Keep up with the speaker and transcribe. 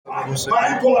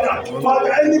My God,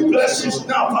 Father, any blessings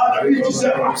now, Father, we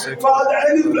deserve. Father,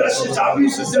 any blessings that we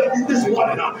deserve in this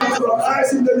morning.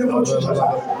 Rise in the name of Jesus.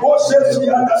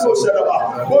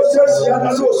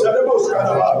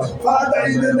 Father,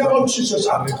 in the name of Jesus.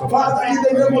 Father, in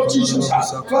the name of Jesus.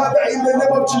 Father, in the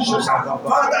name of Jesus.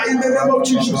 Father, in the name of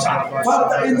Jesus.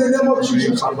 Father, in the name of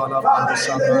Jesus. Father,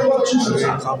 in the name of Jesus.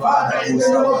 Father, in the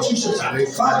name of Jesus.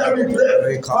 Father, we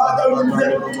pray. Father, we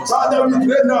pray. Father, we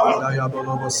pray now.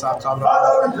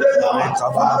 Father, we pray now.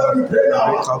 Father, we pray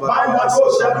now.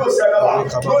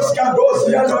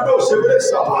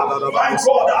 My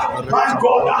God, my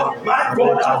God, my God, my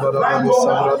God, my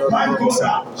God, my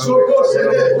God, so go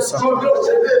sede, so go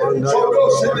sede, so go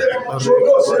sede, so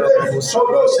go sede, so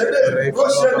go sede, go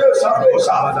sede,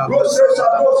 sadosa, go sede,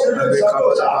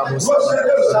 sadosa, go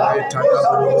sede,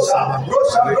 sadosa, go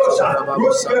sadosa, go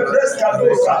sede,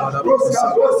 sadosa, go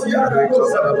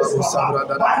sadosa,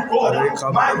 my God,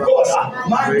 my God,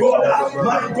 my God,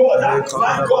 my God,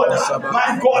 my God, my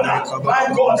God, my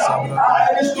God,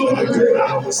 any stomach pain,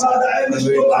 Father, any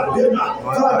stomach pain,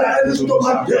 Father, any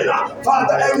stomach pain,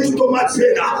 Father, any stomach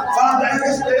pain, Father,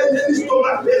 any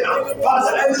stomach pain,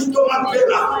 Father, any stomach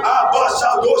pain, Basha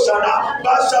Doshana,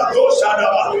 Basha Doshana,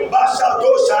 Basha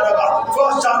Doshana,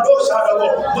 Basha Doshana,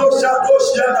 Basha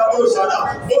Doshana,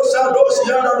 Basha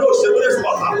Doshana,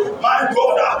 my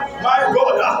God, my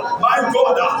God, my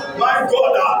God, my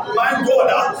God, my God,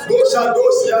 Dosha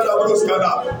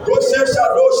Doshana,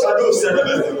 Dosha Dosha,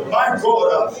 my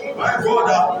God, my God,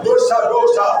 Dosha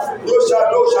Dosha, Dosha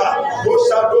Dosha,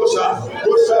 Dosha Dosha,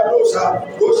 Dosha Dosha,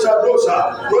 Dosha Dosha,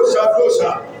 Dosha Dosha,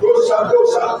 Dosha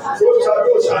Dosha, Dosha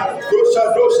Dosha, Dosha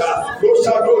Dosha,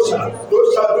 Dosha Dosha,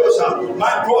 Dosha Dosha,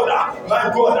 my God, my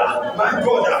God, my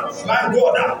God, my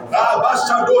God,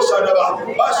 Basha Dosha,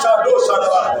 Basha Dosha,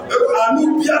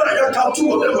 Anubiara Yakatu,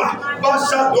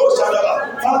 Basha Dosha,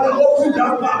 Father, open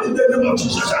that mouth in the name of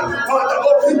Jesus. Father,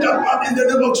 open that mouth in the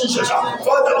name of Jesus.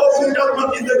 Father, open that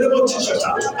mouth in the name of Jesus.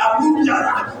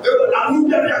 Anubiara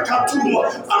Yakatu,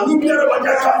 Anubiara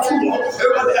Yakatu,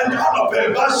 and Hanope,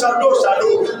 Basha Dosha,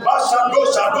 Basha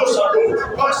Dosha,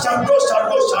 Basha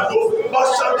Dosha,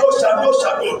 Basha Dosha,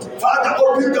 Father,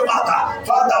 open the mouth.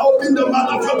 Father, open the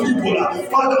mouth of your people.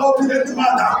 Father, open the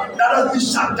mouth that has been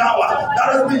shut down. That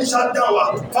has been shut down.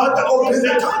 Father, open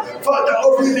it. Father,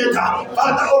 open it.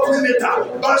 Father, open it.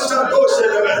 Basha Dosha,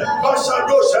 Basha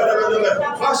Dosha,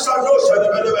 Basha Dosha,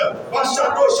 Basha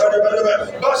Dosha,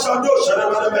 Basha Dosha,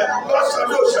 Basha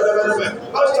Dosha,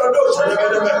 Basha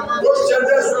Dosha,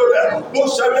 Roshandes Roda,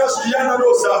 Roshandes Yana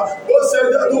Rosa,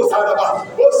 Rosenda Dosaraba,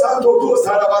 Rosanto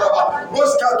Dosarabaraba,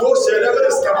 Roskato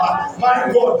Shedeskama,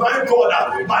 my God, my God,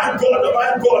 my God,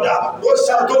 my God,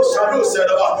 Rosato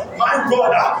Shadosaraba, my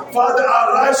God, Father,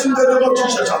 arise in the name of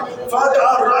Jesus, Father,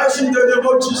 arise in the name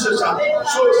of Jesus,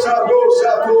 so Shado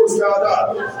Sada,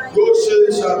 Roshe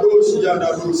Shadows Yana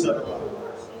Rosa.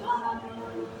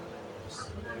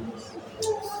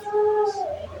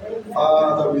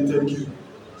 Father, we thank you.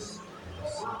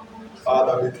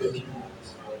 Father, we thank you.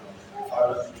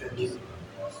 Father, we thank you.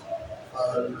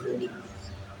 Father, we thank you.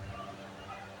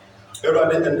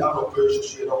 Everybody and our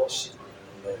precious year of shit.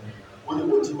 We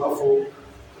will team up for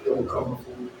they will come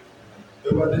for.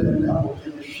 Everybody and our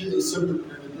precious simple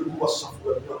who was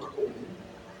suffering.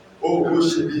 Oh, who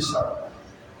should be shot.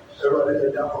 Everybody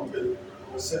and our precious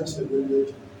was sent to the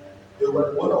village.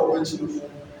 Everybody, one of which you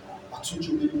are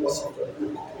to be was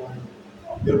suffering.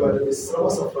 Everybody is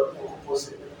suffering.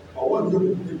 I want you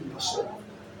to be passionate.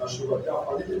 I should have done.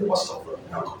 I didn't was suffering.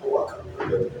 Now, I can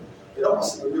do it. It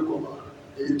was a real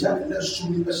the Italian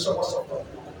shoe is so much of our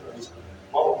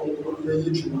own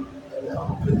religion and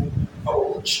our opinion.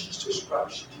 Our Jesus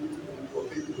Christ,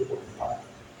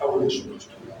 our nation is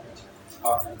to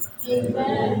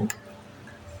Amen.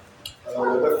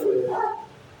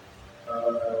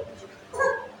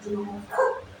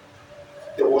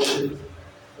 The worship.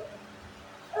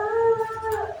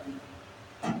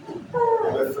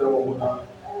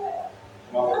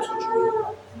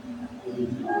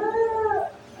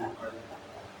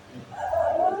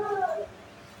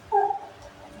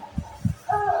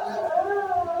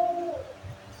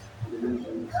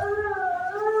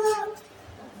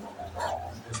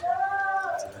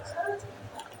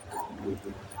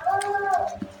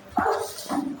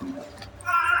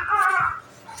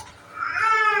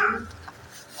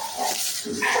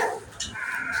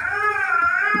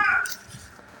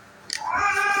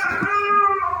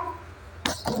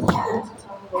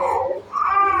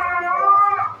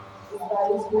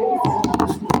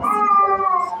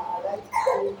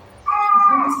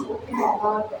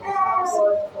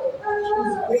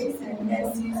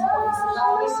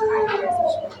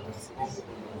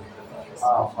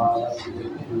 Father, we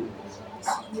thank you.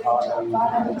 Father, we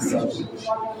thank you.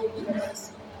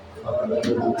 Father, we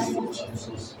thank you,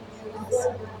 Jesus.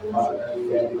 Father, we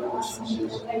thank you,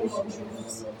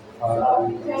 Jesus. Father,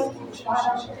 we thank you,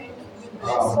 Jesus.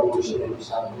 Father, we thank you, Jesus. Father, we thank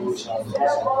you, Jesus.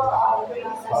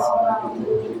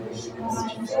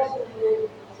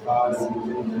 Father, we thank you, Jesus. Father, we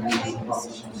thank you,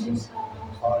 Jesus.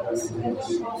 Father, we thank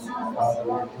you. Father,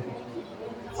 we thank you.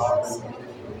 Father,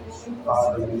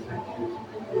 we thank you. Father, we thank you.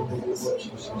 In the name of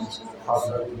Jesus.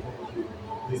 Father, we thank you.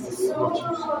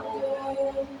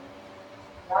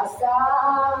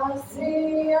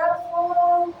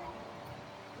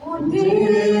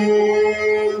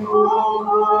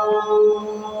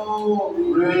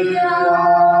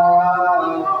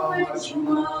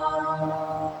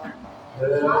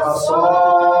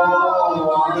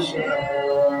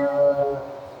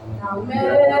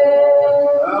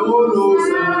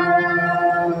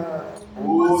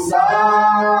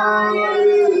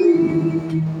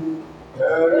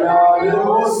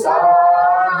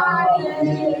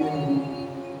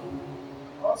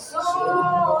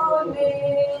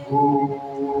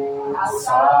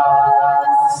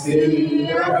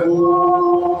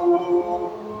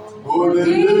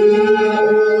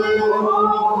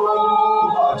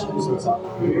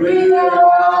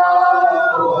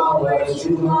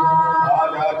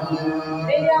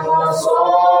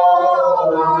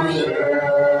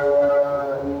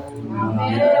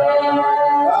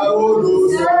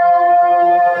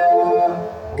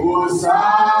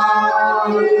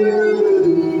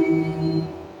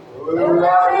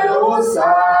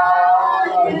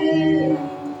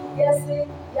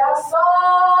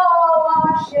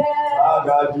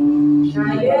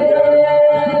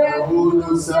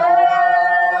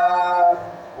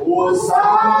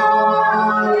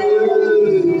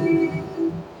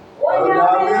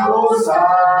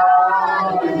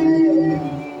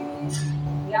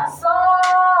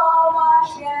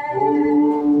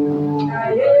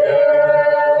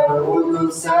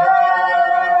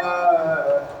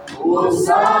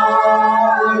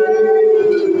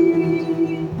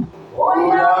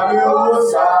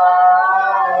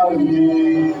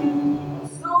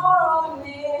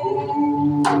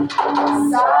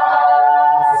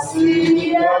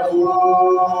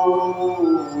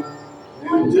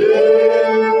 In the name of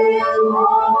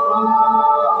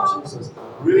Jesus.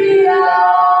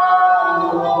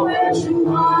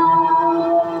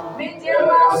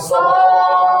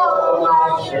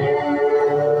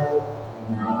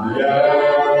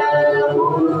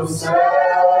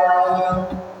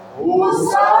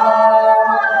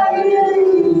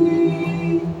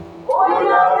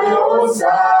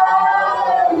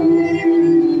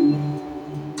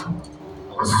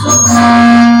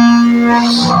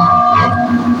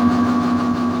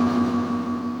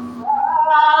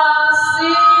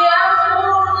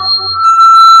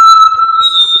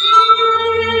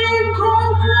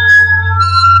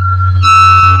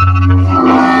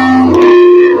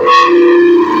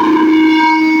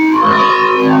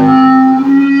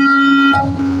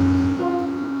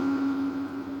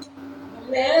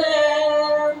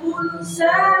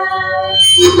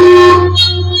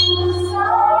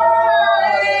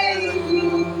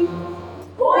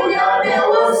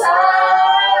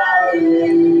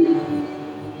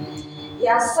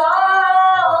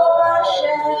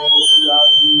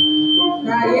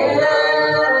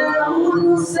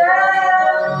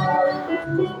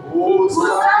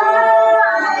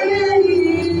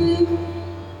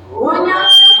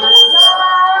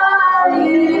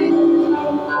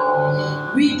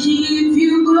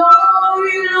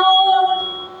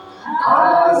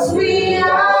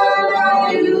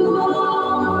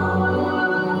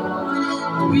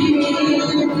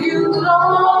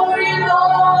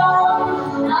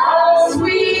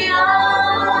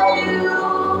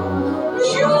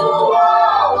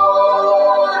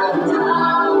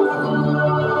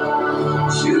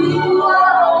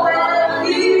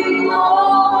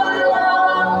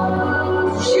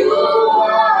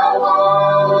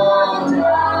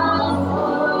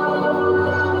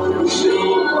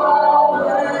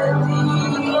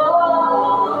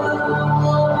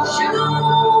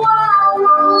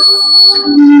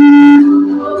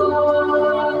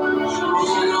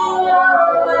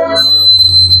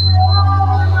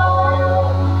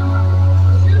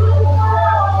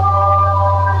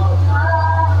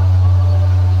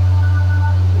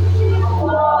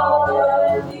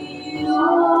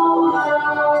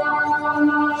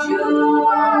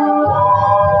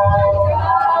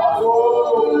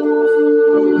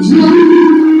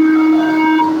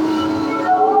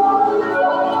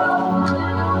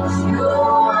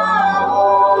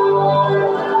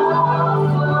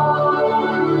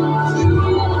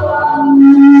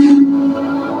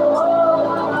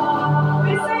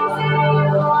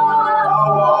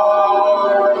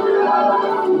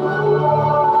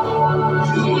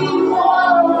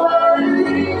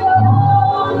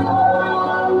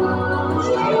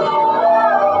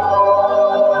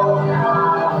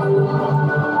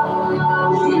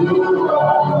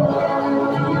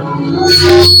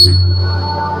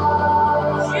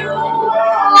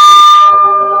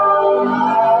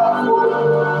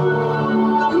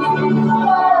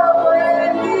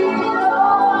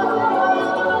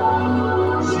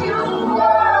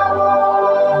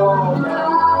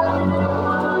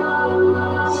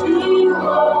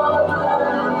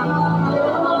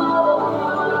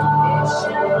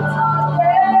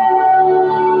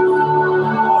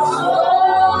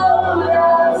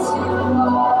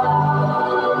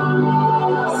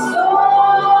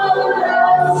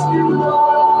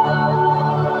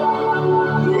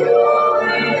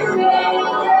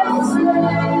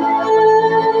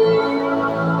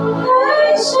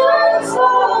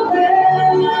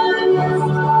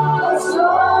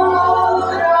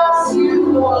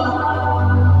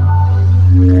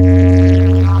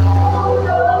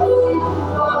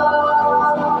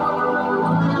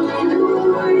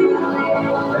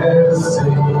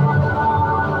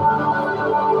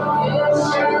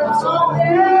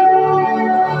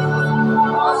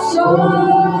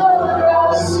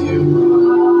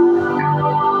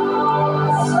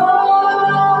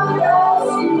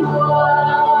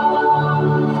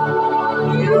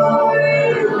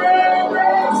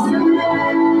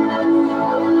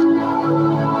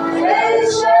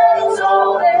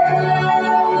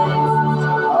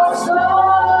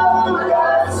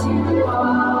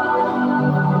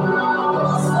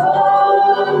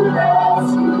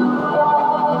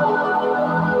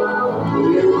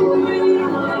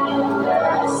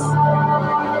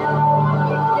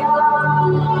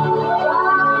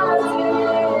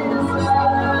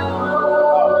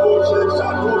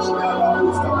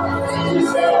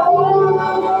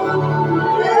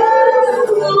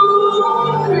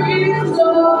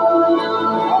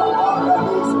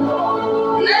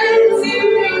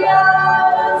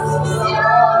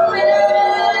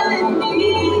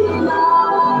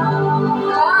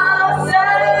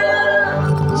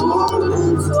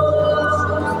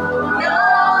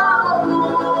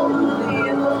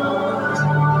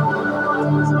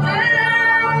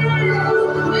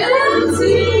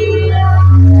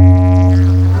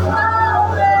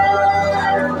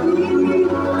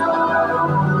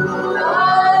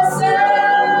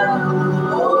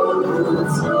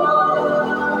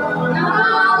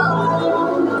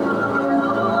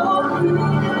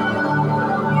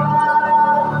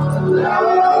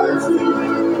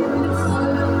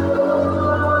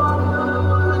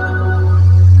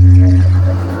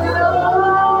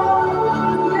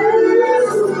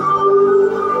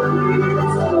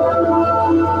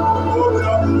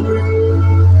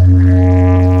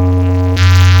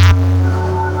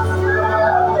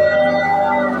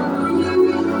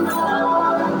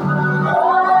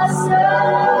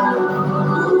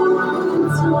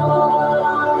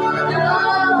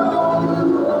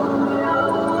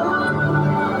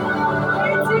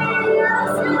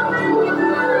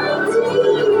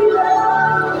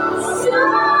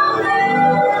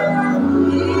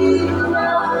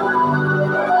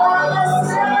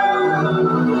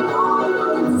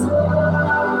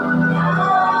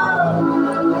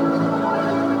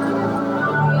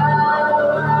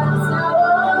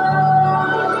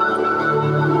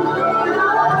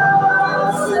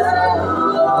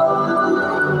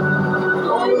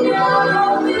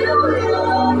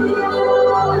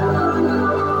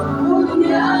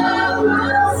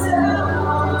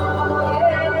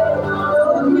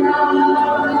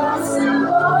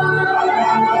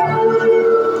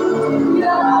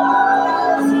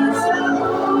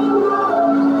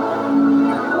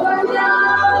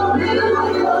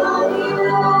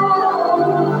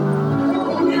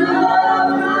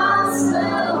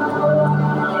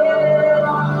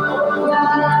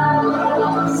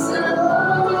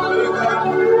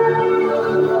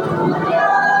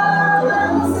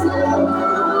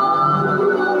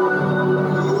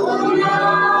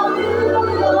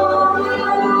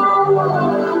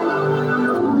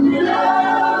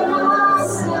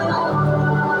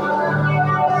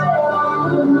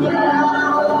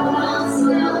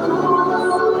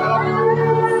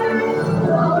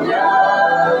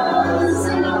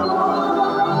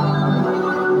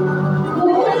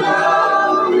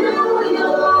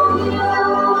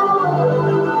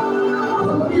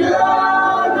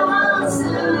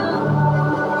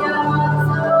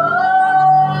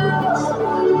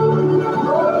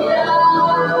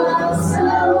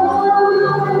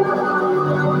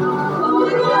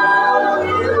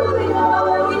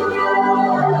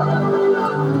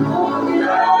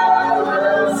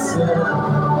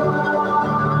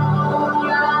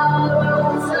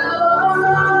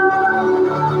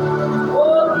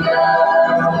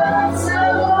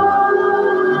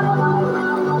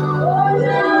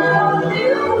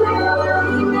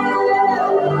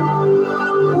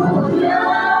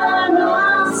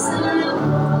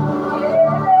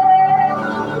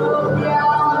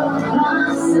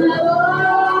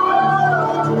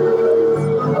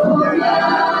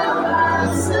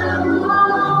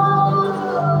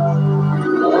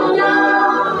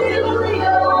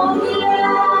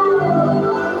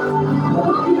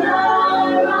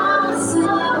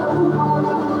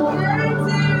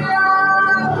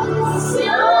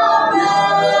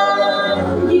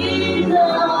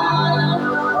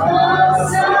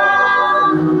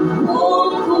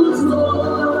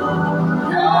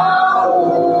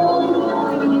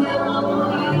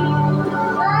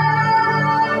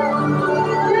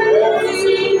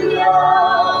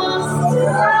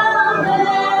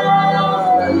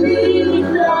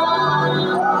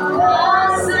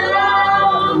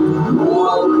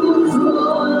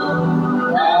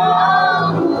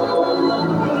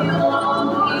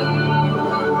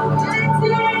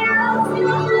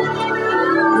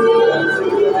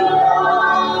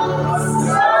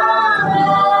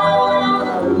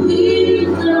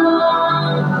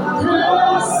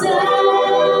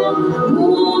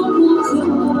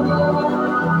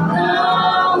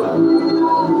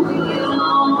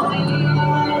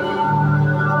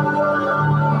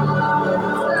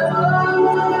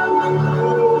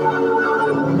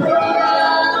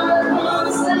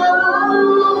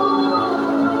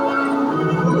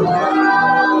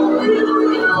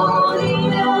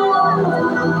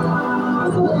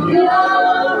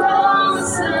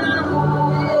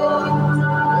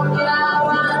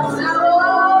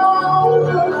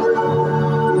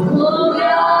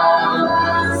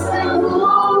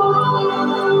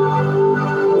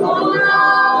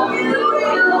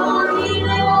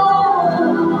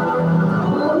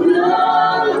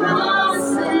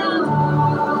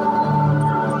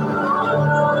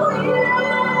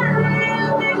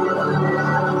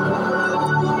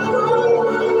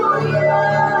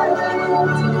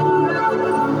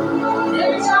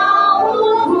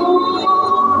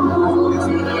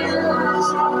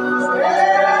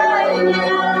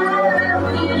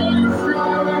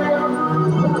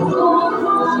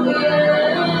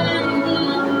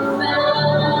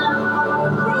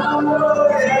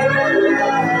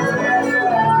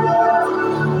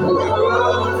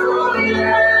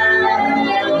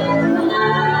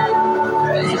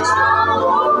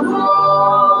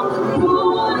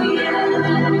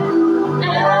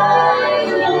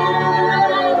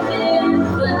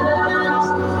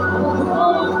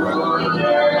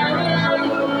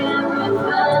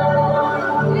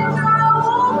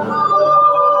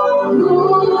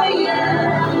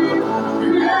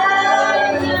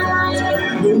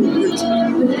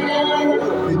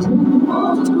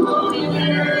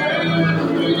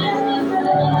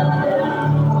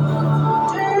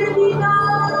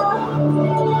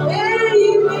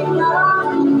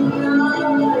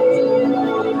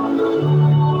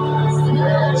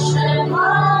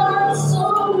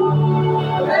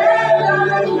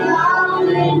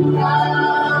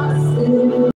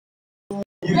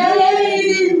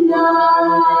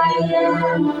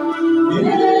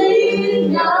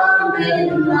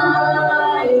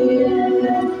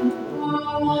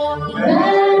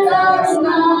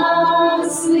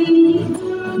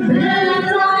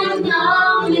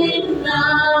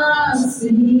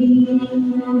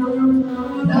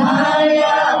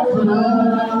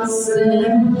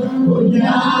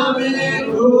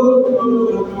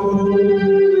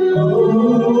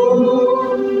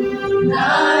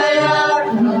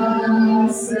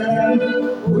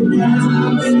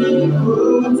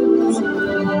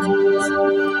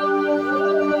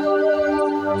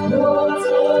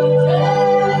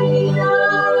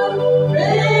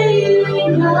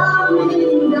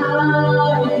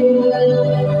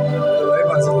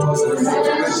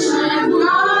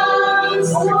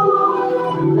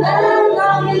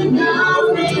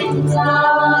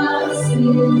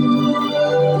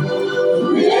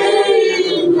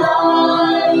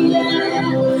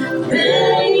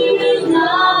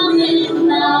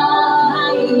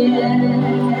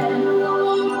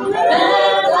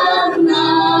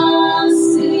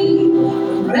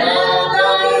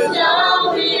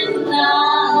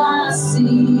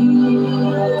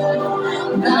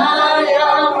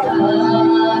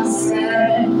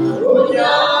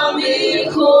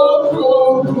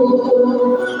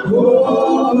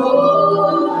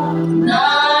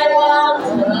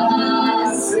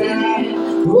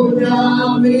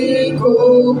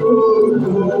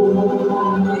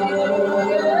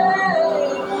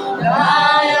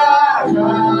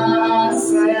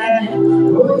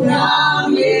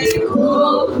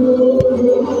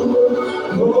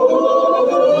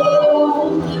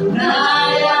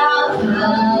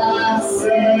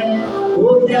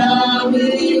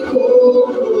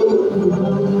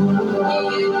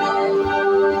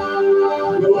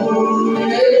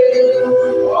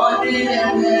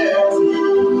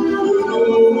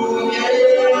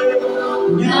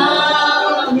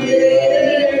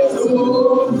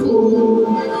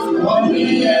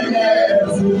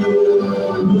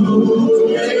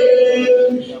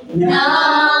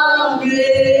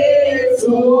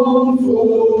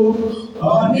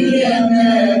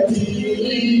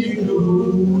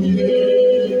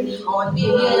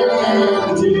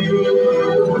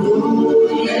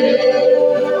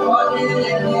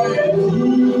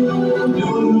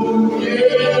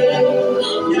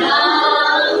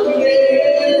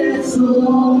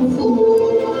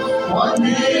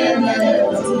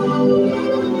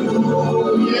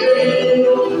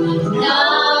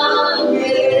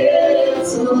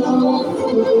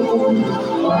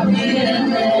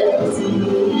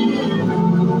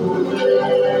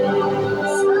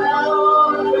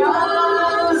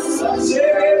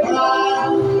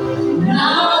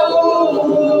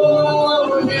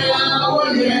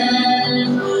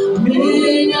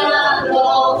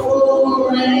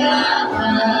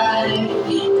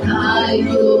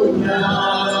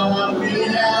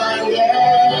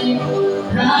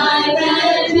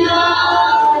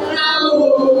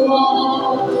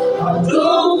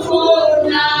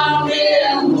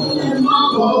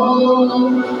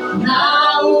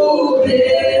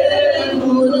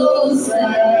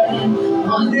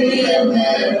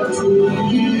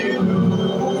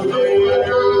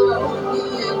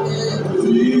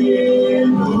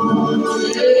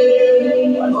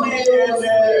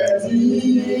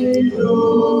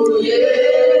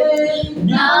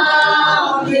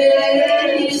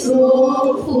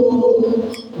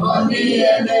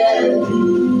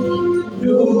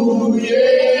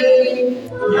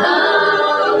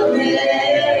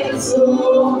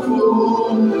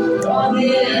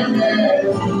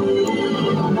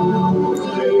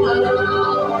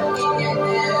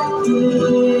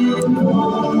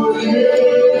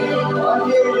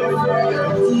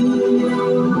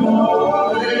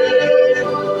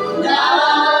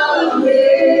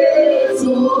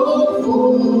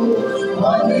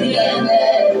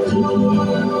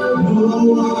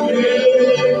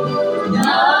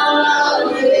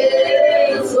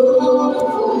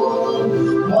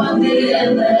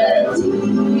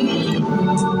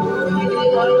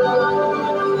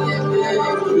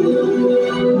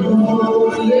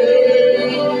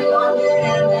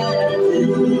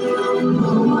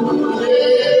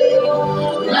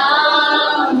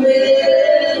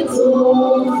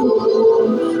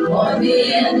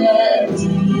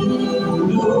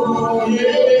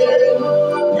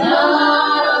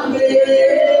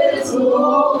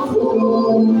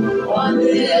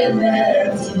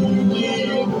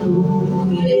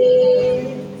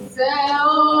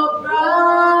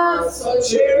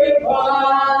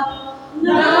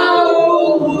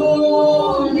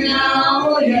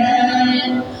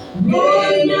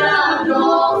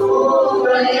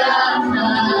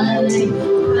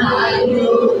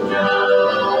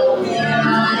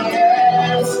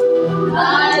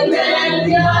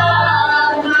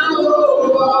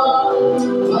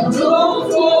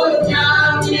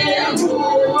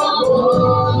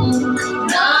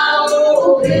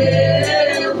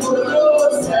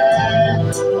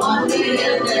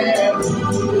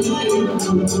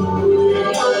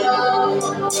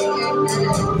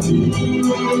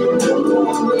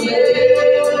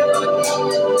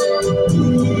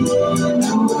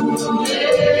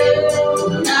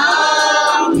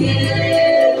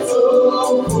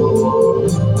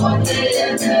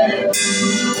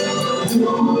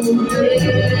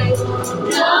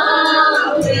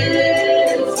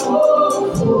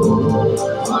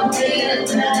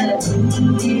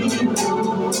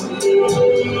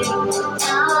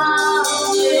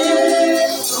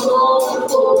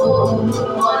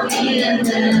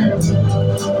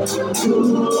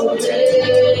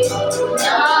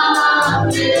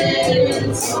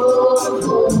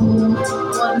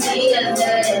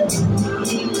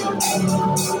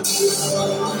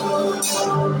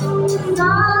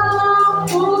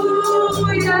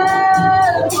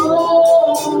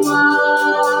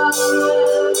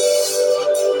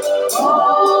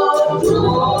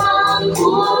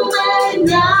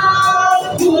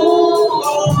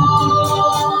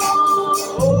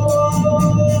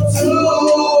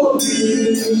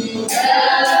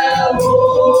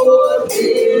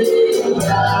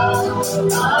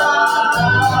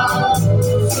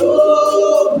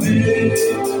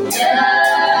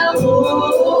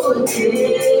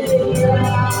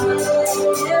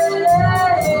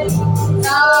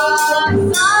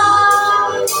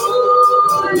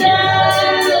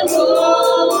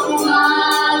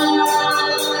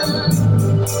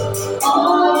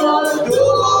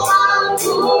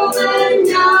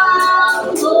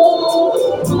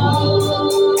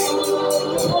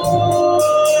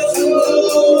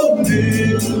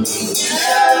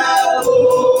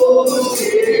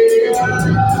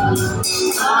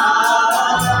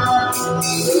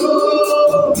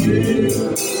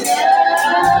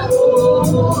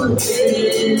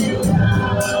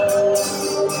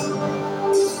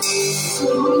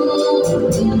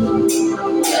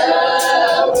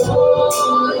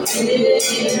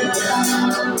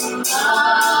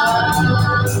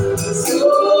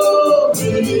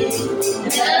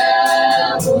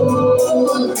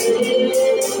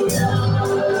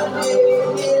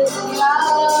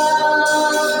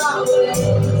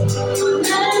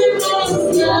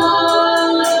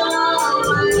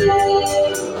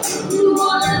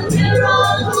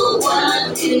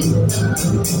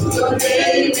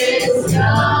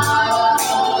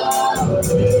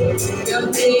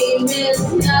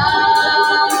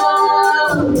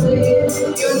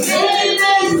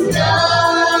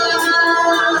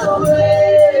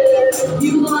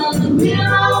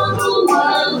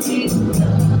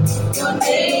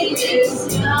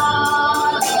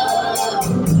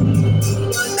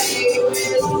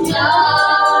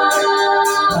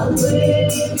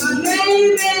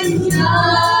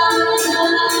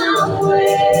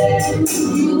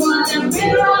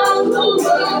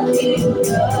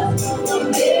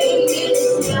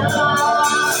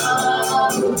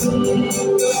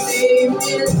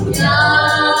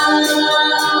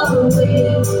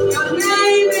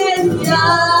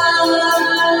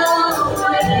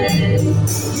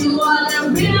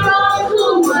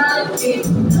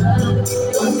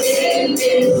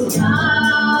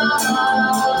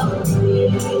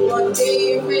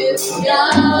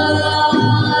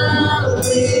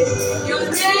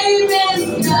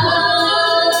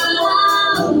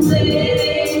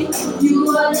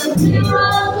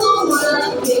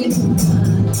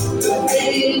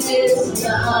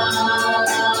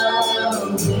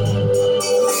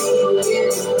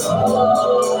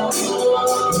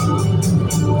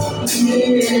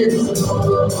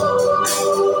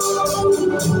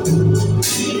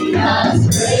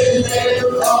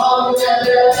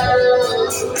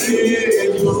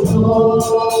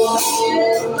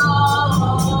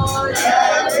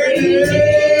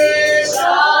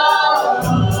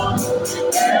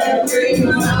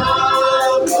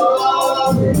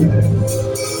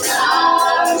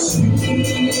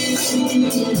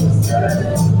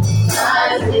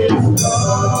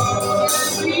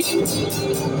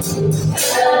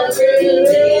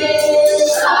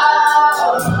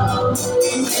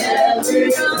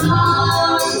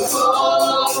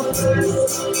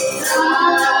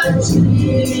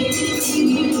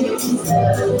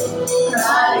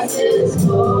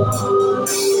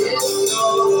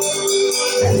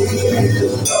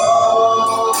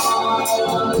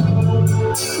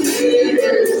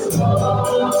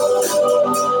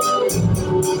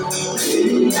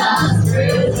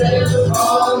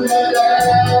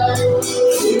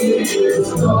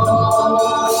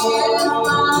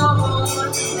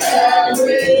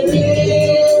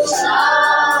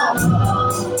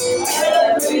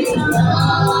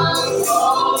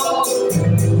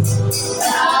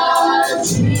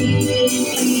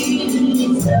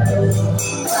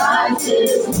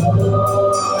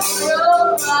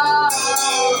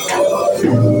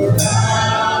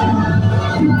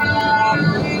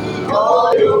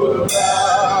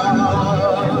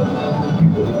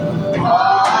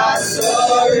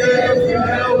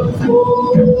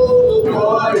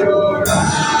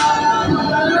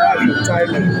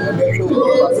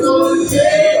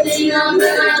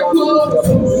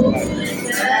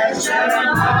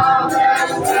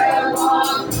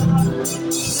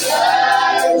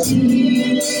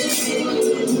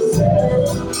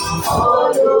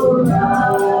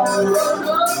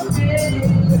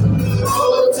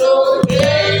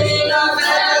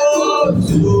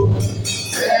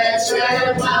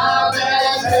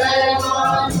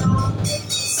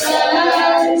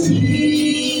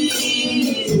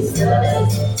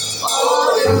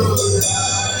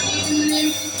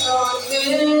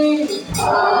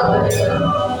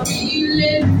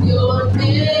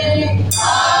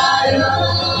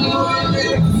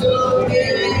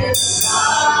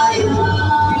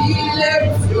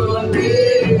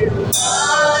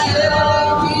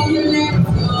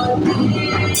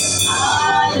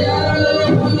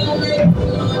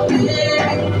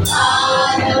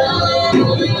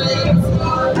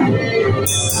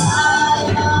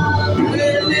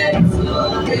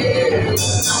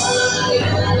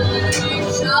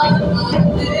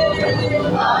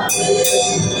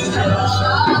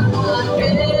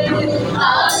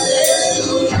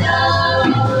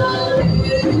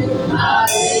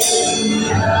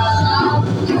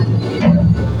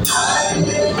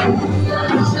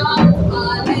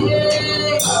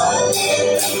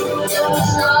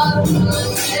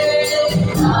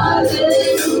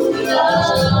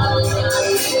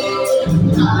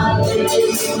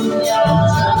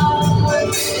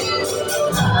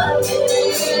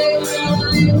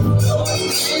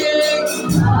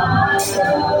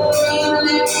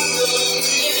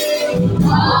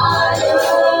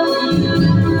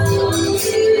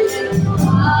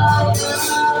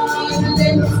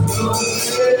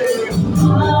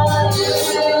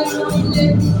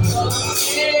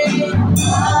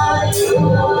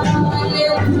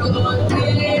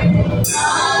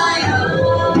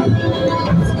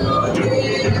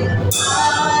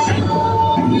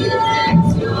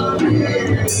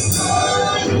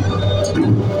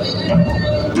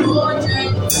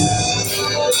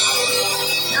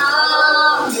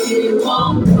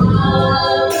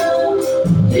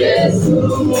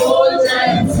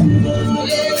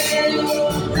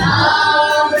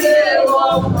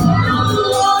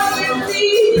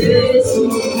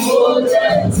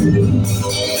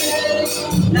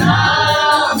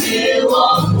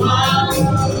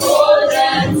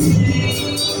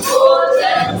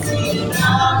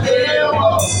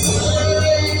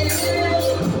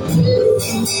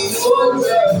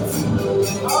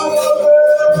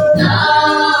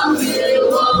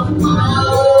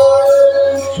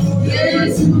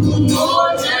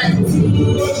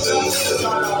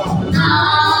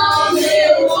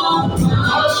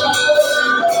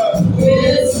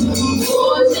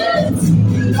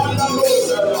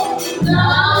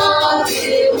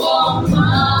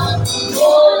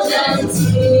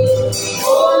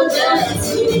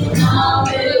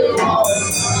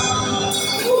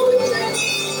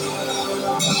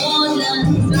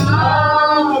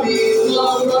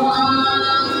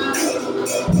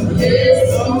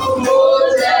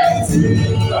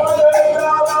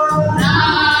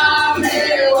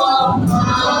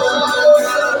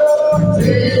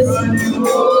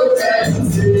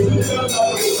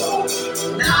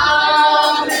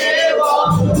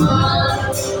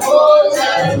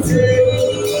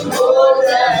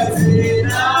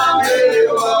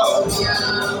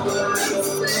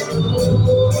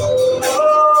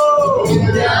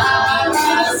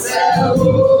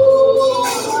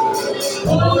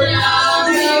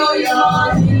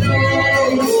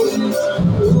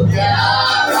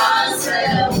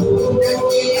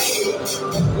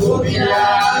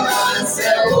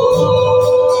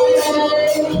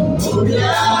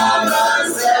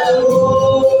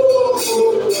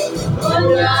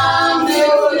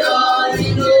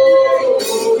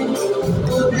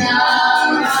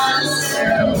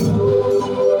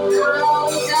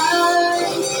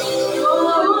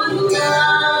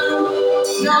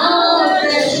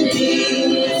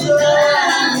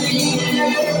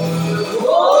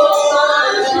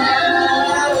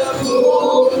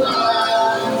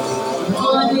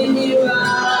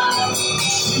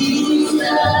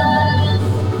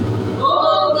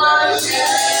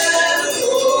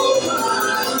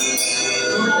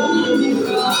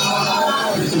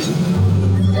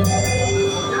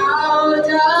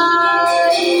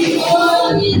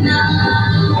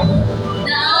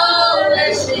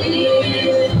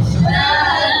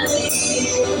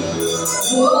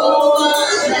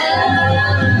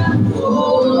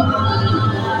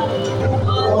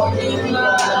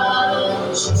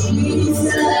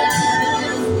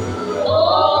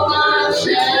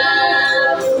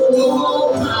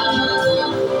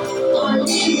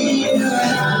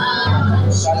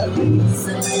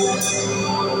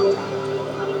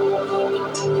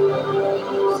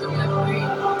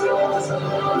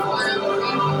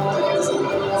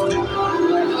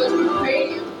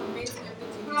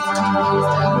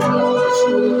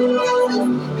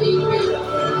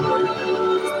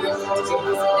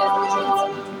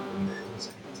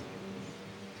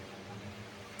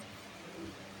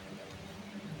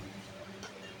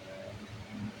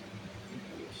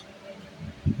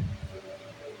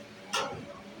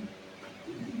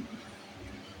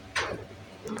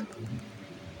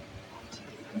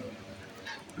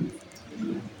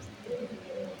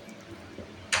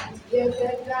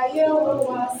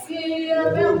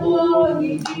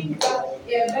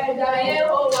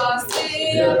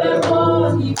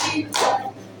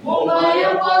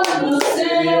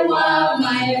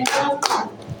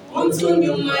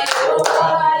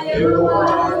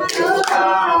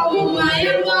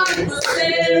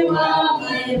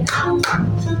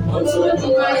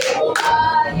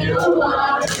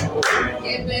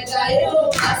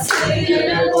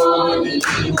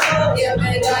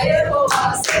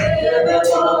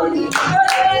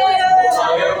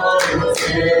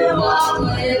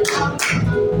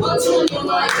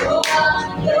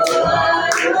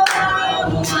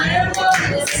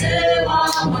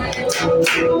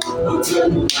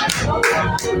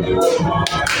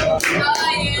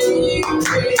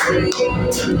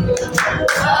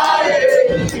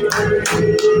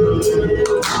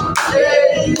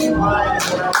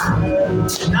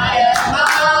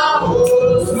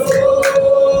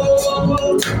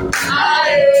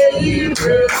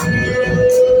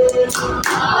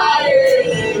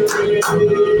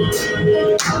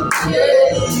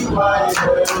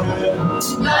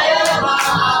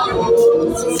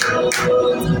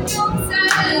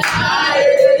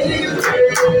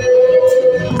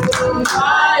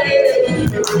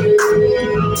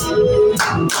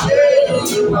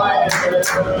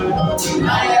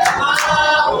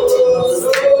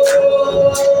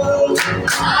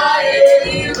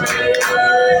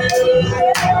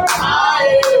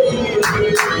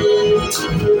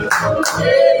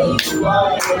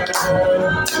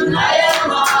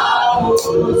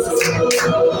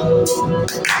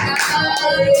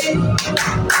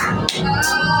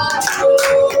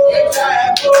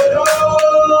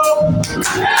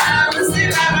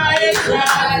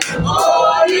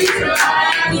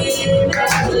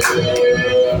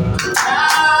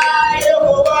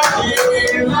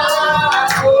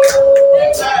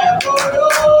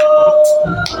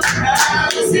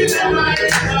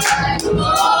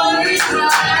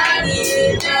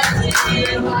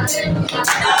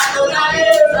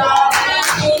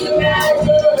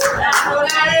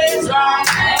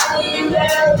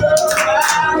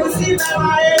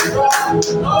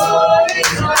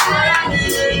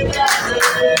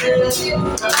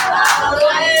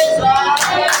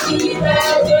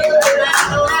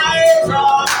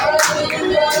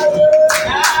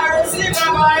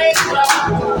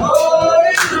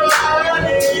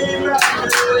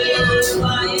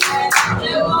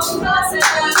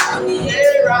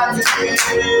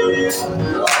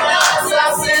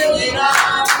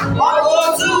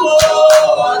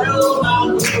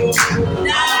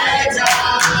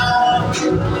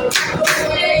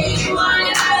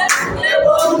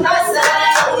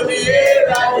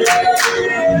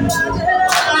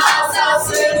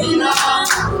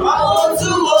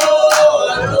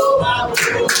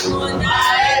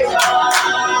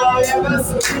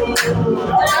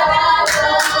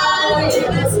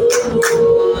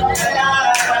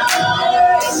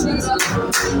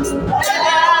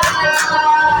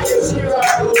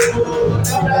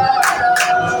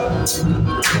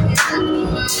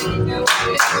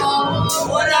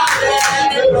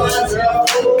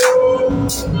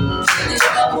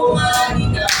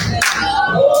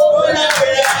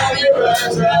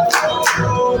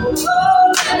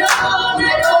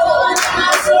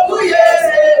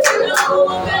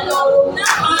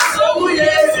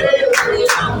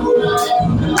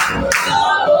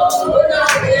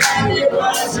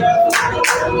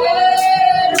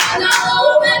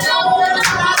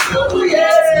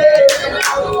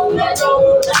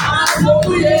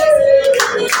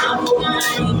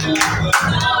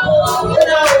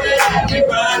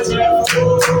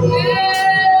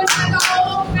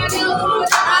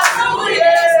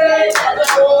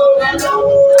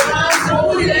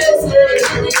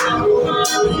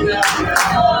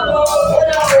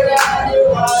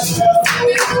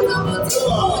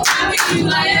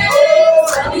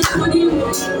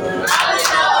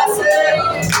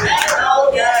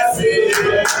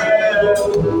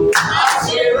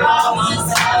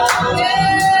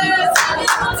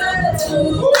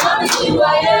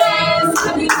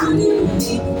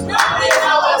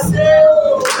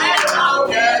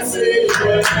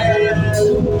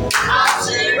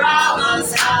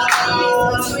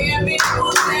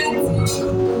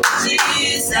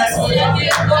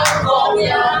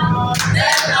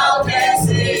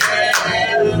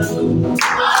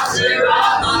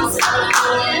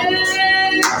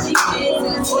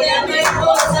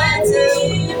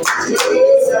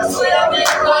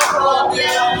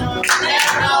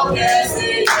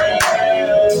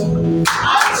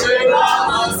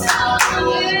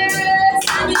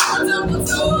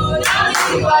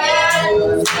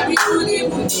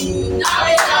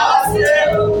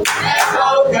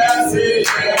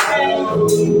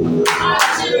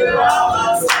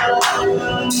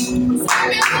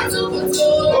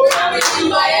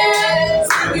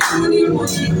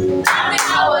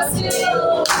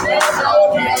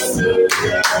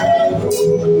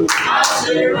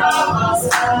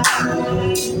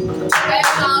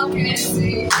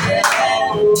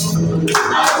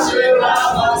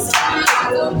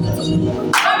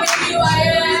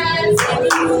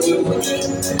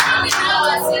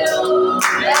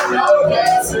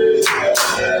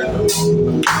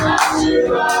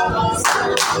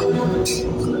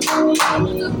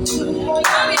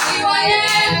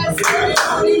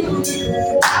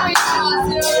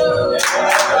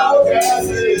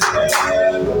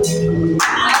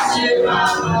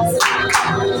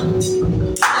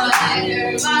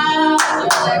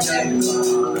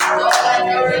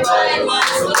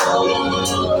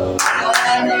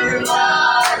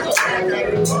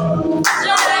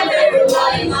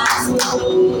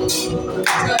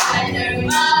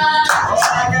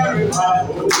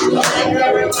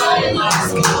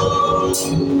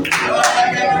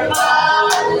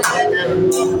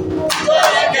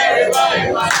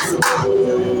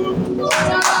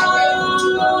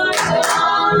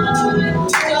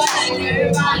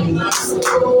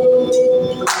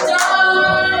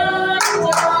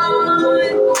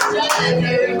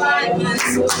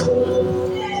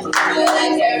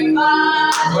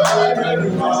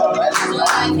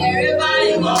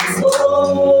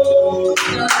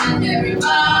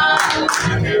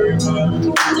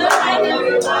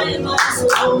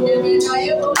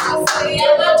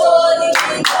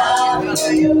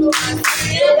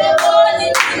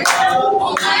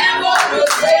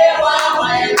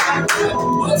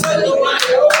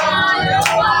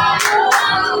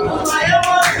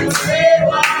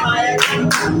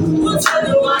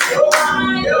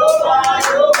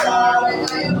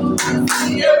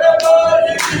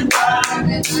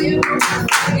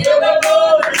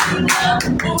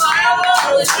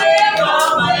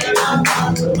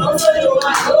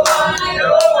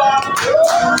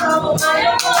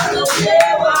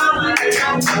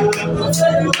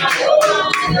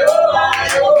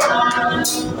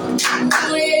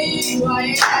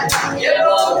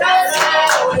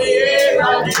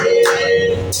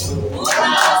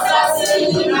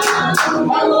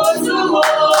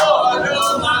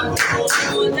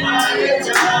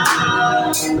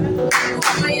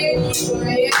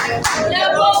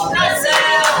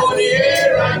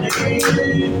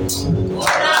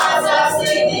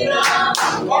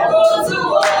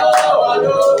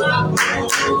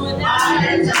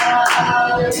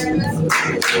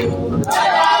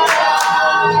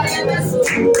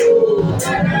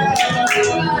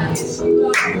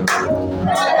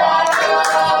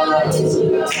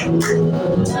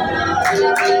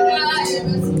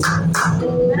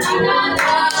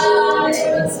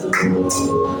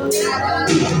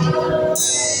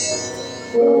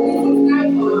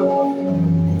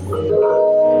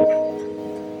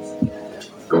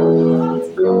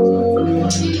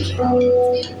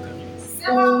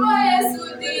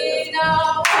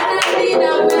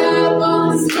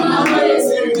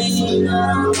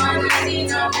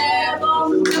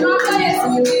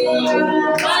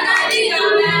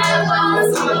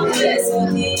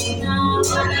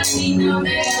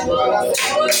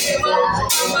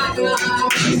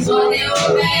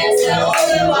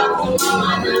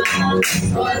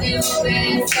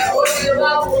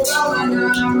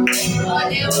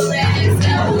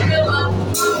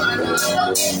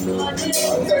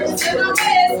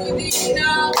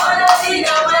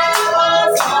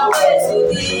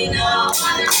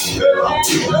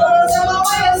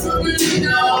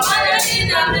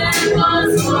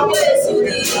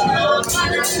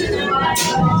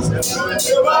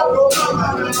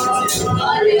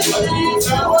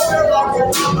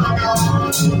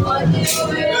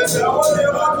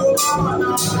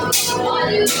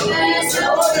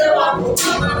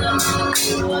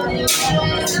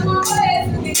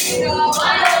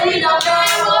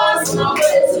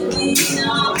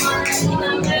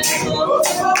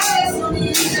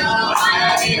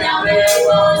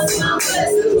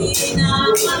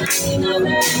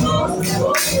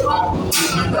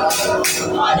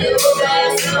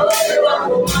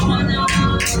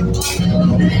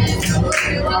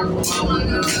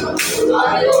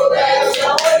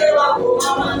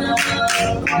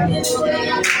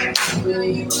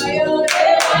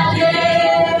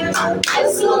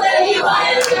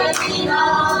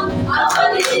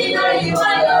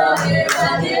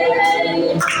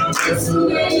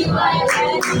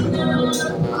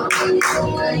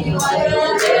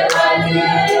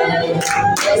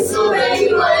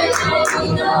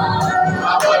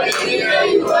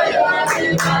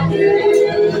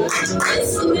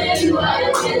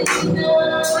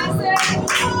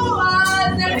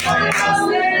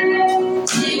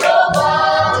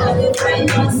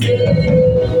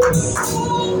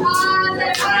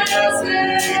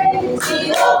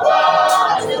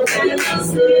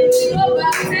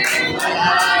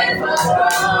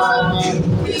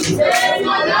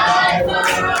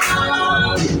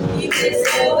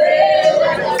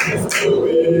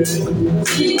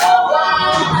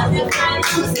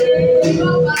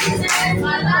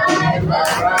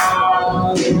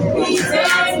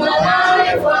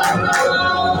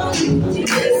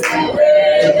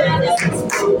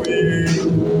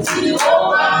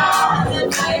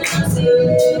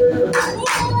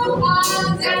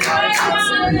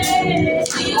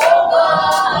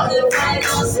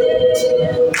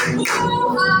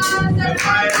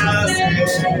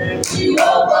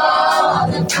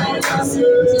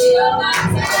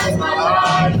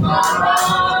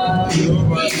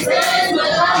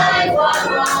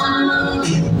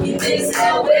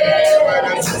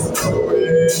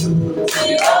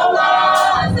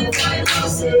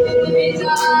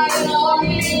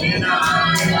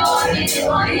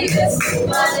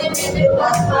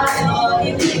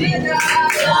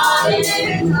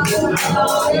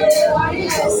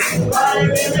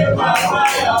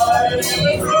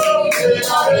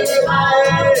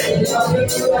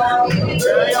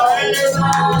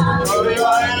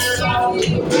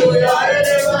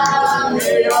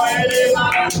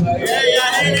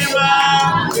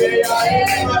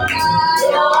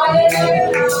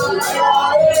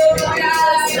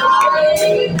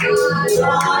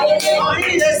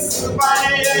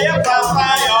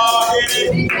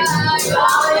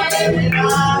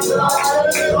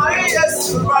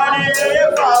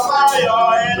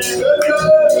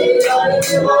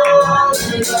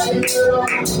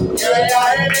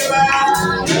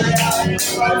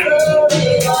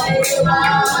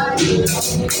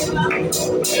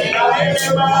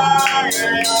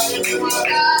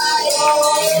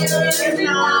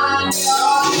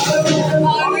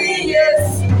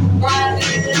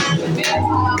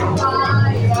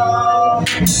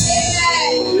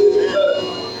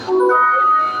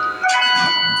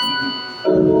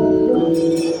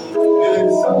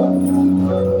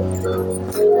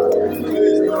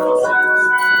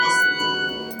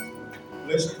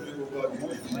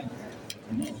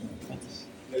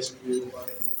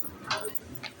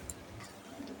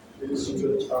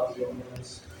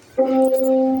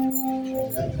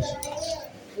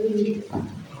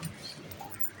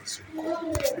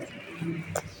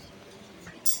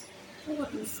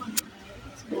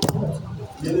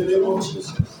 In the name of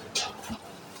Jesus,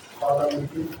 Father, we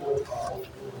pray for our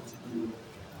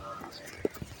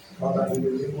Father, in the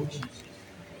name of Jesus.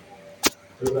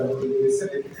 We said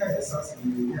the kind of sense in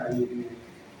the area,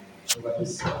 but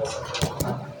this is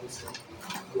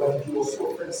what you also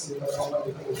offensive in the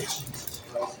name of Jesus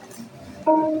Christ.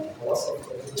 Our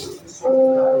suffering is so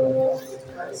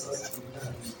kind of sense in the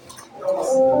area.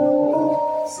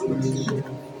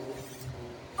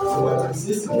 So what is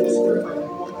this? By the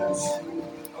importance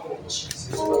of Jesus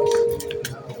Christ.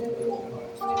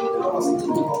 Now,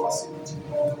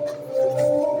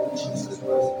 Jesus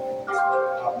Christ.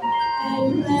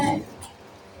 Amen.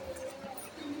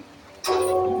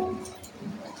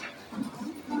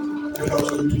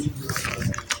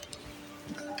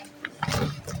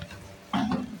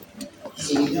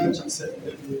 So we actually said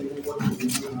that we know what we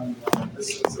do and this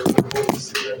is the Holy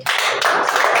Spirit.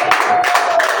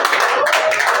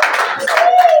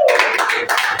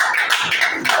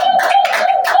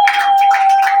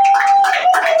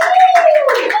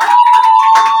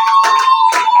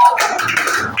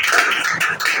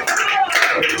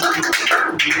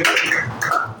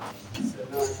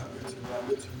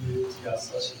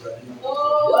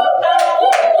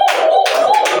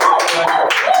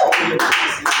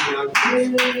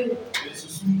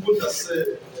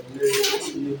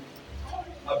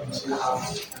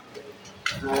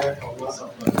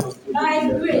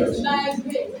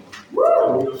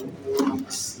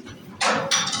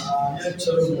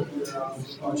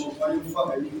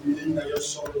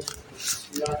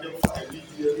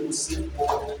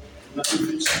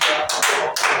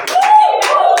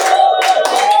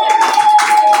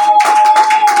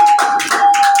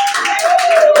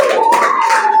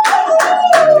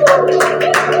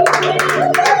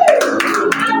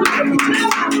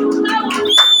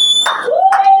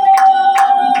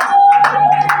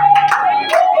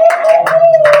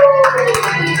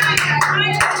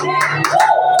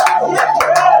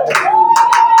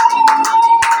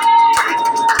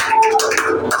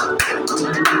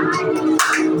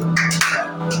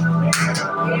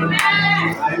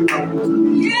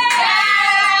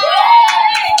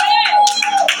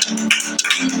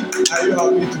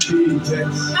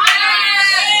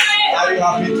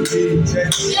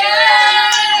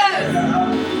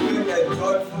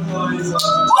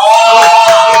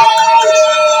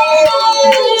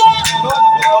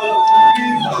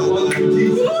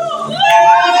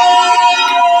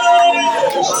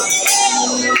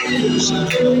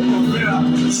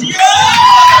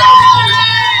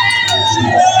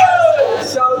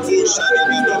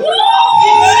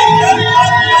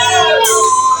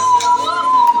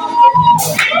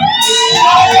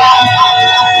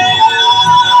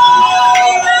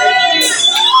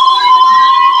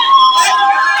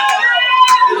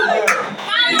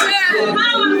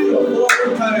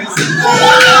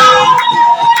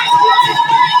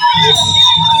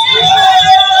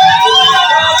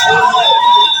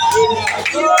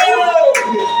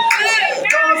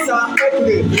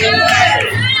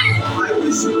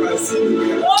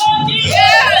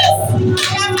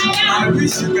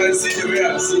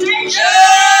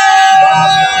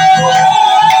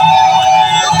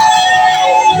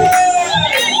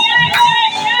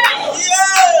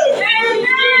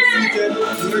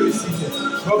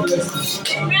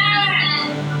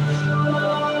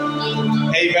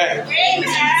 Amen.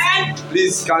 Amen.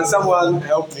 Please, can someone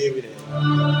help me with it?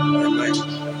 Amen.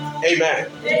 Amen.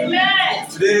 Amen.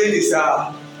 Today is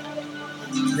our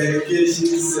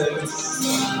dedication service.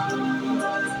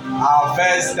 Our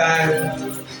first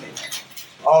time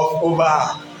of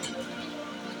over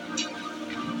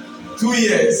 2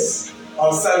 years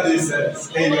of Sunday service.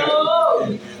 Amen.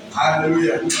 Oh.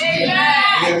 Hallelujah.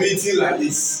 Amen. In a meeting like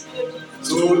this.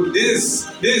 So this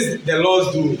is the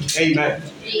Lord's doing. Amen.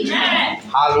 Amen.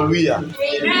 Hallelujah.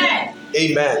 Amen.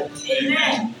 Amen.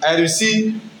 Amen. And you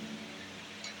see,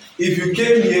 if you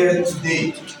came here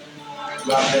today,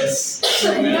 you are blessed.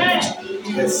 Amen.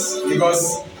 Yes,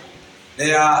 because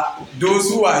there are those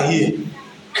who are here.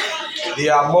 They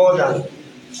are more than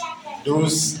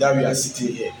those that we are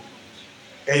sitting here.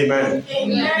 Amen.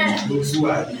 Amen. Those who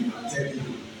are here, I'm telling you.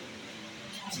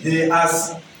 Today,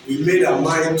 as we made our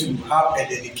mind to have a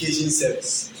dedication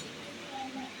service,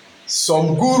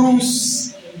 some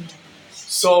gurus,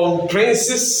 some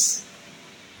princes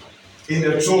in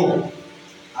the throne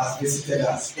has visited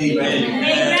us. Amen.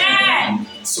 Amen.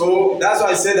 So that's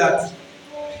why I say that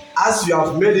as you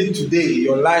have made it today,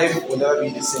 your life will never be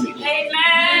the same again.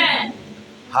 Amen.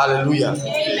 Hallelujah.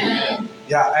 Amen.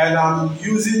 Yeah, and I'm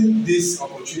using this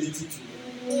opportunity to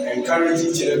encourage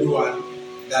each and everyone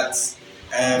that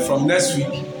from next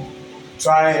week,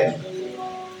 try and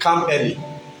come early.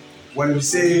 When we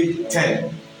say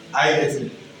 10, I get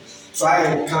it. Try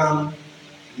and come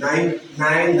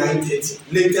 9:30.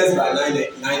 Latest by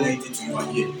 9:30 you are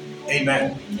here.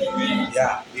 Amen. Amen.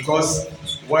 Yeah, because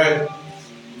when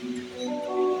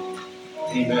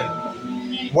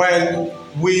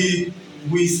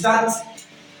we start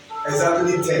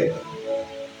exactly 10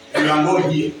 and you are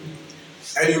not here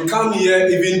and you come here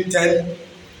even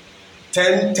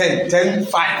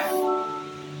 10:5,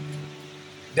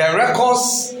 the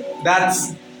records that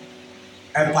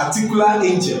a particular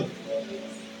angel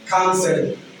comes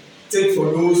and take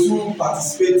for those who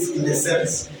participate in the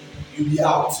service, you'll be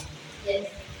out. Yes.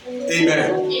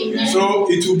 Amen. Amen. So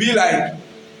it will be like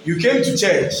you came to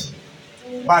church,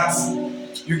 but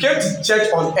you came to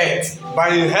church on earth,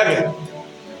 but in heaven,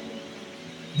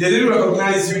 they didn't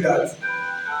recognize you that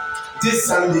this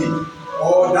Sunday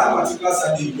or that particular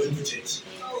Sunday you went to church.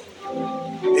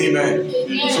 Amen.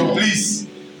 Amen. So please,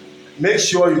 make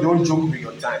sure you don't joke with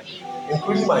your time,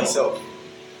 including myself.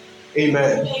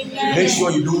 Amen. Amen. Make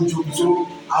sure you don't joke. So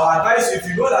our advice, if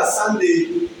you know that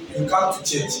Sunday you come to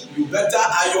church, you better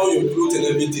iron your clothes and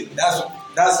everything.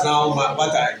 That's now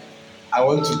what I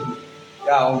want to do.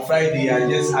 Yeah, on Friday I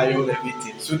just iron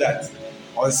everything so that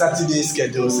on Saturday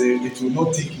schedule it will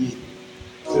not take me.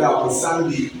 So that on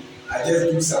Sunday I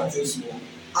just do something small.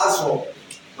 As for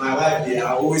my wife,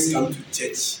 I always come to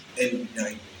church every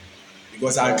night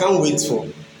because I can't wait for.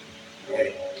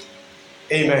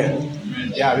 Amen.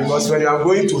 Yeah, because when you are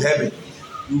going to heaven,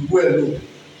 you go alone.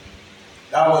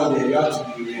 That one day you have to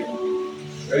be real.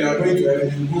 When you are going to heaven,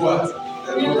 you go what?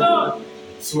 Alone.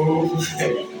 So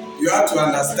you have to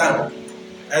understand.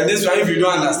 And this one, if you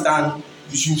don't understand,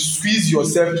 you should squeeze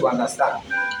yourself to understand.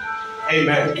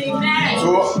 Amen. Amen.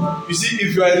 So you see,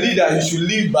 if you are a leader, you should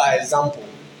lead by example.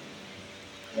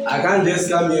 I can't just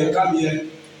come here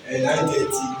at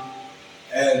 9:30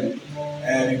 and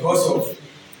because of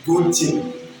gold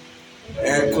chain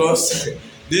and cross,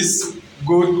 this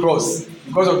gold cross,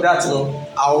 because of that,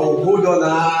 I will hold on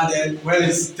then when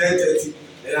it's 10:30,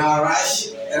 then I rush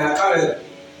and I come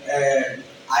and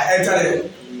I enter the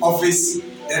office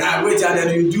and I wait and then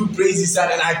you do praises and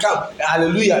then I come.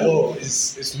 Hallelujah. No,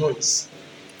 it's noise.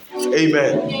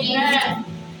 Amen. Amen.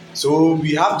 So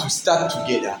we have to start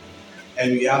together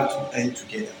and we have to end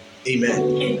together. Amen.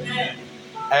 Amen.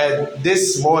 And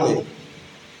this morning,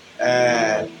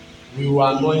 we will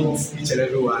anoint each and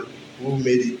everyone who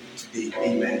made it today.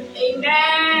 Amen.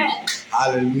 Amen.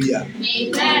 Hallelujah.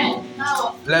 Amen.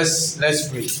 Let's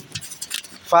pray.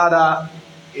 Father,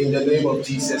 in the name of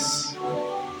Jesus,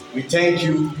 we thank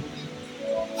you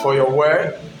for your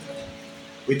word.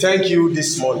 We thank you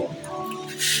this morning.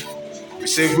 We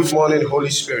say good morning, Holy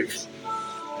Spirit.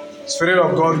 Spirit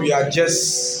of God, we are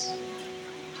just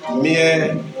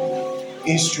mere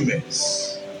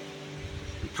instruments.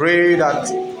 We pray that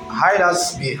hide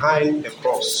us behind the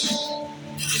cross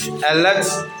and let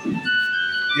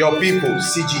your people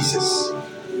see Jesus.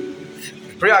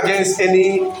 We pray against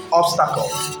any obstacle,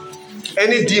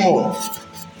 any demon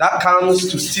that comes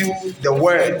to steal the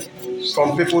word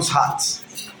from people's hearts.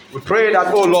 We pray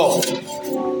that, oh Lord,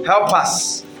 help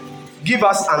us, give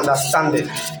us understanding,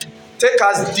 take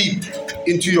us deep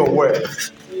into your word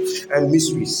and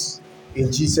mysteries.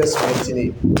 In Jesus' mighty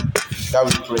name. that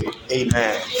we pray.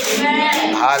 Amen.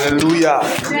 Amen. Hallelujah.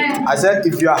 Amen. I said,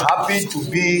 if you are happy to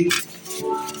be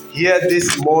here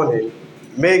this morning,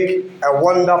 make a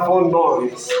wonderful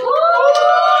noise.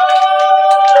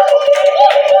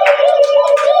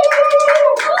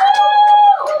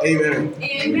 Amen.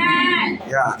 Amen.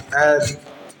 Yeah, and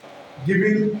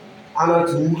giving honor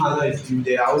to whom honor is due.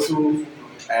 There are also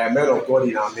men of God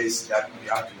in our midst that we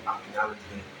have to acknowledge.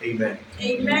 Amen.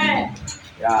 Amen.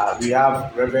 Yeah, we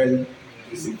have Reverend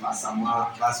Joseph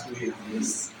Asamoah Vasco in our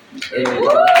midst. We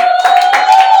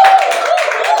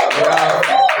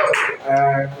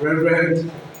have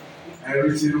Reverend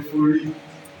Richard Furi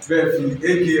Befi,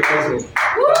 aka also.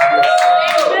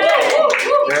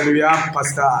 Then we have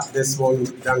Pastor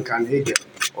Desmond Duncan Hagel,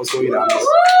 also in our midst.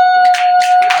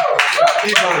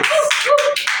 Evans,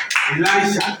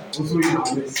 Elisha, also in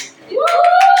our midst.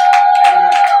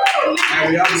 And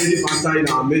we have Lady Pastor in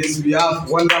our midst. We have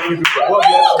wonderful people. God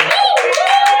bless you.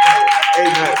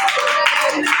 Amen.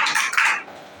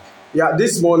 Yeah,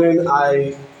 this morning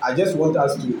I just want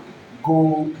us to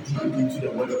go deep into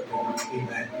the Word of God.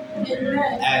 Amen.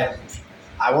 And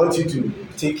I want you to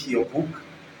take your book,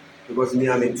 because me,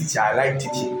 I'm a teacher. I like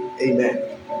teaching. Amen.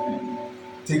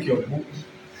 Take your book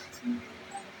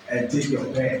and take your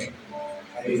pen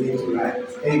and you need to write.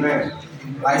 Amen.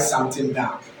 Write something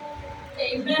down.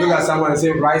 Amen. Look at someone and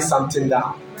say, write something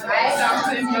down. Write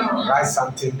something down. Write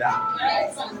something down.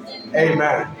 Write something down.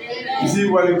 Amen. Amen. You see,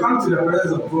 when you come to the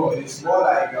presence of God, it's more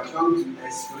like you have come to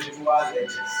a spiritual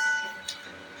lectures.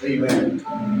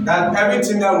 Amen. That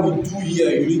everything that we do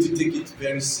here, you need to take it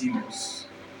very serious.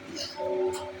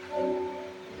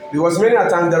 Because many a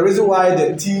times, the reason why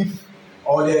the thief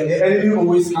or the enemy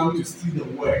always come to steal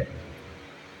the word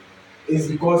is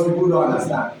because people don't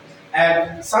understand.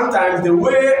 And sometimes the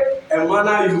way and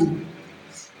manner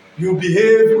you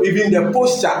behave, even the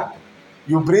posture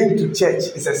you bring to church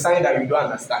is a sign that you don't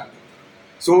understand.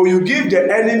 So you give the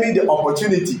enemy the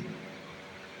opportunity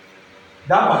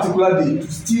that particular day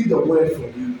to steal the word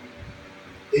from you.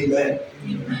 Amen.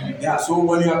 Amen. Yeah, so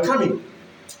when you are coming,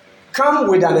 come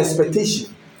with an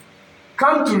expectation.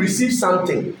 Come to receive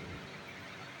something.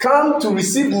 Come to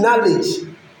receive knowledge.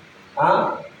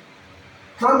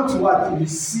 Come to what?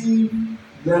 Receive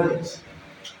knowledge.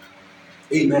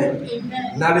 Amen.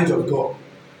 Amen. Knowledge of God.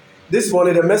 This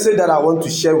morning, the message that I want to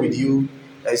share with you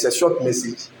is a short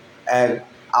message. And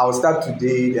I'll start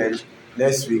today, then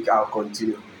next week I'll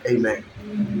continue. Amen.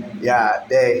 Yeah,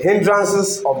 the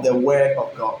hindrances of the word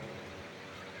of God.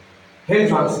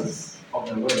 Hindrances of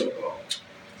the word of God.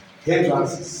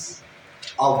 Hindrances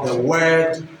of the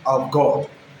word of God.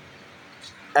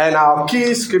 And our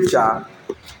key scripture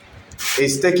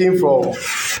is taken from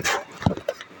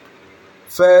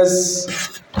 1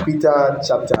 Peter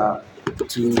chapter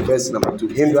 2, verse number 2.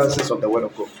 Hindrances of the word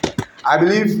of God. I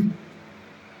believe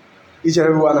each and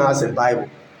everyone has a Bible.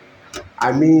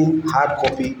 I mean hard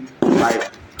copy Bible.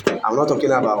 I'm not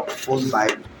talking about phone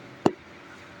Bible.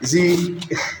 You see,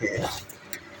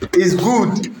 it's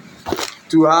good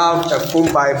to have a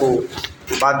phone Bible,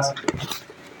 but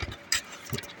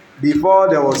before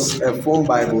there was a phone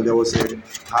Bible, there was a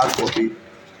hard copy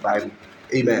Bible.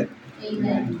 Amen.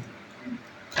 Amen.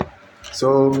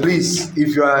 So please,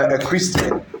 if you are a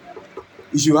Christian,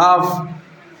 you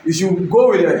should go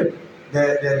with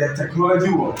the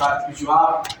technology world, but you should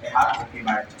have a hard copy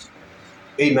Bible.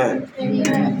 Amen.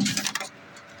 Amen.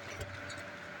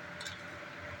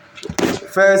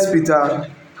 1 Peter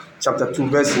chapter 2,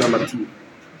 verse number 2.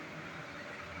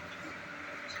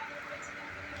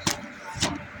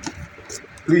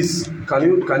 Please, can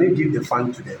you give the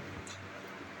fund to them?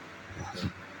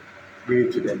 Bring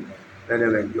it to them. Let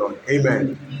them enjoy.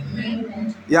 Amen.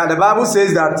 Amen. Yeah, the Bible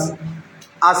says that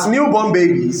as newborn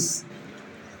babies,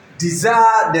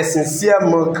 desire the sincere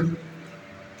milk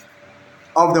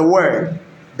of the word,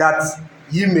 that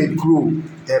ye may grow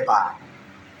thereby.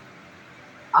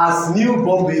 As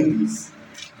newborn babies,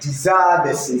 desire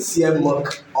the sincere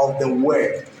milk of the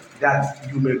word, that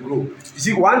you may grow. You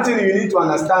see, one thing you need to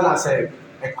understand as a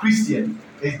Christian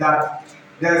is that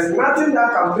there's nothing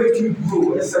that can make you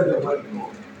grow except the word of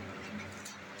God.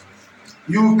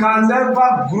 You can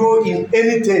never grow in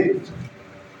anything,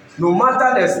 no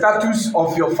matter the status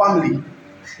of your family.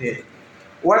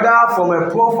 Whether from a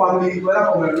poor family, whether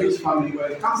from a rich family,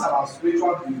 when it comes about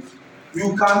spiritual growth,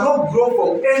 you cannot grow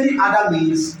from any other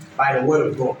means by the word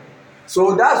of God.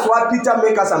 So that's what Peter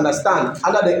makes us understand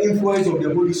under the influence of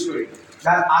the Holy Spirit,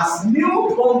 that as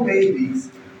newborn babies,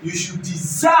 you should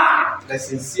desire the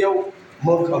sincere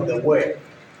milk of the word,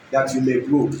 that you may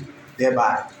grow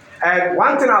thereby. And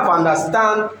one thing I've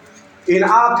understand in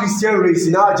our Christian race,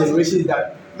 in our generation, is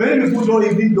that many people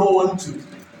don't want to.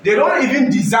 They don't even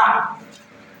desire.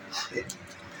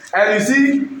 And you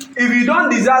see, if you don't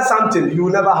desire something, you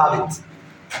will never have it.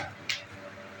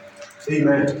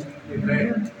 Amen.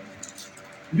 Amen.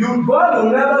 God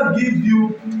will never give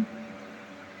you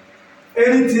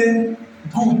anything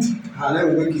good. Let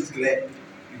me make it clear.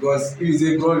 Because if you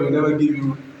say God will never give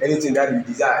you anything that you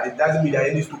desire, it doesn't mean that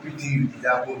any stupid thing you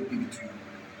desire, God will give it to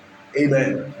you.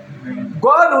 Amen. Amen.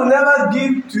 God will never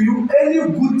give to you any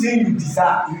good thing you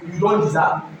desire, you don't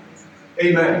desire.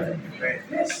 Amen. Amen.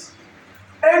 Yes.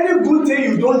 Any good thing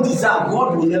you don't desire,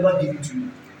 God will never give it to you.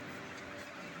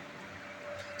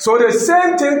 So the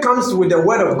same thing comes with the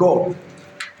word of God.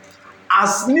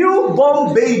 As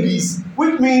newborn babies,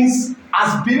 which means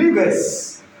as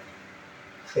believers,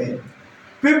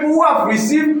 people who have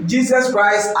received Jesus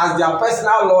Christ as their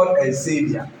personal Lord and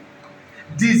Savior,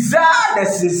 desire the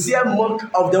sincere milk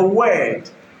of the word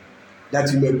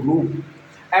that you may grow.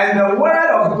 And the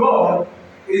word of God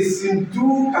is in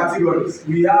two categories.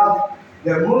 We have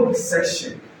the milk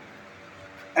section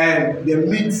and the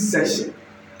meat section.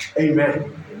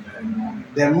 Amen.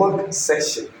 The milk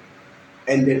section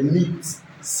and the meat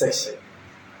section.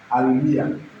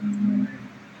 Hallelujah.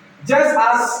 Just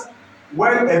as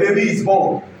when a baby is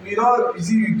born, you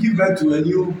see, you give birth to a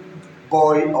new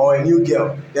boy or a new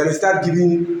girl, then you start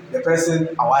giving the person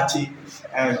awachi,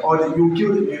 and you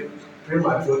kill the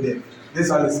premature death. This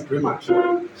one is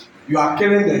premature. You are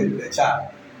killing the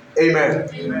child. Amen.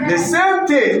 Amen. The same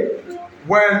thing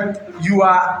when you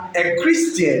are a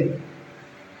Christian,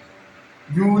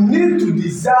 you need to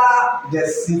desire the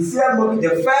sincere milk,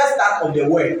 the first start of the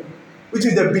word, which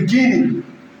is the beginning.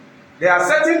 There are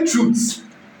certain truths.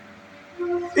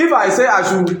 If I say I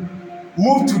should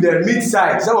move to the mid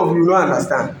side, some of you don't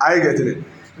understand. Are you getting it?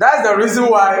 That's the reason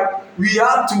why we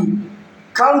have to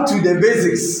come to the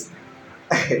basics.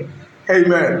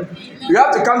 Amen. We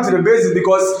have to come to the basics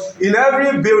because in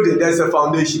every building there's a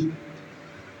foundation.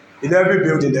 In every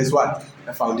building there's what?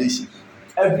 A foundation.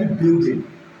 Every building.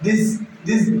 This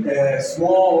small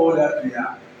hall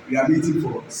that we are meeting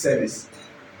for service,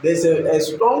 there's a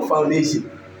strong foundation.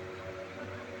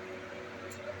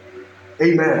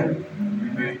 Amen.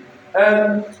 Amen.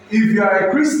 And if you are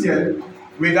a Christian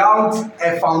without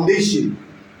a foundation,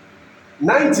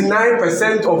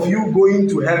 99% of you going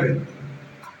to heaven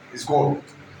is gone.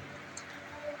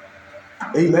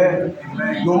 Amen.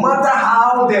 Amen. No matter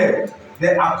how the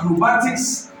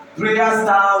acrobatics prayer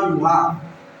style you have,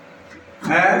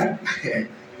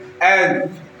 and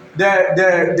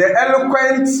the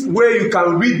eloquent way you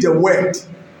can read the word,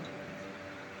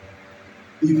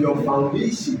 if your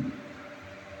foundation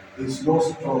is not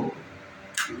strong,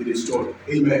 it will be destroyed.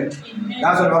 Amen. Amen.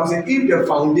 That's what I'm saying. If the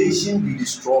foundation be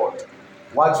destroyed,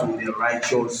 what will the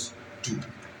righteous do?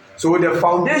 So the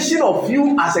foundation of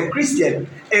you as a Christian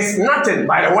is nothing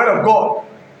by the word of God.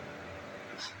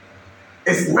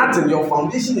 It's nothing. Your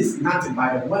foundation is nothing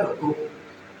by the word of God.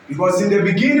 Because in the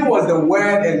beginning was the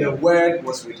word, and the word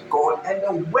was with God, and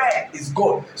the word is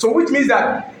God. So which means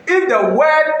that if the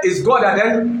word is God, and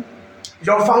then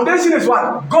your foundation is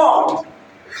what? God.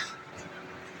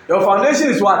 Your foundation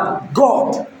is what?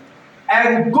 God.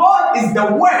 And God is the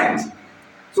word.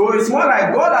 So it's more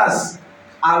like God has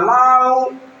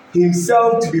allowed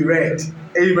himself to be read.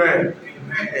 Amen.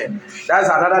 Amen. That's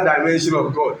another dimension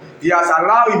of God. He has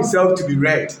allowed himself to be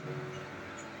read.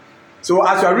 So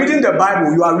as you are reading the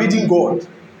Bible, you are reading God.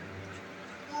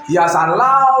 He has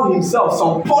allowed himself,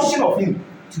 some portion of him,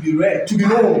 to be read, to be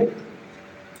known.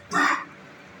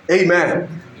 Amen.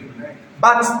 Amen.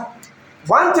 But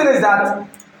one thing is that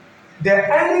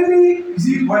the enemy, you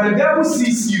see, when the devil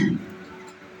sees you,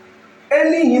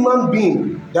 any human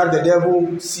being that the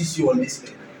devil sees you on this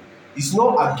earth, is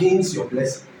not against your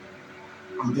blessing.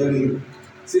 I'm telling you,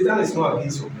 Satan is not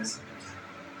against your blessing.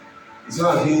 It's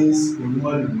not against the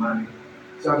woman you marry.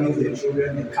 It's not against the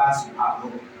children, the cars you have.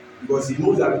 No. Because he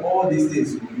knows that all these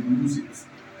things you lose it.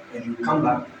 And you come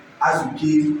back, as you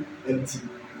came empty,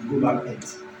 you go back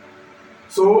empty.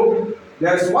 So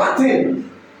there's one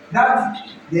thing that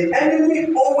the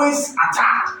enemy always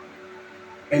attacks,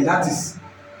 and that is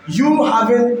you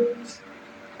having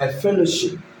a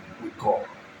fellowship with God.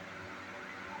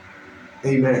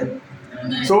 Amen.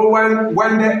 Amen. So when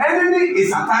the enemy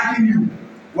is attacking you,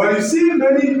 when you see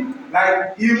many,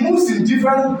 like he moves in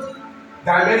different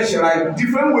dimensions, like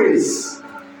different ways.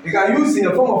 You can use in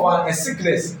the form of a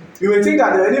sickness. You will think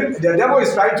that the devil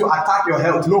is trying to attack your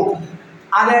health. No.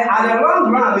 At the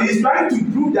long run, he is trying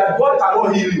to prove that God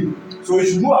cannot heal you. So you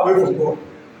should move away from God.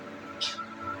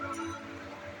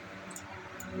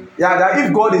 Yeah, that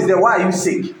if God is there, why are you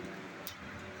sick?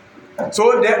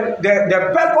 So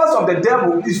the purpose of the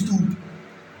devil is to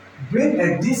bring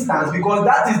a distance, because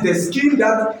that is the scheme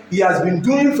that he has been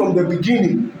doing from the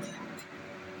beginning.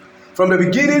 From the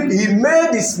beginning, he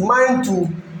made his mind to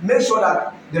make sure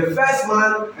that the first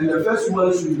man and the first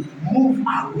woman should move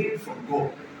away from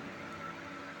God.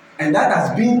 And that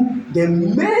has been the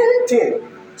main thing.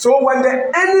 So when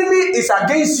the enemy is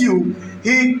against you,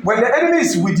 when the enemy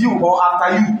is with you or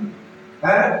after you,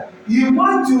 he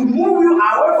wants to move you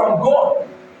away from God.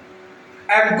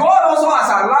 And God also has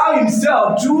allowed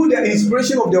himself through the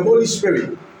inspiration of the Holy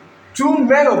Spirit, through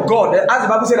men of God, as the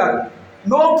Bible said that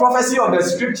no prophecy of the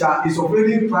scripture is of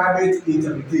any private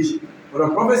interpretation. But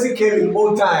the prophecy came in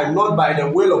old time, not by the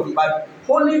will of, but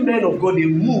holy men of God, they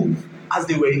moved as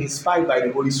they were inspired by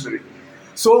the Holy Spirit.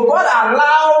 So God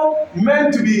allowed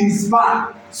men to be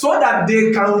inspired so that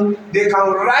they can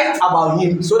write about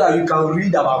him, so that you can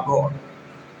read about God.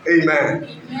 Amen.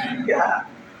 Amen. Yeah.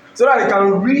 So that you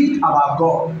can read about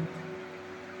God.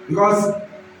 Because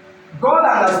God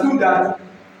understood that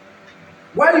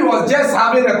when he was just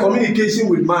having a communication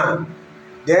with man,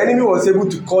 the enemy was able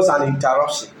to cause an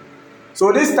interruption.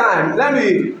 So this time, let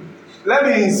me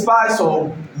inspire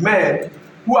some men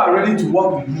who are ready to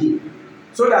work with me,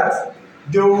 so that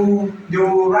they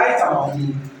will write about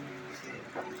me,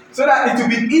 so that it will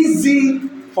be easy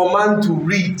for man to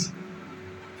read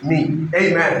me.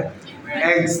 Amen.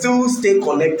 And still stay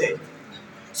connected.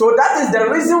 So that is the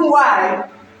reason why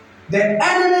the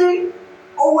enemy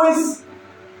always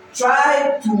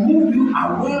try to move you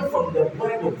away from the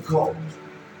word of God.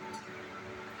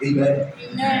 Amen.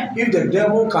 Amen. If the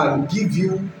devil can give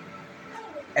you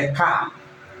a car,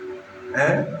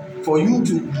 for you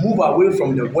to move away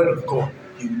from the word of God,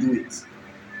 he will do it.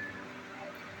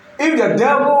 If the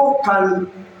devil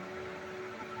can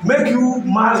make you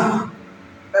marry,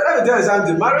 let me tell you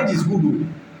something, marriage is good.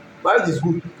 Marriage is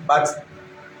good, but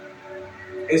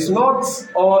it's not,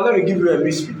 or let me give you a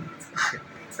mystery.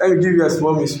 Let me give you a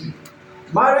small mystery.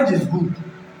 Marriage is good,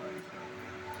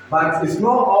 but it's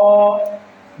not all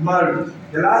marriage.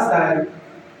 The last time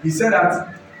he said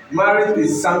that marriage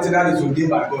is something that is ordained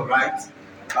by God, right?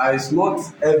 But it's not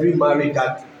every marriage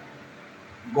that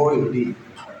God ordained.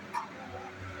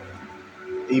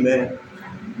 Amen.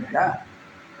 Yeah,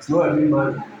 it's not every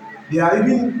marriage. There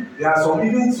are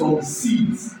some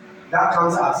seeds that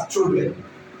comes as children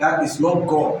that is not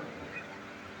God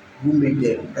who made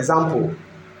them. Example,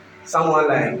 someone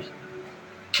like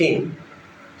Cain.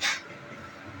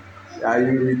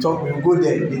 We will go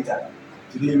there later.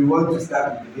 Today we want to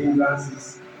start with the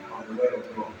hindrances of the word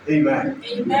of God. Amen.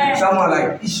 Amen. Someone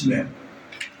like Ishmael.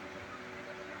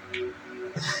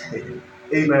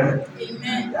 Amen.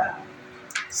 Amen. Yeah.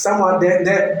 Someone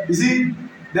there. You see,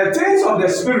 the things of the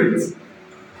spirit,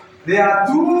 they are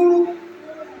too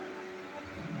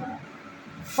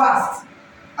fast.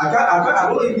 I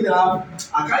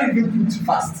can't even put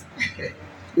fast.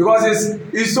 Because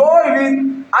it's so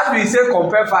even, as we say,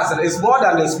 compare fast, it's more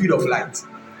than the speed of light.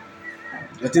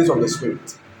 The things of the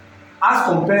spirit. As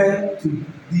compared to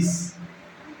this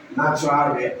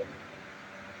natural realm.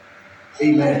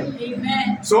 Amen.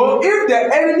 Amen. So if the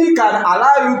enemy can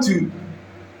allow you to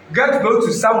get close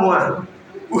to someone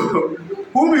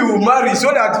whom you will marry,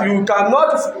 so that you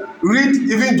cannot read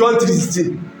even John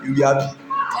 3:16, you'll be happy.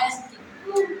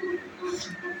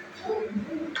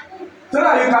 So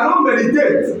that you cannot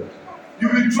meditate, you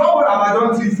will trouble about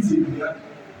John 3:16.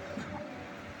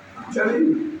 I'm telling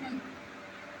you.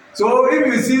 So if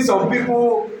you see some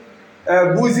people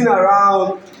boozing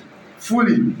around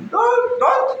fully,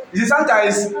 don't. You see,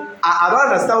 sometimes I don't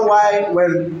understand why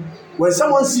when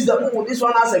someone sees that, oh, this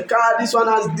one has a car, this one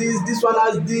has this one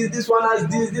has this one has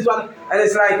this one, and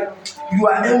it's like you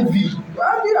are envy.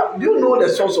 Do you know the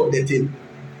source of the thing?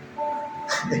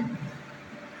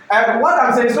 And what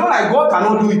I'm saying is not like God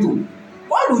cannot do it too.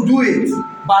 God will do it,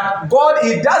 but God,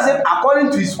 he does it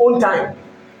according to his own time.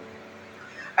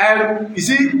 And you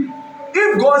see,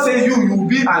 if God says you will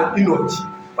be an Enoch,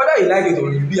 whether you like it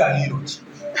or you will be an Enoch.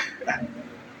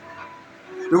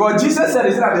 Because Jesus said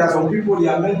that there are some people, they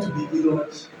are meant to be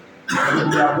Enoch,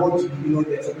 and they are born to be Enoch.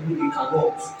 There are some people they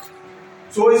cannot.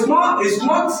 So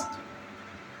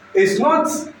it's not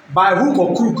by hook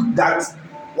or crook that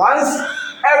once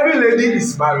every lady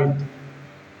is married,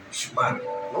 you should marry.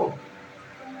 No.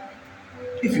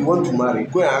 If you want to marry,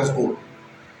 go and ask God.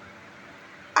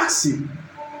 Ask him,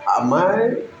 am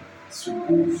I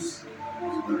supposed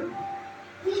to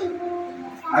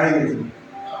marry?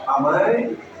 Am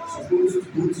I supposed to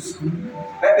go to school?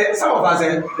 Some of us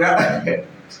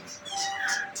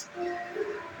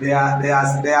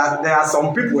there are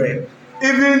some people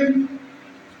even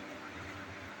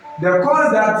the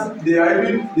course that they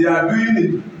are doing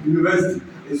in university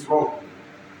is wrong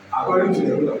according to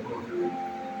the will of God.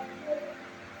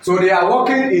 So they are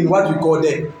working in what we call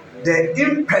the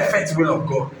imperfect will of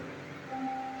God.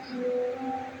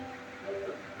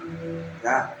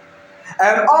 Yeah.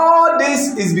 And all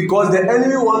this is because the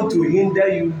enemy wants to hinder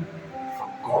you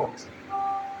from God.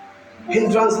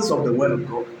 Hindrances of the word of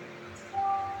God.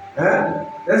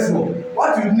 Let's go.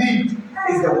 What you need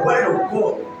is the word of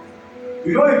God.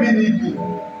 You don't even need me.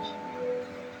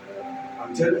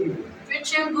 I'm telling you.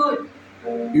 Preaching good.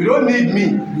 You don't need me.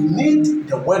 You need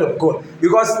the word of God.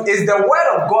 Because it's the word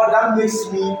of God that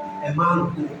makes me a man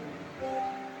of God.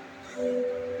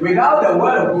 Without the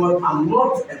word of God, I'm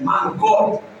not a man of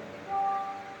God.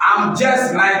 I'm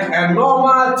just like a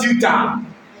normal tutor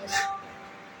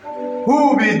who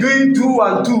will be doing 2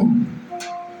 and 2.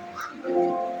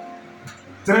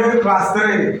 3 plus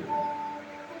 3.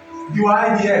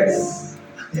 UIDX.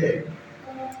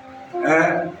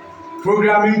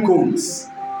 Programming codes.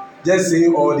 Just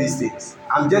saying all these things.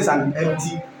 I'm just an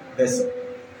empty vessel.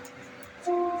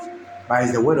 But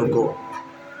it's the word of God.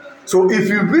 So if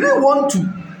you really want to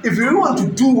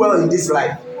do well in this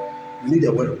life, you need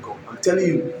the word of God. I'm telling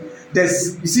you. You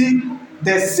see,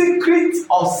 the secret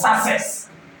of success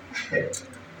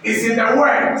is in the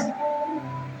word.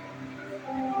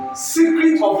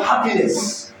 Secret of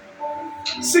happiness.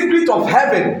 Secret of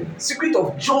heaven. Secret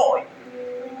of joy.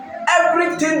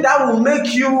 Everything that will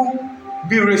make you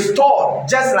be restored,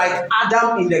 just like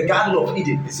Adam in the Garden of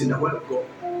Eden, is in the word of God.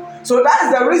 So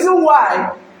that's the reason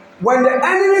why when the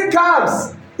enemy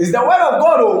comes, it's the word of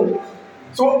God. Oh.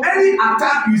 So any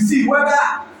attack you see, whether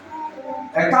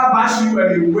a car bash you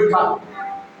and you wake up,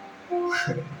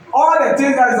 all the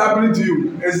things that is happening to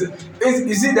you is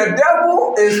you see, the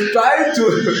devil is trying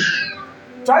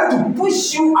to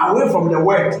push you away from the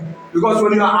word. Because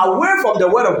when you are away from the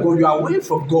word of God, you are away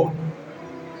from God.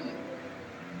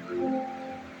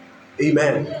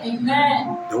 Amen.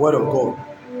 Amen. The word of God.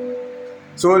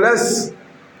 So let's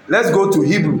go to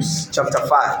Hebrews chapter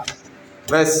 5.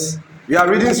 Verse. We are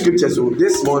reading scripture. So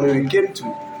this morning we came to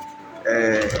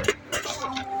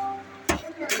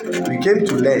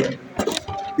learn.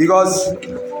 Because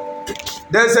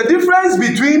there's a difference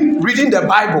between reading the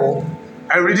Bible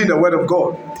and reading the word of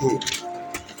God.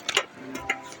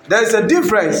 There's a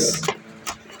difference.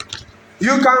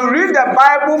 You can read the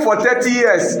Bible for 30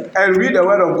 years and read the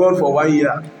word of God for 1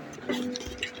 year.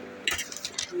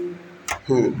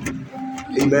 Amen.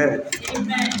 Amen.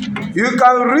 You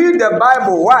can read the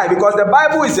Bible. Why? Because the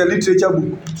Bible is a literature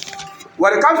book.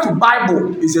 When it comes to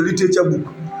Bible, it's a literature book.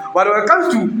 But when it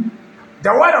comes to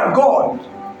the word of God,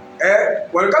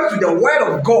 when it comes to the word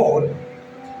of God,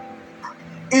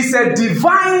 it's a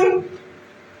divine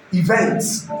event.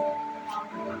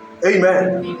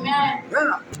 Amen. Amen.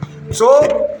 Yeah.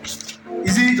 So, you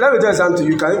see, let me tell you something.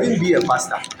 You can even be a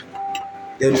pastor.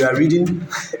 Then you are reading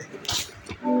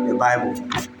the Bible,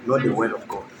 not the word of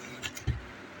God.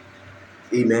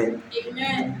 Amen.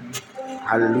 Amen.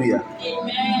 Hallelujah.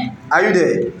 Amen. Are you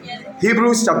there? Yes.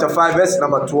 Hebrews chapter 5, verse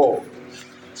number 12.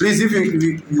 Please, if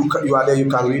you are there, you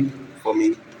can read for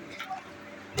me.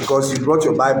 Because you brought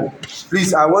your Bible.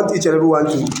 Please, I want each and everyone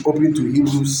to open to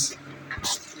Hebrews.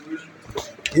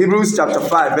 Hebrews chapter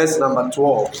 5, verse number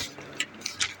 12.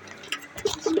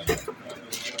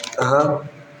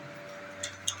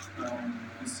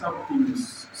 It's in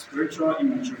spiritual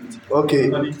immaturity. Okay.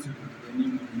 According to the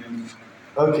New King James.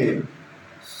 Okay.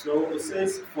 So it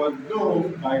says, for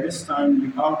though by this time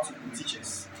you have to be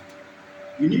teachers,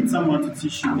 you need someone to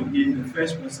teach you again the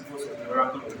first principles of the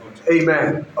oracle of God.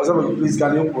 Amen. Also, please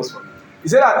can you post for me? He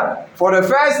said that for the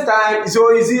first time,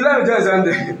 so you see, let me tell you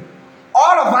something.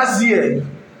 All of us here,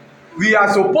 we are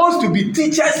supposed to be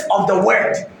teachers of the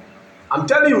word. I'm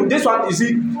telling you, this one, you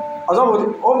see,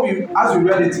 as we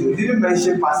read it, we didn't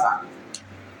mention pastor.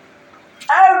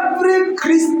 Every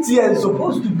Christian is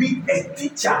supposed to be a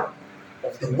teacher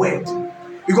of the word.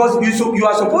 Because you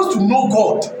are supposed to know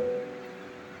God.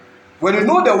 When you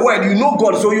know the word, you know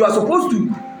God. So you are supposed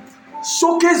to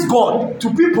showcase God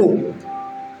to people.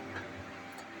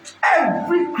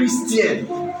 Every Christian.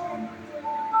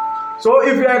 So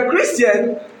if you are a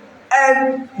Christian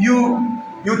and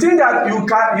you think that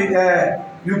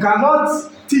you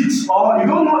cannot teach or you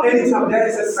don't know anything, there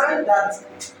is a sign that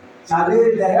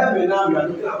the heaven now you are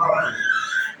talking about.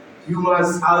 You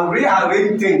must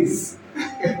rearrange things.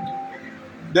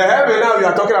 The heaven now you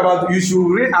are talking about, you should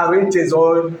rearrange things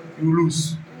or you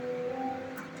lose.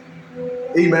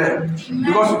 Amen.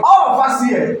 Because all of us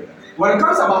here, when it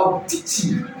comes about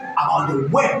teaching about the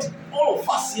word, all of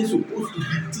us here are supposed to be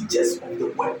teachers of the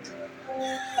word.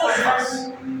 All of us.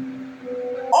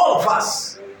 all of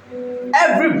us,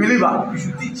 every believer, you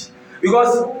should teach.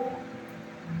 Because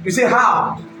you say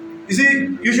how? You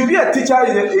see, you should be a teacher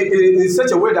in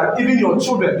such a way that even your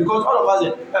children, because all of us,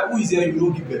 who is here, you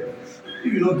don't give birth.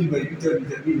 If you don't give birth, you tell me,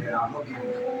 I'm not giving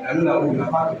birth. I know that we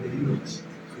are part of the image. So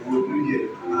we'll do here.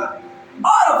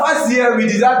 All of us here, we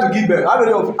desire to give birth. How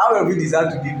many of you desire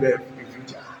to give birth in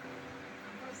future?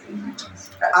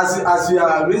 As you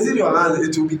are raising your hand,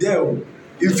 it will be there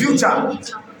in future.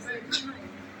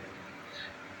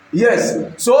 Yes.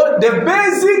 So the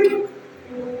basic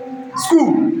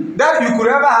school that you could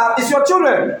ever have is your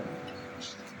children.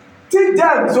 Teach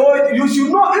them. So you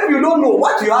should know. If you don't know,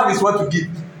 what you have is what you give.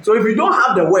 So if you don't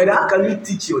have the word, how can you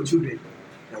teach your children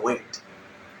the word?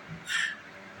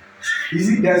 You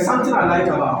see, there's something I like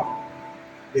about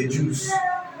the Jews.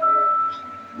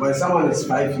 When someone is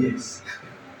 5 years,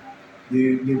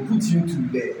 they put you to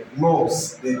the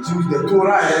mosques, the Jews, the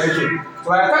Torah and everything. So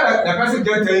by the time the person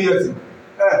gets 10 years,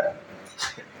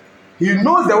 he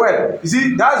knows the word. You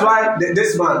see, that's why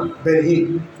this man,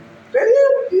 Ben-Hinn, when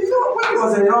he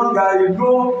was a young guy, you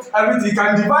know everything. He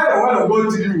can divide the word of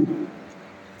God to you.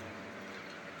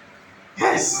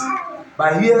 Yes.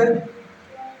 But here,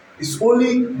 it's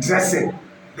only dressing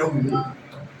that we know.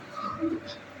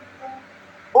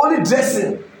 Only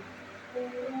dressing.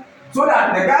 So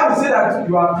that the guy will say that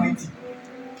you are pretty.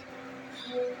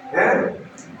 Yeah?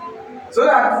 So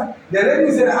that the lady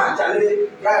will say, Charlie,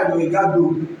 guy will get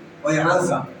do or your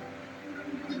answer.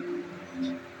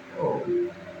 Oh.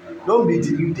 Don't be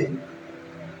deluded.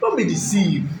 Don't be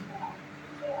deceived.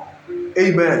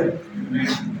 Amen.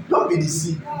 Don't be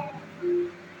deceived.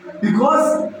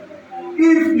 Because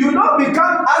if you don't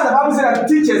become, as the Bible says,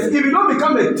 teachers, if you don't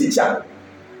become a teacher,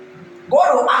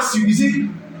 God will ask you, you see,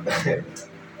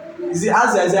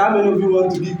 as I say, how many of you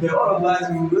want to give birth? All of us,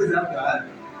 you raise up your hand.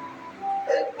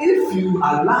 If you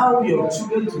allow your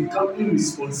children to become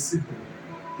irresponsible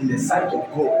in the sight of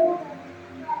God,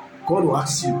 God will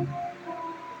ask you.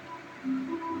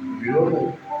 You don't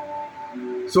know.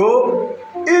 So,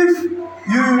 if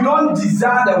you don't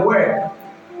desire the word,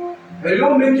 and you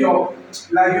don't make you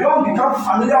don't become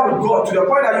familiar with God to the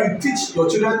point that you teach your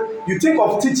children, you think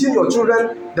of teaching your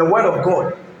children the word of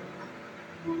God,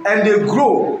 and they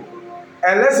grow.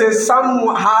 And let's say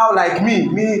somehow like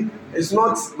me, it's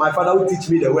not my father who teach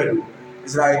me the word.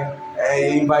 It's like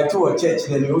I invite to a church,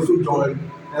 then you also join.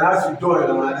 And as you join,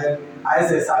 then I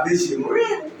say salvation.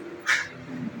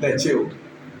 Then chill.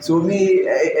 So me,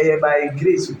 by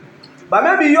grace. But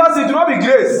maybe yours it will not be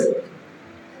grace.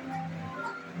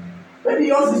 Maybe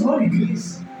yours is not be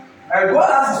grace. And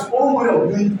God has his own way of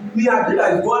doing. Me, I feel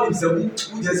like God himself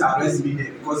who just arrest me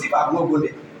there. Because if I'm not going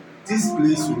there, this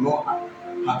place will not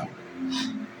happen.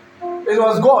 It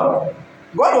was God.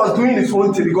 God was doing his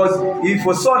own thing because he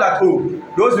foresaw that,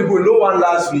 those people, no one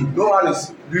loves me. No one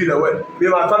is doing the work. Me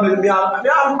and my family,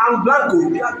 I'm blanco.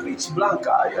 Me, I preach blank.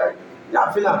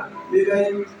 Yeah, feel if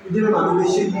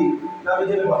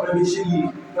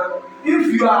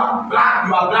you are black,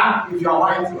 you are black. If you are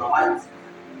white, you are white.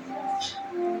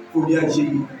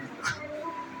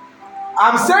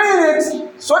 I'm saying it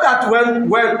so that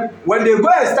when they go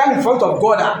and stand in front of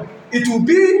God, it will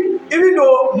be, even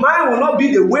though mine will not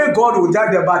be the way God will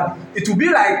judge their body, it will be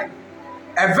like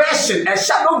a version, a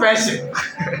shadow version.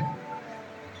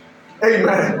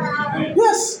 Amen.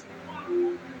 Yes.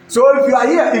 So if you are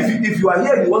here, if you are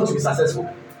here and you want to be successful,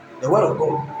 the word of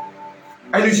God,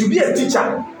 and you should be a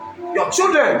teacher, your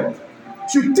children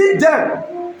should teach them.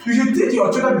 You should teach your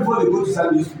children before they go to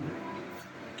Sunday school.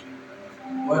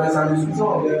 When the Sunday school, some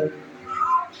of them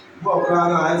go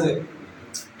around and say,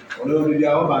 "Oh no, baby, I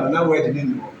want to know where they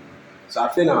didn't know." So I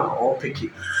think I'm all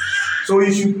picky. So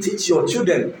you should teach your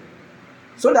children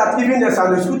so that even the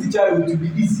Sunday school teacher it will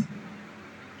be easy.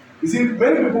 You see,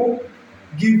 many people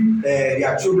give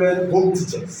their children home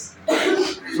teachers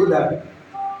so that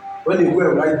when they go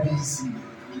and write BC,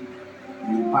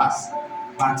 they will pass.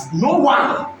 But no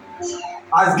one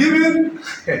has given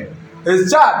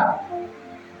his child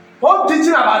home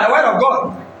teaching about the word of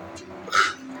God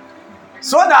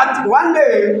so that one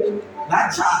day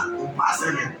that child will pass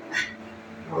again.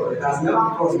 No, it has never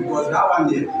crossed because that one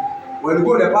day, when you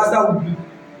go, the pastor will do.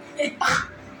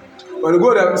 When you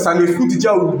go, the Sunday school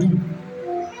teacher will do.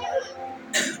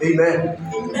 Amen.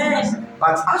 Amen.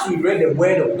 But as we read the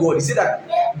word of God, he said that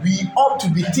we ought to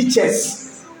be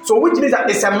teachers. So which means that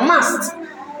it's a must.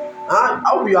 I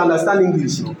hope you understand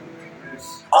English.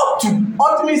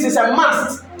 Ought means it's a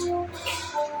must.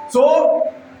 So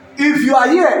if you are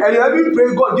here and you haven't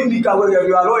prayed, God, give me cover,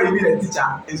 you are not even a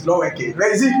teacher. It's not working.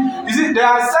 Like, you see, there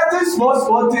are certain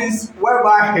small things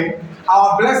whereby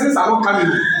our blessings are not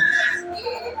coming in.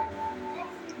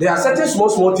 There are certain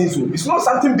small things. It's not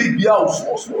something big, yeah,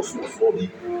 small, big.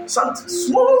 Something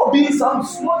small, big, some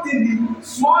small thing,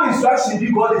 small instruction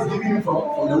big God is giving you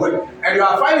from the word. And you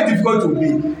are finding it difficult to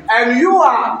obey. And you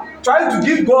are trying to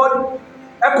give God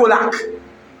ecolac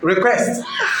request.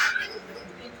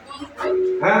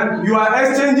 And you are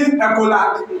exchanging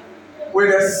ecolac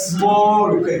with a small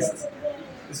request.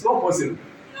 It's not possible.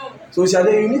 So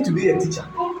Shade, you need to be a teacher.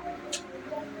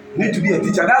 You need to be a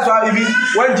teacher. That's why even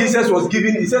when Jesus was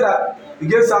giving, he said that he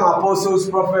gave some apostles,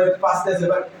 prophets, pastors.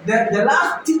 The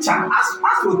last teacher, as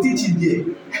for teaching here,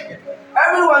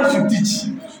 everyone should teach.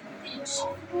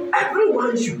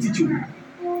 Everyone should teach you.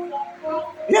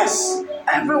 Yes,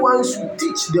 everyone should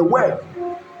teach the word.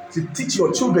 To teach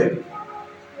your children.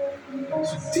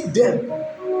 To teach them.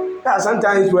 Yeah,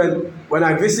 sometimes when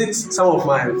I visit some of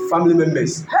my family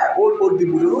members, hey, old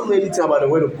people, they don't know anything about the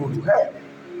word of God. Hey,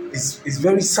 it's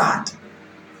very sad.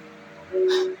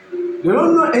 They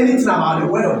don't know anything about the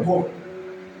word of God.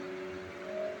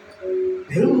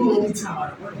 They don't know anything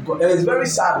about the word of God. And it's very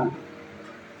sad.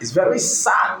 It's very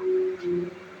sad.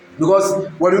 Because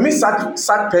when you meet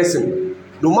sad person,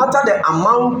 no matter the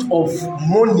amount of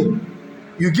money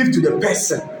you give to the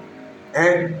person,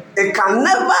 it can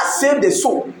never save the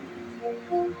soul.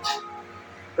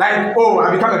 Like, oh,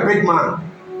 I become a big man.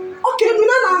 Okay,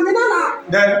 minana.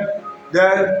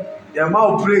 Then the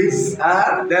amount of praise,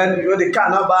 then they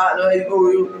can't buy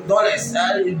dollars,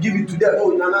 you give it to them.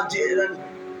 Oh, nana,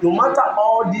 no matter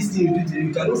all these things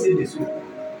you cannot save the soul.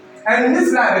 And in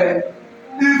this life,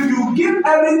 if you give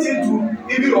everything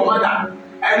to even your mother,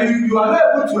 and you are not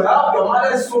able to help your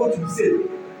mother's soul to be saved,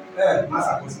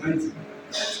 Master cost 90.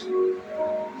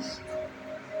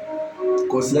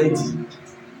 Cost 90.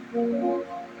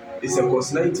 It's a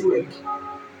cost 90 work.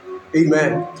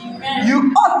 Amen. Amen.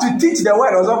 You ought to teach the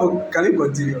word also. Can you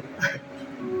continue?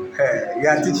 You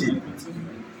are teaching.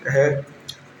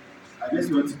 I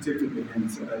just want to take it again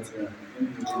so that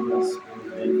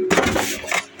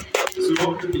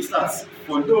so it starts.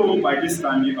 Although by this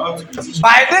time you ought to be teaching.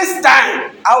 By this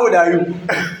time, how old are you?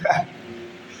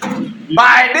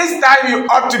 By this time you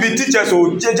ought to be teachers.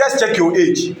 So just check your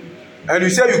age. And you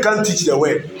say you can't teach the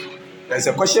word. There's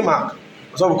a question mark.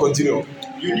 So we'll continue.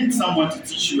 You need someone to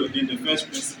teach you again the first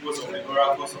principles of the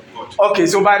oracles of God. Okay,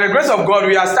 so by the grace of God,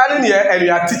 we are standing here and we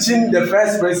are teaching the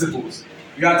first principles.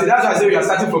 That's why I say we are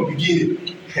starting from beginning.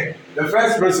 The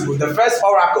first principles, the first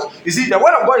oracle. You see, the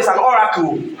word of God is an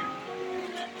oracle.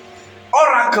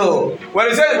 Oracle.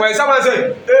 When someone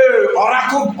say, "Hey,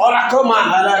 oracle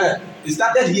man," it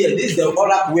started here. This is the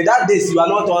oracle. Without this, you are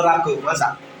not oracle,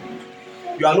 master.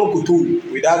 You are not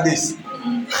kutu. Without this,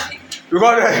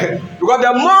 because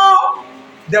the more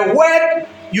the word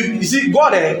you see,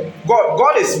 God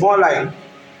is more like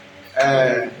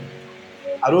I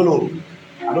don't know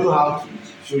how to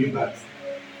show you that.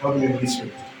 Help me with this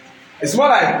way. It's more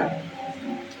like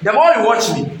the more you watch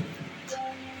me,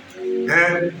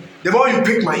 the more you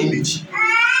pick my image.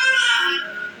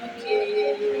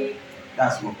 Okay.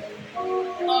 That's what.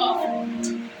 Oh.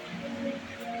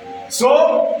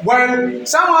 So when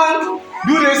someone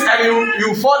do this and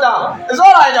you fall down, it's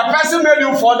not like the person made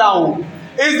you fall down.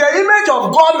 It's the image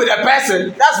of God with the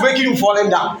person that's making you falling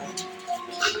down.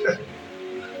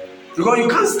 Because you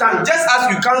can't stand, just as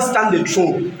you can't stand the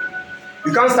throne,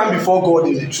 you can't stand before God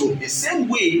in the throne. The same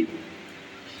way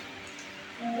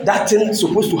that thing is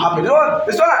supposed to happen.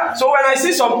 It's not like, so when I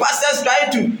see some pastors trying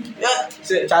to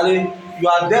say, Charlie, you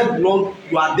are dead long,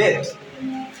 you are dead.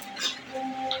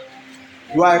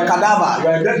 You are a cadaver, you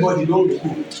are a dead body, don't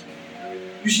go.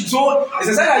 You should, so it's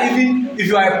a sign that even if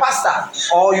you are a pastor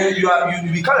or you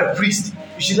become a priest,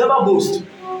 you should never boast.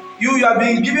 You are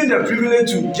being given the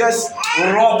privilege to just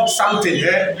rob something.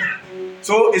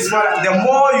 So it's not like, the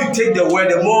more you take the word,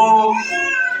 the more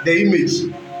the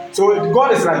image. So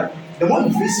God is like, the more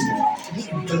you face me,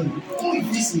 the more you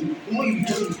face me, the more you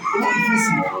face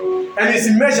me. And it's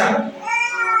in measure.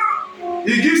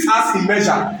 He gives us in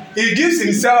measure. He gives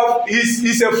himself,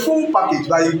 he's a full package,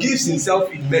 but he gives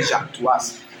himself in measure to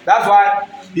us. That's why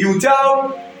he will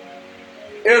tell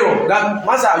Aaron that,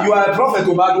 Master, you are a prophet,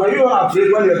 but when you are afraid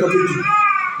when you are talking to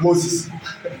Moses.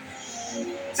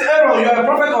 Say, Aaron, you are a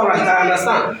prophet, all right, I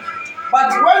understand.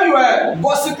 But when you were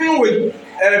gossiping with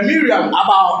Miriam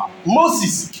about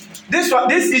Moses, this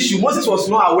issue, Moses was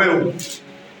not aware of.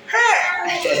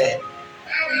 Hey.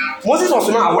 Moses was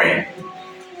not aware.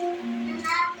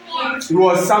 He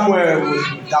was somewhere with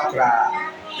Dakra.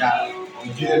 Yeah.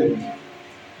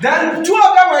 Then two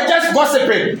of them were just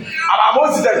gossiping about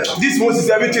Moses. This Moses,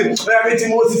 everything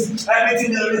Moses.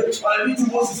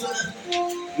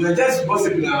 You were just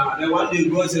gossiping. Then one day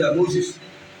God said that Moses,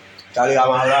 Charlie, I'm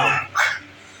around.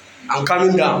 I'm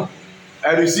coming down.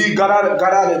 And you see,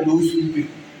 gather those two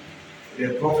people.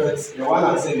 The prophets, the one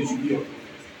that said it should be your prophet.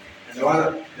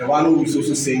 And the one who is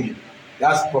also singing.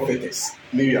 That's prophetess,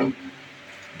 Miriam.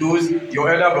 Those, your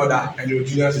elder brother and your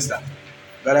junior sister.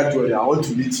 Gathered together, I want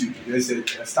to meet you. They said,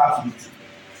 a staff meeting.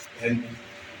 And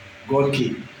God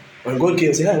came. When God came,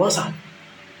 he said, hey, what's up?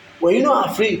 Well, you're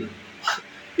not afraid.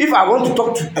 If I want to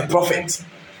talk to a prophet,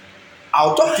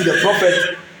 I'll talk to the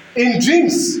prophet in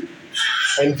dreams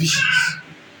and visions.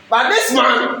 But this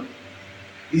man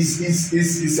he has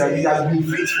been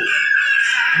faithful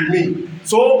to me.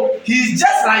 So he's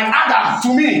just like Adam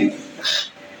to me.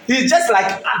 He's just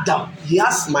like Adam. He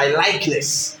has my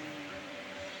likeness.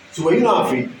 So when you're not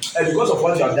afraid, and because of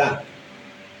what you have done,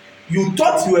 you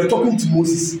thought you were talking to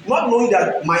Moses, not knowing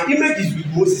that my image is with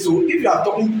Moses. So if you are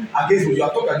talking against me, you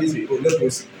are talking against me. Oh,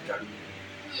 leprosy.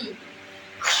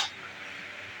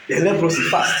 The leprosy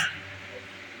fast.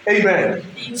 Amen.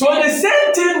 So the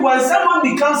same thing when someone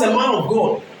becomes a man of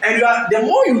God, and the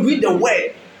more you read the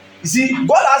word, you see,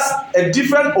 God has a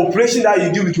different operation that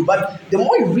you do with you, but the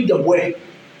more you read the word,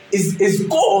 is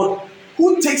God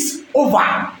who takes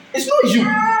over. It's not you.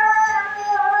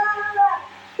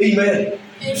 Amen.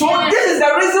 So this is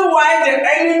the reason why the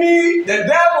enemy, the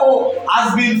devil,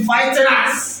 has been fighting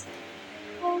us.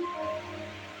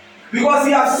 Because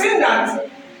he has seen that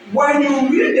when you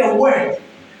read the word,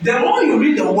 the more you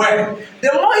read the word,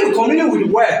 the more you commune with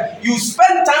the word, you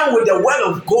spend time with the word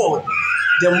of God,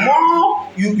 the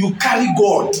more you carry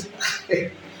God.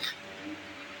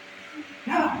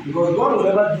 Yeah, because God will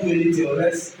never do anything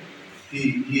unless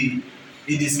he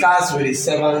discusses with his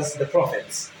servants, the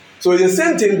prophets. So it's the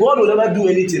same thing, God will never do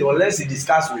anything unless he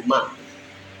discusses with man.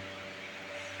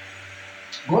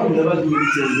 God will never do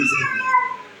anything on this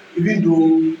earth, even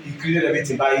though he created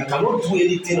everything, but he cannot do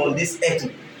anything on this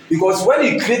earth. Because when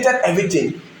he created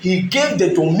everything, he gave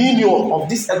the dominion of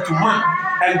this earth to man.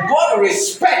 And God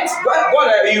respects,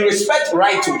 he respects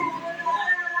right too.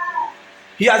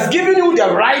 He has given you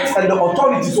the right and the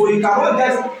authority, so he cannot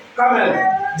just come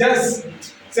and just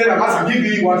say that Master, give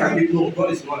me what I give. No, God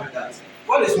is not like that.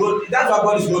 God is not, that's why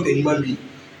God is not a human being.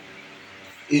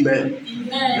 Amen. Amen.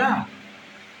 Yeah.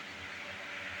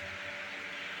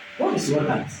 God is not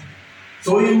that.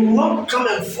 So he will not come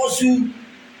and force you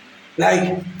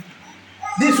like,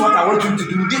 this is what I want you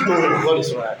to do. This, no, God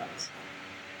is not like that.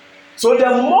 So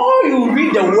the more you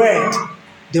read the word,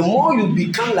 the more you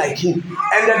become like him.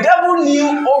 And the devil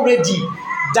knew already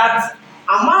that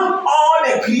among all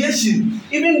the creation,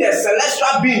 even the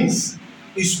celestial beings,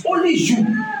 it's only you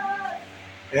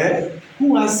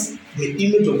who has the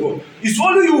image of God. It's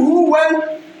only you who,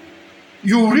 when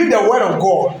you read the word of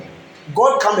God,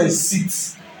 God comes and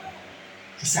sits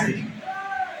beside you.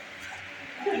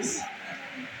 Yes.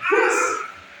 Yes.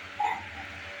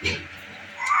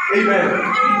 Amen.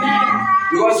 Amen.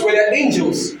 Because with the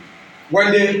angels,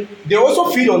 when they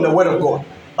also feed on the word of God,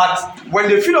 but when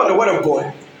they feed on the word of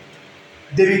God,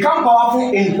 they become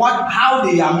powerful in how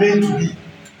they are meant to be.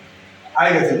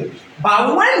 I get it.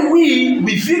 But when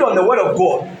we feed on the word of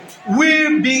God,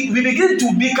 we begin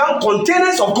to become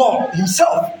containers of God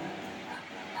himself.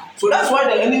 So that's why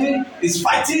the enemy is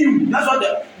fighting you. That's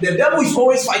why the devil is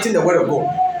always fighting the word of God.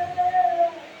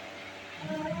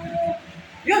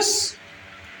 Yes.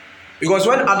 Because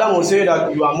when Adam was saying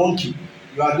that you are monkey,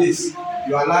 you are this,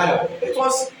 you are liar, it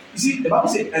was, you see, the Bible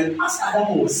said, and as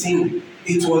Adam was saying,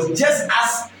 it was just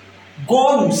as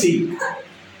God would say.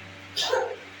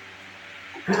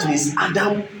 Which means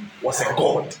Adam was a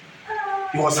God.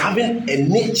 He was having a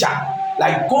nature.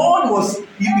 Like God was,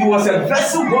 he was a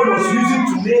vessel God was using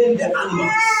to name the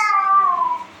animals.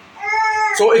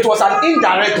 So it was an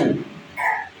indirect.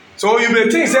 So you may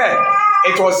think that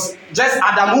it was just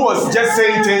Adam who was just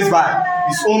saying things by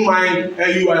his own mind.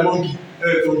 Hey, you are a monkey.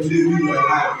 Hey, from today you are a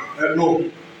liar.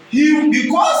 No.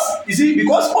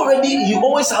 Because already he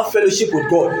always have fellowship with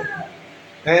God.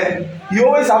 He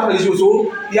always have fellowship. So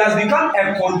he has become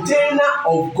a container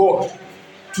of God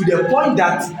to the point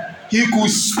that he could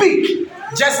speak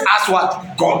just as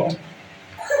what? God.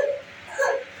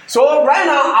 So right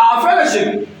now our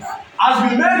fellowship has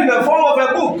been made in the form of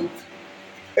a book.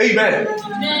 Amen.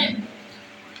 Amen.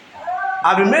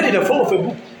 I've been made in the form of a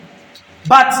book.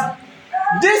 But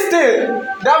this thing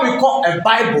that we call a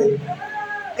Bible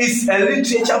is a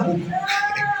literature book.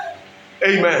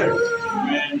 Amen.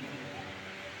 Amen.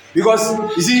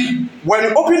 Because you see, when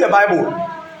you open the Bible,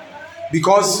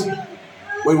 because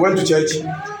when we went to church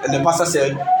and the pastor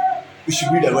said we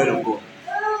should read the word of God.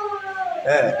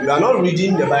 You are not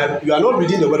reading the Bible, you are not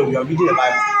reading the word of God, you are reading the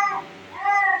Bible.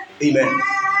 Amen.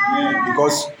 Amen.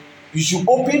 Because you should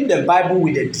open the Bible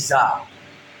with a desire.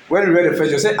 when we read the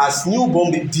first, you say, as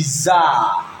newborn baby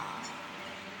desire.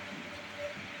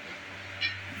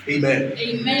 Amen.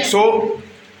 Amen. So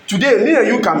today, me and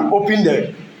you can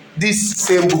open this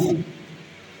same book,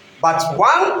 but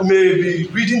one may be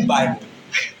reading Bible,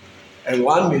 and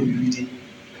one may be reading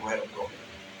the Word of God.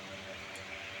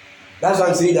 That's why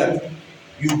I'm saying that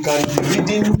you can be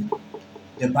reading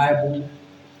the Bible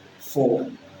for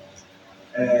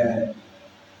 30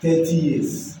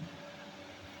 years,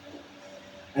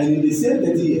 and in the same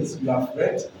 30 years, you have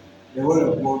read the Word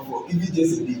of God for even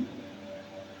just a day.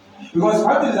 Because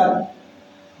what is that?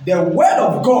 The Word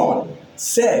of God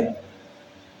said,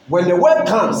 when the Word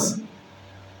comes,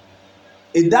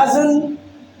 it doesn't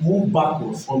move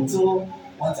backwards until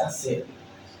what I said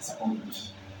is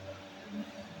accomplished.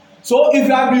 So if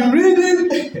you have been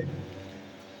reading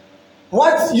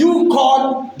what you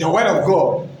call the Word of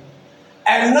God,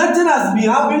 and nothing has been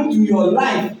happening to your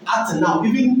life up to now,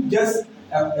 even just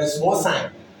a small sign.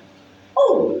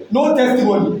 Oh, no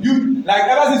testimony. You like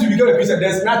ever since you became a Christian,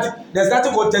 there's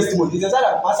nothing called testimony. It's a sign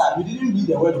that pastor, you didn't read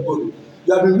the Word of God.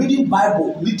 You have been reading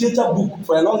Bible, literature book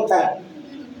for a long time.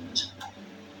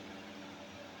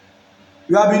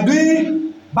 You have been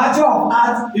doing Bachelor of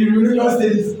Arts in Religious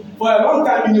Studies for a long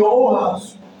time in your own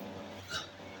house.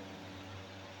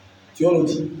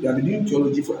 Theology. You have been doing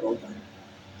theology for a long time.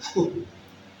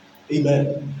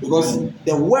 Amen. Because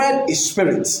the Word is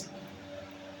spirit.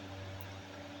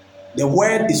 The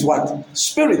Word is what?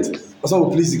 Spirit. So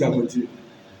please, you can continue.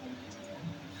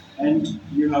 And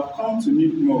you have come to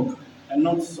need milk and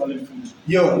not solid food.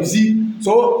 Yeah, you see,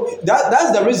 so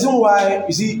that's the reason why,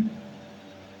 you see,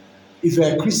 if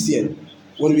you're a Christian,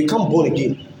 when you become born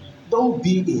again, don't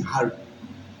be in hurry.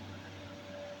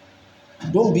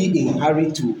 Don't be in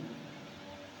hurry to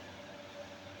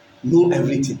know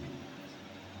everything.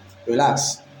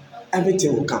 Relax.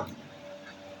 Everything will come.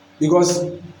 Because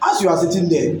as you are sitting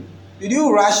there, did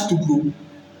you rush to grow?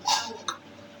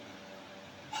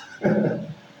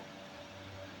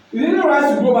 You didn't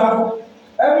rush to grow up.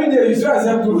 Every day you still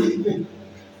accept growing.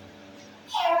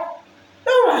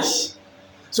 Don't rush.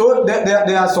 So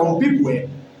there are some people where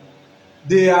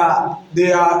they don't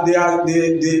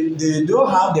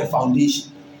have the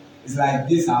foundation. It's like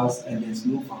this house and there's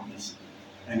no foundation,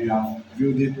 and you have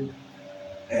building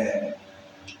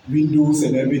windows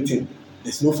and everything.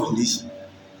 There's no foundation.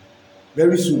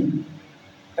 Very soon,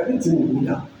 everything will go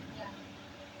down.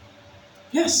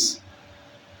 Yes.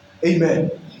 Amen.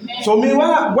 Amen. So me, when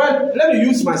let me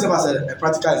use myself as a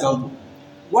practical example.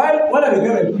 When I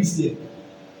became a Christian,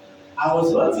 I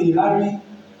was not in a hurry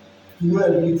to know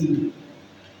everything.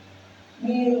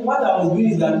 Me, what I was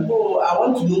doing is that, I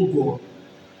want to know God.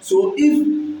 So if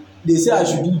they say I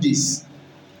should do this,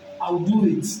 I'll do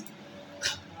it.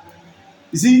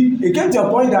 You see, it came to a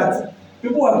point that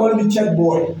people were calling me church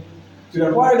boy. To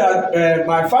the point that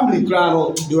my family,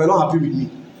 they were not happy with me.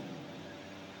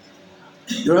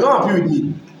 They were not happy with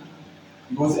me.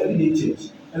 Because everyday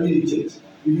church.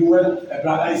 Even when a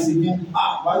brother is singing,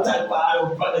 one time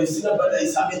your brother is singing, brother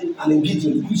is having an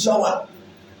engagement, crucial one.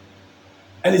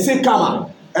 And he said, come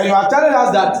on. And you are telling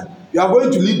us that you are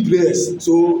going to lead prayers,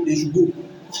 so they should go.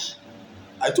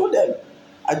 I told them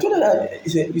that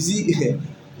you see,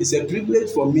 it's a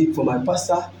privilege for me, for my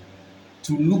pastor,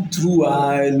 to look through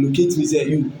and locate me and say,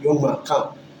 you, young man,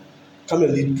 come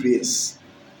and lead prayers.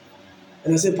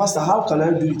 And I said, Pastor, how can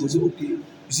I do it? I said, okay. You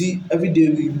see, every day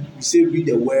we say read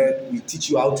the word, we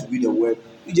teach you how to read the word.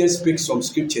 You just pick some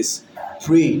scriptures,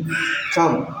 pray,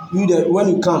 come. When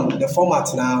you come, the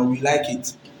format now, we like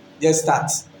it. Just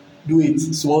start. Do it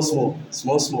small.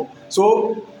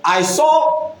 So I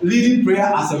saw leading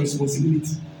prayer as a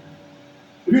responsibility.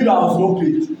 Even though I was not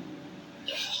paid.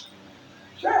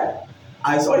 Sure.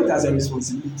 I saw it as a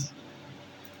responsibility.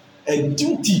 A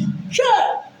duty.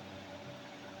 Sure.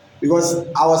 Because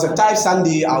I was a type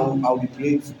Sunday, I'll be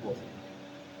playing football.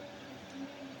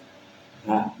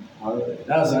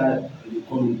 That's why they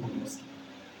call me Konoski.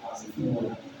 I was a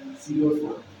footballer. Serious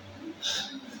one.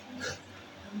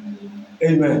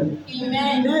 Amen.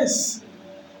 Amen. Yes.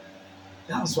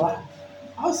 That's why.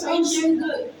 I was Preaching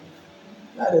good.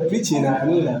 the preaching, I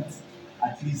know that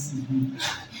at least it's good.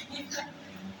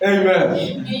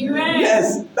 Amen. Amen.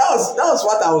 Yes, that was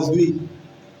what I was doing.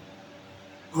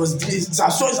 Because this I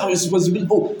saw it as a responsibility.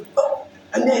 Oh,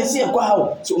 and then I say,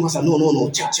 wow. So I said, no,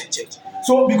 check.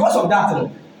 So because of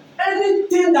that,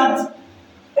 anything that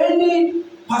any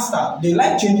pastor, they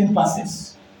like changing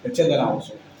pastors. The church that I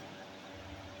was on.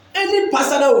 Any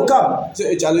pastor that will come, say,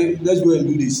 hey, Charlie, let's go and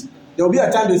do this. There will be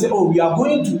a time they say, we are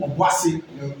going to Obuasi.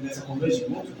 There's a convention.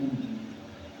 We want to go with you.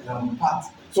 And I'm part.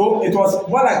 So it was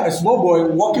more like a small boy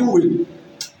walking with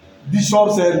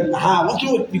bishops and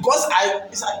working with, because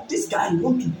it's like this guy, you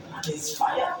want to, there's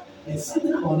fire, there's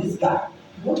something about this guy,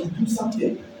 you want to do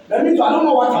something. Let me, I don't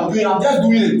know what I'm doing, I'm just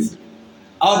doing it.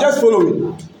 I'll just follow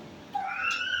it.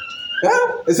 Yeah?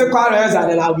 They say choir and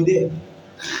then I'll be there.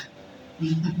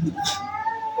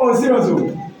 Oh,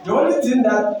 seriously. The only thing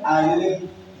that I really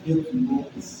get to know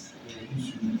is the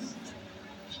instruments.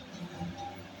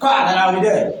 Choir and I'll be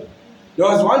there. There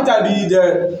was one time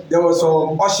there was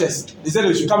some ushers. They said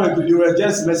they should come and they were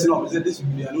just messing up. They said this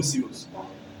we are not serious.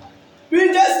 We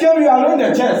just came, we arranged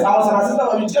the chairs. I was an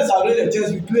assistant, we just arranged the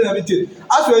chairs, we cleaned everything.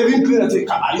 As we even cleaned the thing,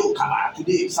 come on,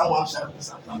 today, someone shall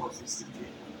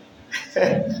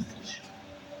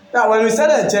Now, when we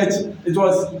started the church, it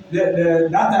was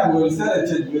that time when we started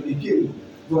the church, when they came,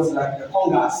 it was like a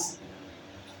congas.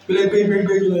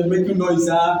 Making noise.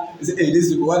 They say, hey, this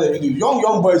is what they do. Young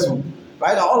boys,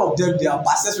 right now, all of them, they are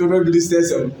pastors, reverend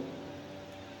ministers.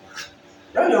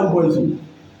 Young boys,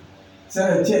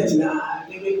 started the church now.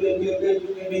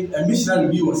 A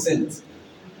missionary was sent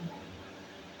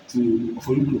to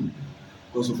Oforiko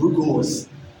because Oforiko was,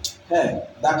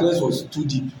 darkness was too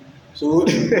deep. So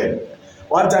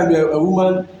one time a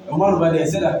woman over there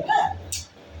said that,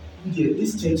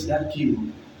 this church that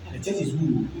came, the church is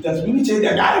good. It has really changed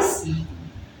their guys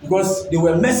because they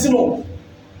were messing up.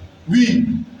 We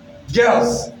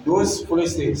girls, those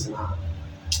foolish things now.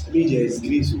 Media is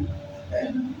grace.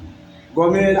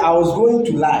 God, man, I was going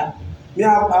to lie. Me,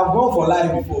 I've gone for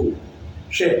lie before.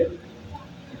 Share.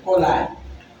 Call lie.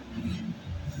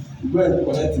 We go and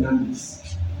collect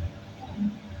numbers.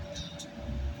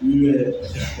 We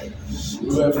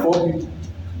were 4 people.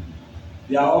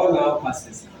 They are all now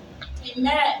pastors.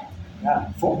 Amen.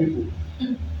 Yeah, 4 people.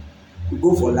 We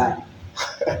go for lie.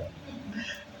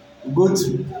 We go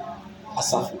to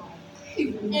Asafo.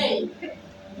 Hey.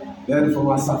 Then from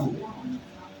Asafo.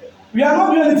 We are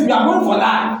not doing anything. We are going for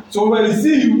lie. So when we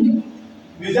see you,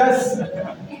 we just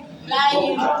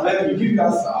Lie. we give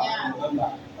us your number.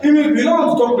 Even we don't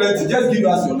want to talk plenty, just give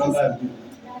us your number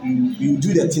and we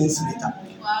do the things later.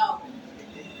 Wow.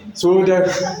 So the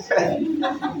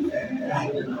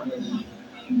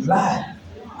lie.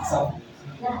 Asafo.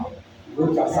 Go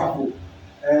to Asafo.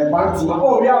 Bantima.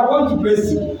 Oh, we are going to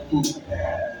places.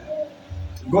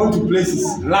 Going to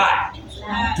places. Lie.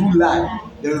 Do lie.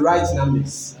 Then write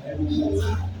numbers.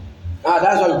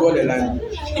 That's why we got the line.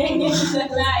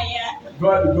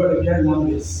 God the get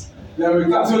numbers.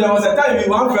 So there was a time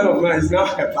one friend of mine is now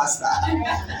a pastor.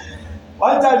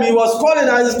 One time he was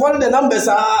calling the numbers,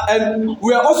 and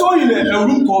we are also in a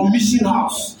room called Mission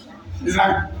House. It's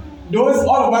like those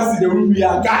all of us in the room, we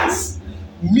are guys.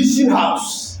 Mission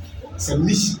House. It's a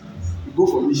mission. We go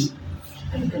for mission.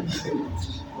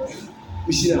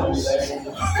 Mission House.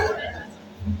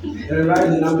 They write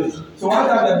the numbers. So one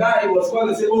time the guy was calling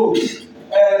and said, "Oh, yeah.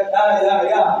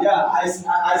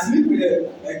 I sleep with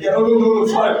a girl. No,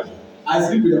 sorry. I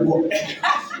sleep with a boy."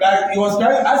 Like he was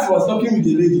trying as he was talking with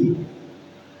the lady.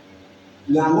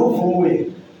 Now no phone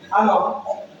way. I know.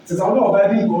 Since I don't know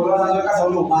about him, I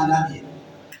don't know about that yet.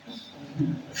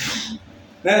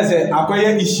 Then I said,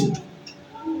 "Acquire issue."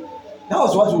 That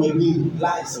was what we were doing,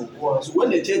 lies and quarrels. So when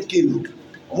the church came,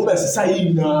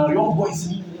 young boys.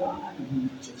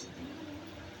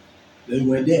 Then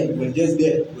we were there, we were just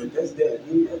there.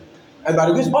 And by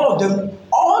the way, all of them,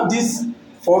 all these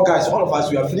 4 guys, all of us,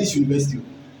 we have finished university.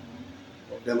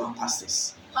 All of them are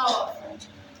pastors. Powerful.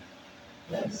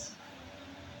 Yes.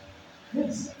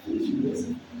 Finished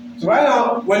university. So right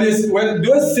now, when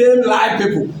those same lie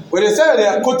people, when they say they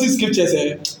are quoting scriptures,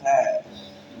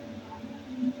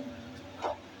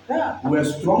 we're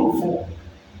strong for.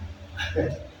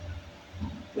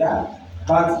 Yeah.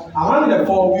 But among the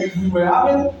 4, we were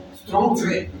having strong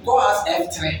 3. Call us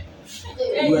F3.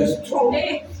 We were strong.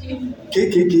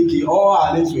 KKKK. All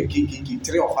our names were KKK.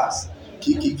 3 of us.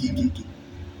 KKKK.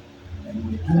 And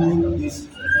we were doing this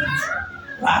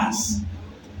lies.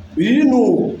 We didn't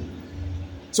know.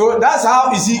 So that's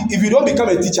how, you see, if you don't become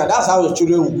a teacher, that's how your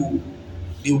children will go.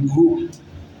 They will grow.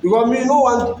 Because no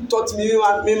one taught me,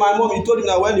 my mom, he told him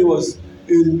that when he was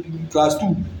in class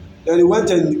 2, then he went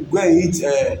and go and eat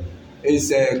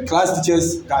his class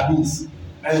teacher's cabins.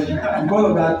 And because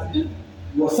of that, he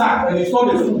was sacked and he stole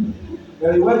the food.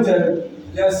 Then he went and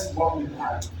just walked with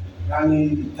her, ran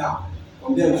in town.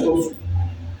 From there, he stole food.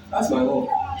 That's my mom.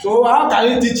 So how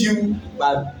can he teach you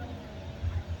bad?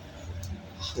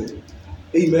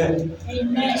 Amen.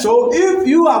 Amen. So if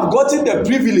you have gotten the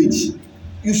privilege,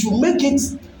 you should make it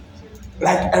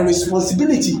like a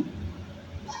responsibility.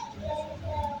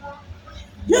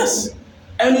 Yes.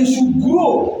 And you should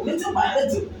grow little by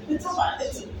little.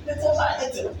 little by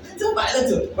little, little by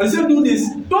little. When you say do this,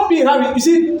 don't be in a hurry. You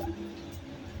see,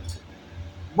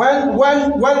 when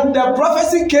the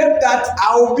prophecy came that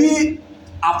I will be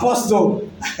apostle,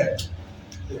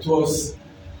 it was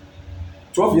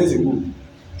 12 years ago.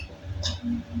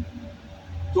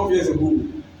 12 years ago,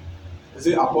 I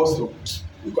say apostle.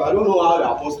 Because I don't know how the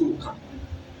apostle will come.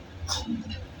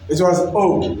 It was,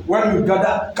 when we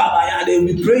gather, Kabaya, they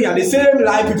will be praying, the same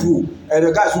live people, and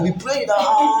the guys will be praying.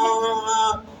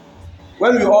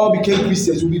 When we all became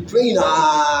Christians, we'll be praying.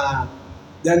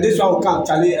 Then this one will come,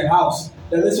 Charlie, a house.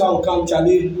 Then this one will come,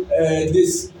 Charlie,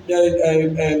 this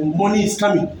money is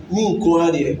coming. Me,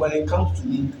 when it comes to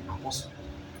me, apostle.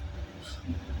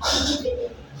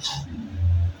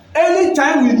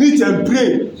 Anytime we meet and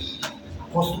pray,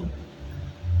 apostle.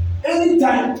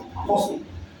 Anytime, apostle.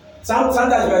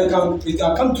 Sometimes it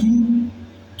can come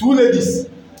two ladies.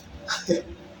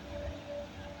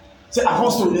 Say,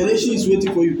 apostle, the nation is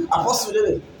waiting for you. Apostle,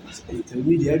 say, tell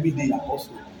me the everyday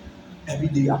apostle.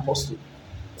 Everyday apostle.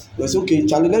 They say, okay,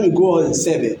 Charlie, let me go on and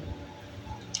serve it.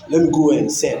 Let me go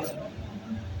and serve.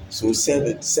 So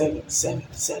serve.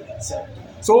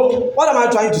 So what am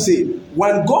I trying to say?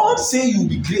 When God say you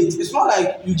be great, it's not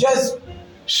like you just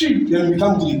sheep then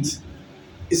become great.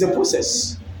 It's a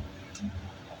process.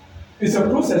 It's a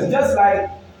process. Just like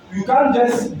you can't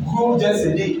just grow just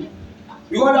a day.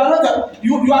 Because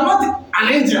you are not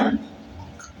an angel.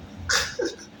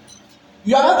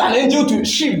 You are not an angel to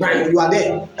sheep, man. You are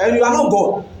there. And you are not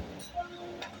God.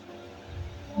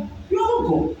 You are not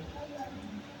God.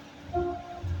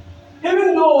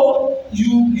 Even though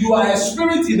you are a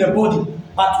spirit in the body,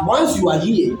 but once you are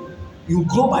here, you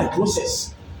grow by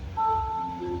process.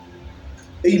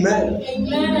 Amen.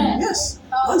 Amen. Yes.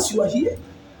 Once you are here,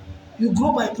 you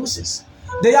grow by process.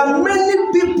 There are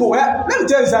many people. Let me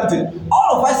tell you something.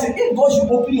 All of us, if God should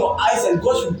open your eyes and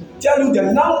God should tell you the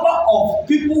number of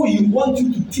people He wants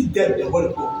you to teach them the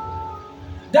word of God,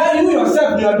 then you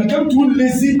yourself you have become too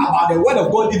lazy about the word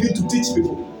of God even to teach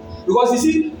people. Because you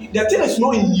see, the thing is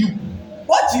not in you.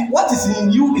 What is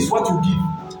in you is what you give.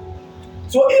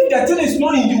 So if the thing is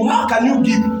not in you, how can you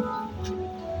give?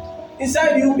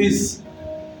 Inside you is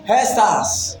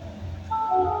hairstyles,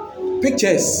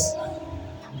 pictures,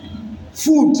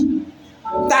 food,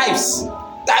 types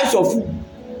of food.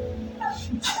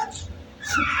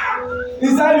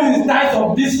 Inside you is types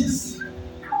of dishes,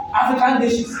 African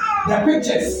dishes, the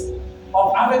pictures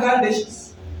of African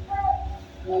dishes.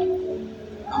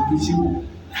 I'm preaching.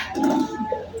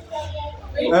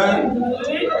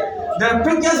 The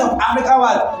pictures of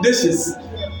African dishes,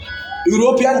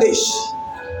 European dish,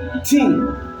 thing.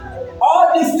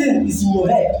 All these things is in your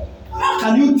head. How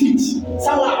can you teach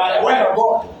someone about the word of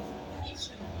God?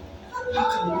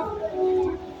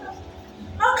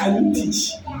 How can you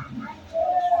teach?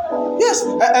 Yes,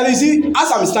 and you see,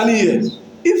 as I'm standing here,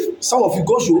 if some of you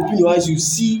God should open your eyes, you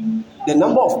see the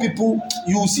number of people,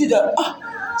 you see that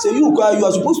say you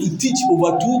are supposed to teach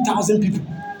over 2,000 people.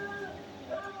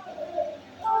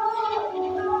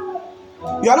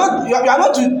 You are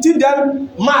not to teach them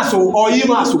mass or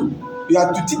e-mass. You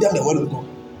are to teach them the word of God.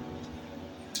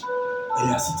 And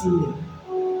you are sitting here.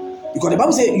 Because the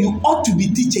Bible says you ought to be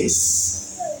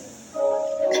teachers.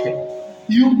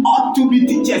 You ought to be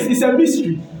teachers. It's a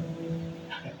mystery.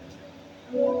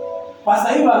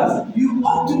 Pastor Evans, you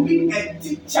ought to be a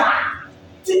teacher.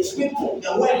 Teach people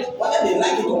the word, whether they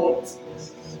like it or not.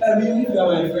 I mean, if you are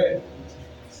my friend,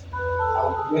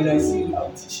 when I see you,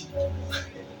 I'll teach you.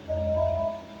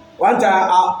 One time,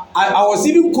 I was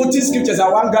even quoting scriptures,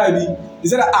 and one guy, he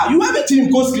said, you have a team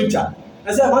quote scripture.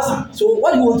 I said, Master, so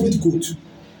what do you want me to quote?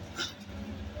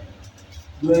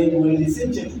 You are in the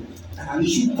same church, and an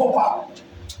issue pop up.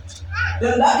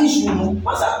 Then that issue,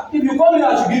 Master, if you call me,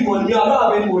 I should give money. I don't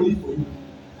have any money for you.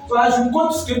 So I should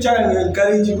quote scripture and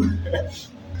encourage you.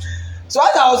 So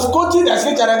as I was quoting the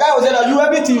scripture, the guy was saying, you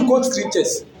have a team quote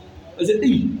scriptures. I said,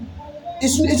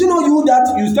 Is it not you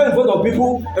that you stand in front of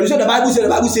people and you say the Bible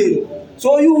says?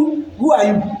 So who are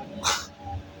you?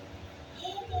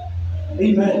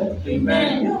 Amen.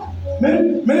 Amen. Yeah.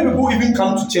 Many people even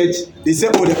come to church. They say,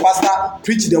 the pastor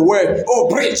preach the word.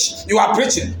 Preach. You are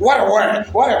preaching. What a word.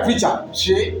 What a preacher.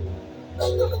 Shit.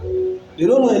 They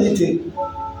don't know anything.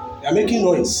 They are making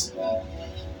noise.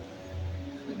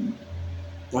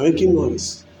 They are making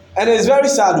noise. And it's very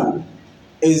sad though.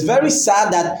 It's very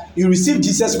sad that you receive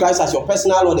Jesus Christ as your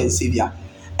personal Lord and Savior,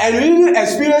 and you didn't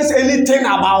experience anything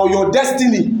about your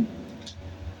destiny.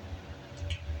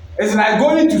 It's like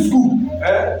going to school.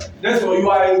 That's why you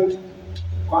are in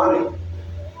Kwame.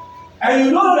 And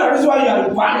you know the reason why you are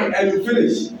in Kwame and you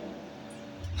finish.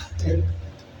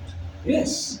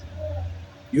 Yes.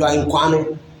 You are in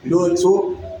Kwame.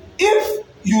 So if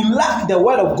you lack the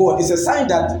word of God, it's a sign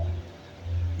that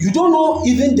you don't know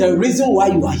even the reason why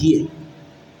you are here.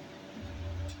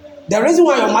 The reason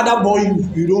why your mother born you,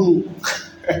 you don't know.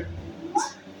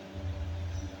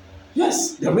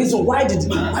 Yes, the reason why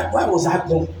was I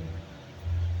born?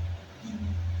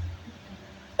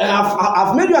 And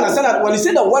I've made you understand that when you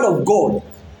say the word of God,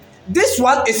 this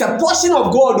one is a portion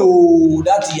of God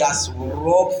that He has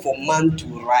robbed for man to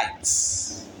write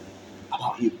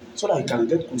about Him, so that He can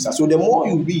get closer. So the more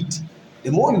you read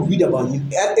about Him,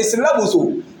 and it's a level.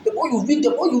 So the more you read,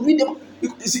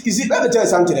 you see, let me tell you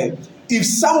something. If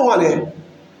someone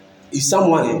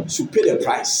should pay the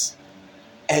price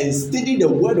and study the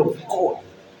word of God,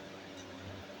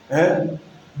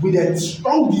 with a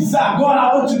strong desire, God,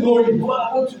 I want to know you.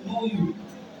 God, I want to know you.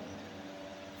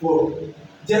 For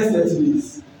just 30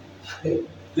 days.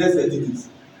 Just 30 days.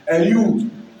 And you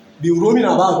be roaming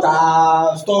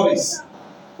about stories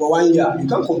for 1 year. You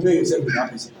can't compare yourself with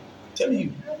that person. I'm telling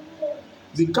you.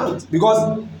 You can't.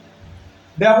 Because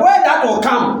the word that will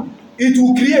come, it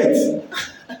will create.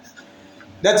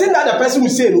 The thing that the person will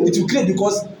say, it will create,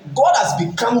 because God has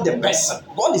become the person.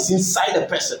 God is inside the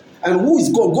person. And who is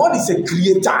God? God is a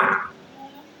creator.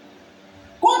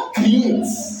 God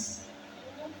creates.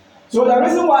 So the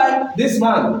reason why this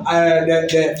man,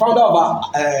 the founder of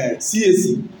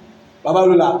CAC,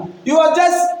 Babalola, he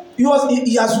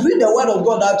has read the word of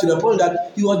God out to the point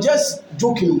that he was just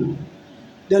joking.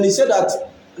 Then he said that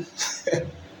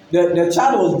the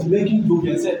child was making joke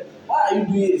and said, "Why are you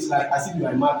doing it? It's like as if you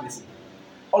are a mad person."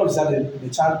 All of a sudden, the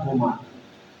child go mad.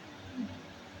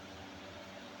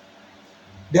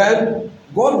 Then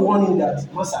God warned him that,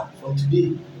 "Master, from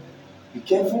today, be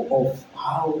careful of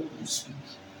how you speak."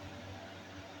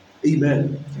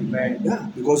 Amen. Amen. Yeah,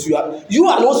 because you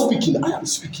are not speaking, I am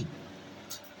speaking.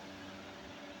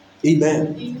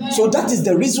 Amen. Amen. So that is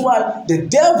the reason why the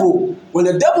devil, when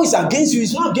the devil is against you,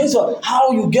 it's not against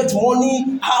how you get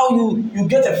money, how you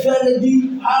get a fair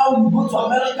lady, how you go to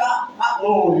America.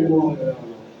 No.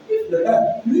 If the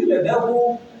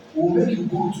devil will make you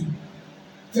go to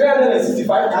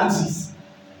 365 countries,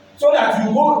 so that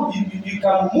you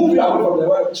can move you away from the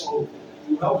world. Oh,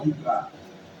 will help you plan.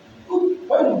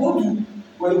 When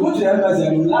you go to the embassy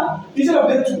and you laugh, instead of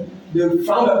them they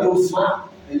frown, they will smile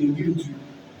and they will give it to you.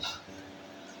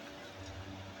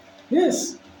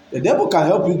 Yes, the devil can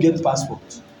help you get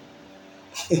passport.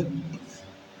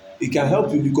 He can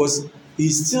help you because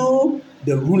he's still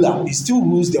the ruler. He still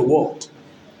rules the world.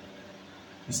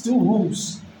 He still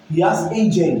rules. He has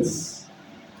agents.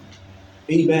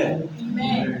 Amen.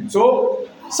 Amen. So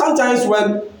sometimes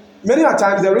many a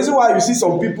times the reason why you see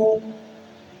some people,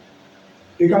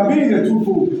 it can be in a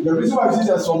twofold. The reason why you see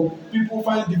that some people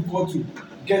find it difficult to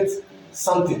get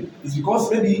something is because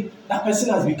maybe that person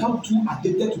has become too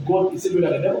addicted to God in such a way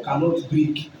that the devil cannot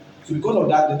break. So because of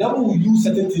that, the devil will use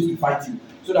certain things to fight you,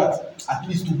 so that at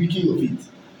least to weaken your faith.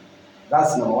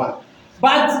 That's number one.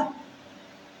 But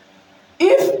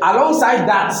if alongside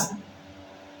that,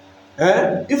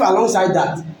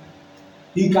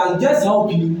 he can just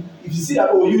help you. If you see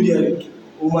that, you there,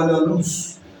 man, you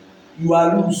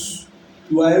are loose,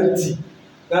 you are empty.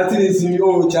 Nothing is in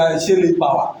you. Shelly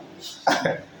power.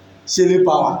 Shelly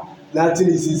power. Nothing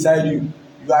is inside you.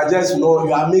 You are just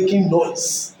you are making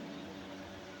noise.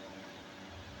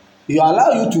 He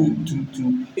allow you to.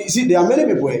 You see, there are many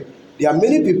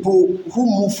people who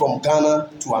moved from Ghana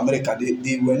to America.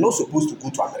 They were not supposed to go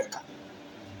to America.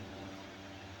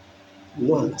 You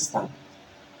don't understand.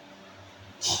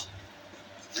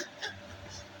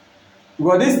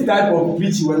 Because this type of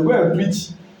preaching, when we are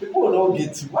preaching, people will not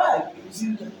get you. Why? You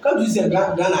see, can't you say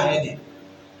Ghana ahead there?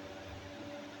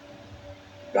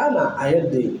 Ghana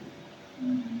ahead there.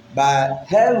 But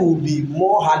hell will be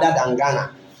more harder than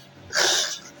Ghana.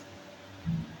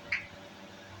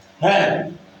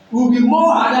 Hell will be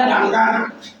more harder than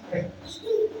Ghana.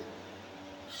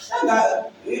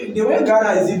 The way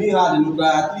Ghana is even hard,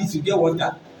 at least you get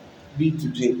water to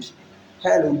drink.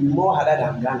 Hell will be more harder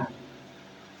than Ghana.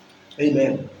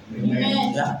 Amen.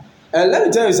 Amen. Yeah. And let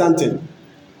me tell you something.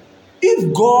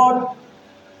 If God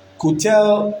could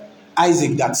tell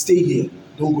Isaac that stay here,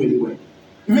 don't go anywhere,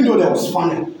 even though there was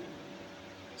famine,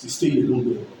 so stay here, don't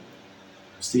go anywhere.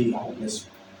 Stay here, I will bless you.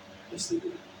 Just stay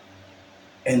here.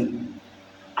 And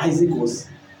Isaac was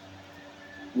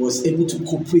able to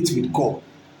cooperate with God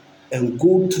and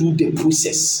go through the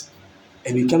process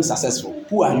and become successful.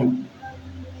 Who are you?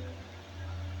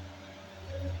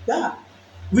 Yeah.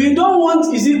 We don't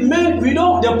want,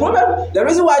 the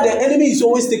reason why the enemy is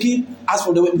always taking us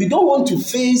from the way, we don't want to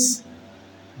face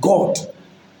God.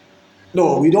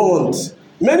 No, we don't want.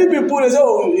 Many people they say,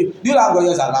 "Oh, do you love God?"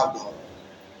 Yes, I love God.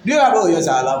 Do you love God? Yes,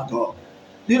 I love God.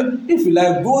 If you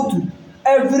like, go to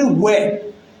everywhere.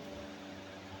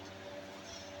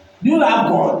 Do you love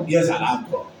God? Yes, I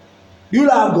love God. Do you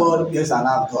love God? Yes, I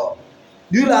love God.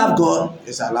 Do you love God?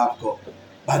 Yes, I love God.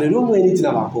 But they don't know anything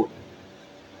about God.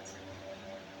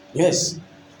 Yes.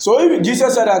 So if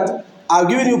Jesus said that, I've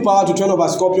given you power to turn over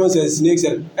scorpions and snakes,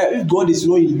 and if God is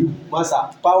not in you, master,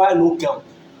 power no come.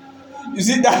 You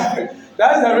see that?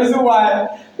 That's the reason why.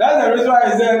 That's the reason why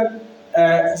he said,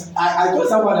 I told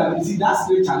someone that, you see, that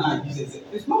scripture now, Jesus said,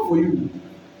 it's not for you.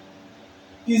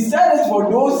 He said it for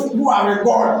those who are with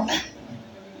God.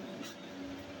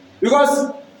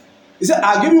 Because he said,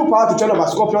 I'll give you power to turn over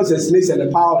scorpions and snakes and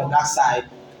the power of the dark side.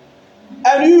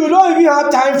 And you don't even have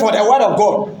time for the word of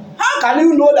God. How can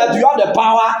you know that you have the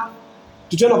power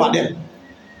to turn over them?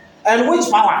 And which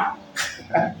power?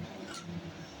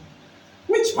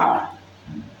 Which power?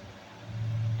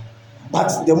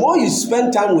 But the more you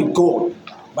spend time with God,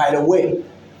 by the word,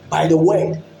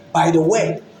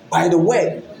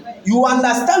 you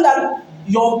understand that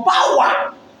your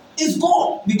power is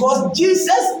God. Because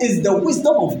Jesus is the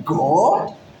wisdom of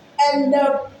God and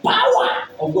the power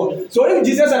of God. So if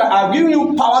Jesus said, I've given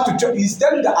you power to turn, he's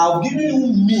telling you that I've given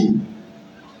you me.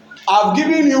 I've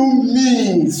given you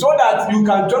me so that you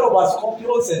can turn over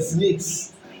scorpions and snakes.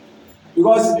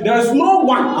 Because there's no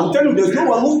one, I'm telling you, there's no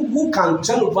one who can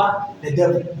turn over the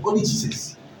devil. Only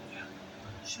Jesus.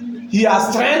 He has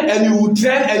strength and you will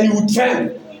train and you will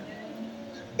train.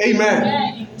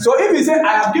 Amen. So if he said,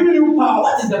 I have given you power,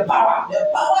 what is the power? The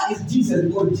power is Jesus.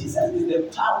 Because Jesus is the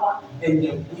power and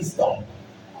the wisdom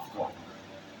of God.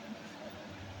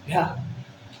 Yeah.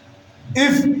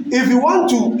 If you want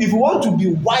to be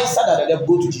wiser than the devil,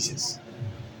 go to Jesus.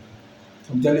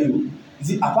 I'm telling you. You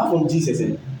see, apart from Jesus,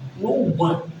 no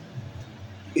one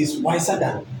is wiser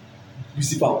than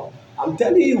Lucifer. I'm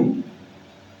telling you.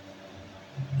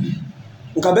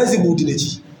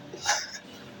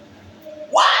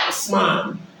 Wise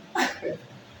man.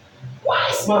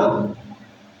 Wise man.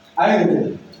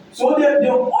 So the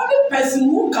only person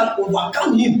who can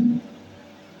overcome him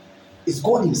is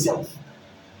God himself.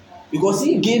 Because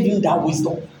he gave him that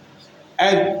wisdom.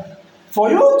 And for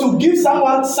you to give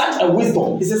someone such a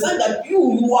wisdom, it's a sign that you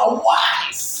are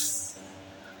wise.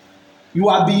 You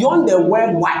are beyond the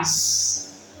word wise.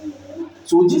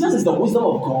 So Jesus is the wisdom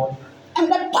of God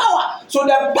and the power. So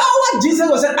the power, Jesus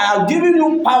was saying, I have given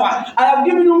you power. I have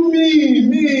given you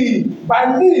me.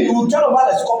 By me, you will turn over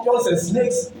the scorpions and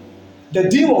snakes, the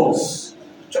demons.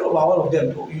 Turn over all of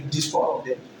them. You destroy all of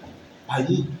them. By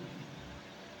me.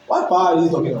 What power is he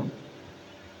talking about?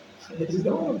 It is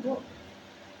the word of God.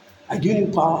 I give you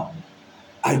power.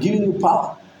 I give you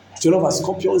power to turn over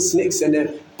scorpions, snakes, and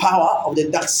the power of the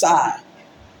dark side.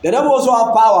 The devil also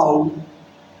have power.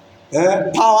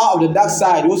 Power of the dark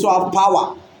side. You also have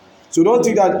power. So don't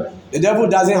think that the devil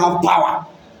doesn't have power.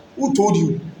 Who told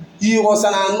you? He was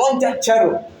an anointed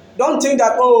cherub. Don't think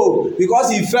that,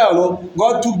 because he fell, no,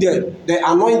 God took the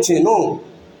anointing. No.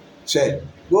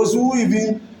 Those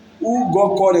who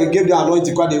God called and gave the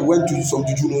anointing, because they went to some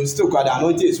juju, no, still because the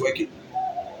anointing is working.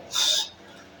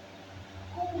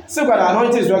 Still because the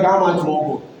anointing is working, how much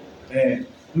more go?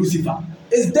 Lucifer.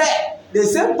 It's there. The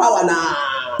same power now.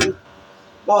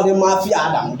 Now the mafia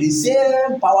Adam, the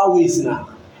same power ways now.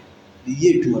 The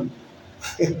year one.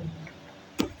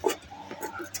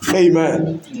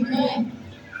 Amen. Amen.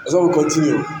 So we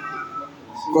continue.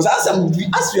 Because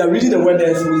as we are reading the word, the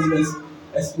exposition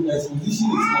is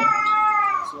not.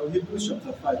 So Hebrews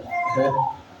chapter 5.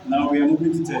 Now we are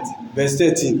moving to 13. Verse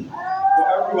 13. For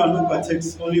everyone who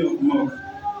partakes only of milk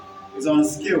is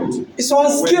unskilled. It's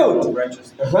unskilled.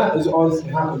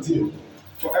 Continue.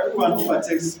 For everyone who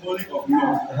partakes only of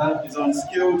milk is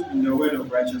unskilled in the word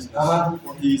of righteousness.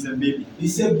 For he is a baby.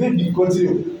 He's a baby.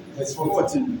 Continue. Verse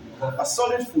 14. A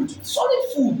solid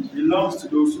food belongs to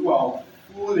those who are of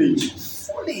full age.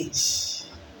 Full age.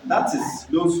 That is,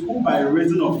 those who by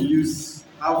reason of use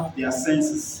have their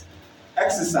senses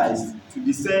exercised to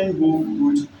discern both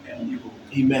good and evil.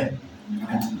 Amen.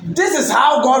 This is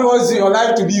how God wants your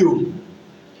life to be.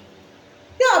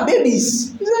 Yeah,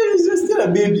 babies. You're still a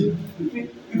baby.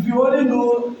 If you only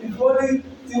know, if you only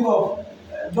think of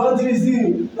don't do this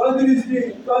thing, you are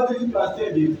still a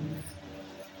baby.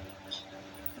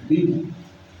 Baby.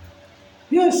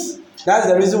 Yes. That's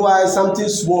the reason why something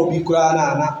small be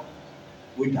crying.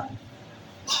 Wait up.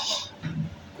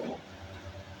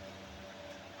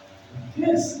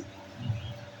 Yes.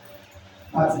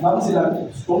 But the Bible says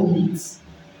that strong meat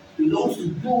belongs to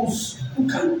those who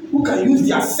can use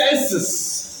their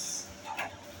senses.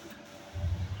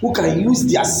 Who can use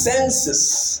their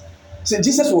senses. See,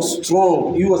 Jesus was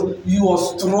strong. He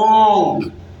was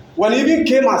strong. When he even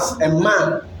came as a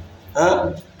man,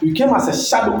 he came as a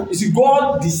shadow. You see,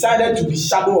 God decided to be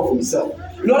shadow of himself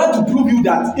in order to prove you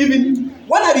that even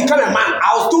when I become a man,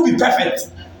 I'll still be perfect.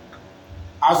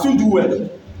 I'll still do well.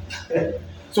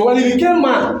 So when he became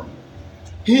man,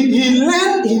 he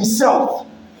learned himself.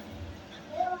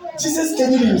 Jesus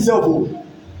studied himself,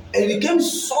 and he became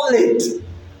solid to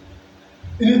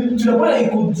the point that he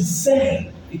could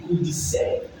discern. He could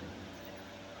discern.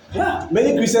 Yeah,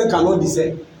 many Christians cannot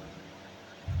discern.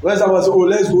 When someone says, "Oh,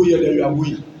 let's go here," then we are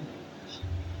going.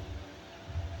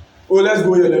 Oh, let's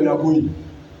go here, then we are going.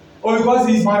 Oh, because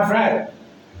he's my friend.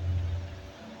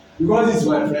 Because he's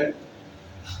my friend.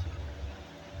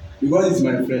 Because he's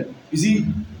my friend. You see,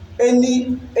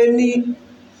 any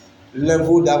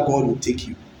level that God will take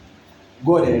you,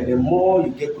 God, the more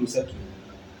you get closer to him,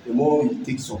 the more you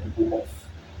take some people off.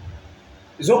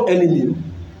 It's not enemy.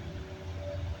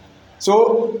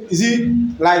 So, you see,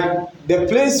 like the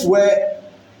place where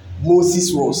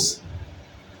Moses was,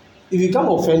 if you become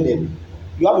offended,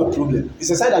 you have a problem. It's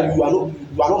a sign that you are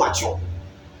not mature.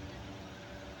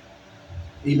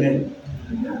 Amen.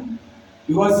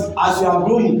 Because as you are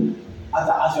growing,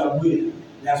 as you are growing,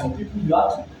 there are some people you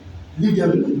have to leave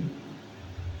them alone.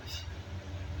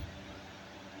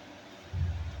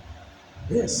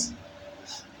 Yes.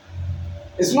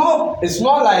 It's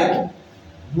not like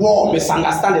war,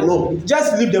 misunderstanding. No,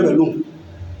 just leave them alone.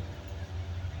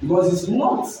 Because it's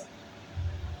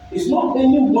not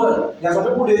anyone. There are some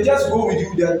people, they just go with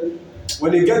you there.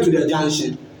 When they get to their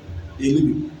junction, they leave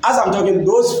you. As I'm talking,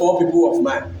 those 4 people of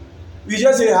mine, we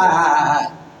just say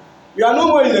hi. We are no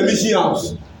more in the mission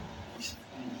house.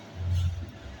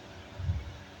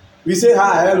 We say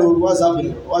hi, hello, what's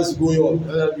happening? What's going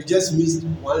on? We just missed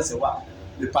once a while.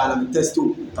 The parliament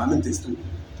testo,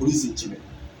 police in Chile.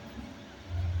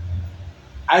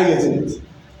 Are you getting it?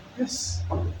 Yes.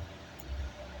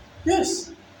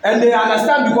 Yes. And they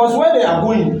understand because where they are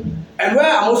going and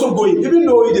where I'm also going, even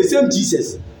though it's the same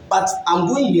Jesus, but I'm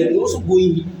going here and also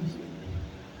going here.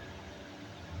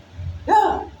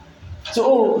 Yeah.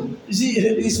 So, you see,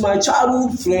 it's my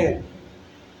childhood friend.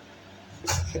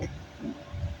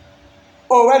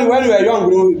 Oh, when we were young,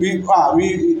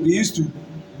 we used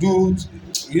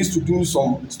to do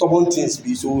some stubborn things,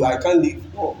 so I can't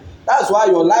live. No. That's why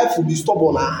your life will be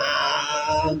stubborn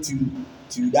till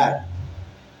you die.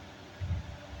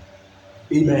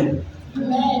 Amen.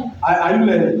 Amen. Are you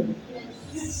learning?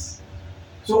 Yes.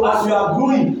 So as you are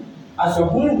growing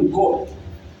with God,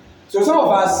 so some of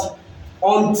us,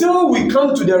 until we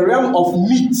come to the realm of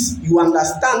meat, you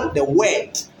understand the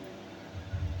word.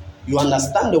 You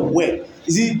understand the word.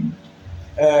 You see,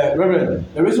 Reverend,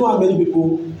 the reason why many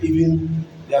people, even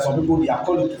there are some people, they are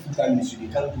called into full-time ministry,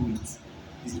 they can't do it,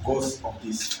 is because of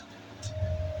this.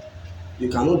 They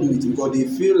cannot do it because they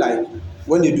feel like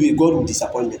when they do it, God will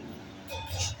disappoint them.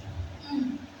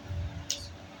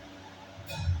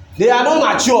 They are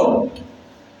not mature.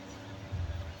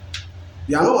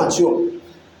 They are not mature.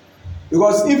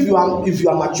 Because if you are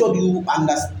mature, you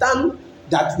understand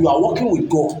that you are working with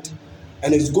God.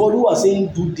 And it's God who is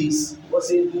saying, do this. God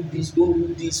saying, do this, don't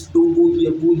do this, don't go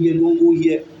here, don't go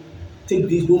here. Take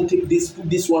this, don't take this, put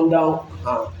this one down.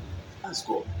 That's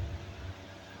God.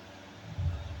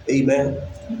 Amen.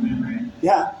 Amen.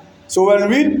 Yeah. So when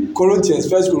we read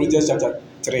Corinthians, 1 Corinthians chapter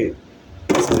 3,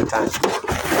 this is the time.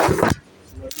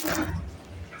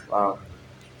 Wow.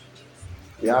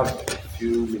 We have a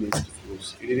few minutes to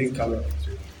close. You didn't come up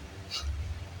to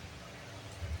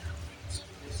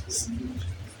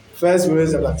 1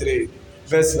 Corinthians chapter 3,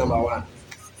 verse number 1.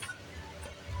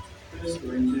 1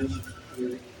 Corinthians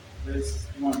 3, verse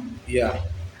 1. Yeah.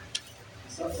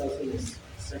 The subtitle is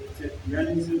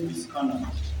Sectarianism is Carnal.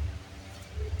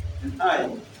 And I,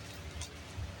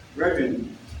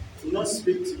 brethren, do not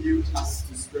speak to you as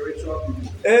to spiritual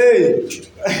people.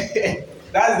 Hey,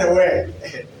 that's the word.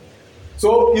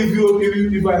 So if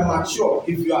you are mature,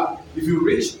 if you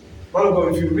reach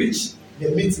the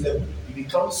mid level, you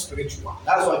become spiritual.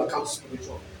 That's why you become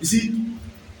spiritual. You see,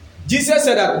 Jesus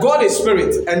said that God is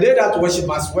spirit, and they that worship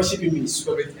must worship him in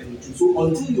spirit and in truth. So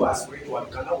until you are spiritual, you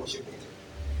cannot worship him.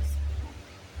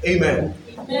 Amen.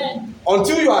 Amen.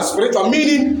 Until you are spiritual,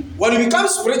 meaning when you become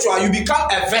spiritual, you become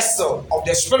a vessel of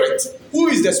the Spirit. Who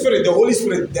is the Spirit? The Holy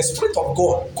Spirit, the Spirit of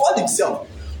God. God himself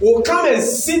will come and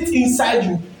sit inside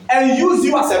you and use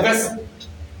you as a vessel.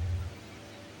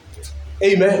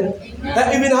 Amen.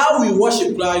 Amen. Even how we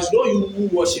worship Christ, not you who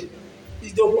worship.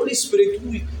 It's the Holy Spirit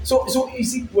who is. So you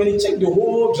see, when you check the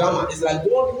whole drama, it's like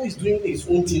God who is doing his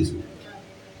own things.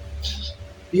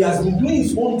 He has been doing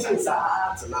his own things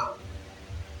up to now.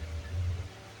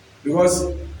 Because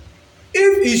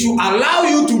if he should allow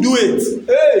you to do it,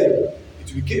 hey,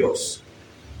 it will be chaos.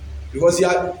 Because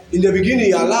in the beginning,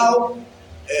 he allowed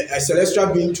a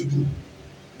celestial being to do,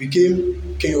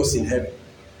 became chaos in heaven.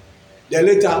 Then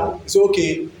later, he said,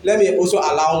 okay, let me also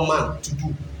allow man to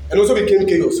do, and also became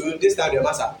chaos. So this time, the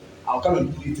master, I'll come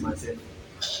and do it myself.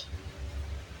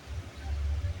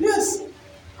 Yes.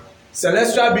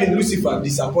 Celestial being Lucifer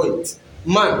disappoint,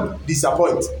 man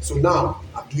disappoint. So now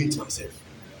I'm doing it myself.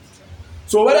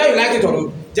 So whether you like it or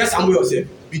not, just humble yourself.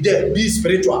 Be there, be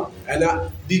spiritual,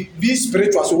 and be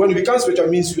spiritual. So when you become spiritual,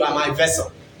 means you are my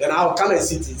vessel. Then I'll come and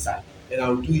sit inside, and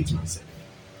I'll do it myself.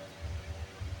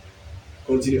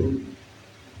 Continue.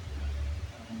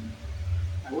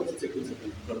 I want to take it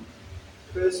again. 1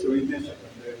 Corinthians chapter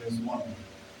 3, verse 1.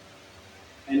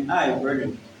 And I,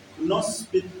 brethren, do not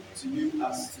speak to you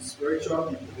as to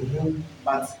spiritual people,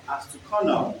 but as to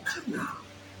carnal,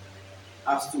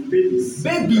 as to babies.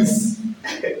 Babies.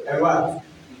 And what?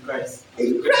 In Christ.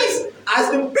 In Christ.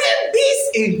 As the babies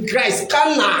in Christ.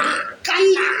 Carnal.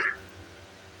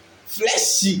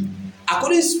 Fleshy. I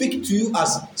couldn't speak to you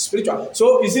as spiritual.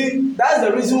 So you see, that's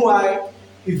the reason why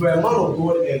if you're a man of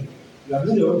God and you are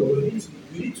doing the work of God,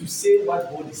 you need to say what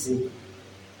God is saying.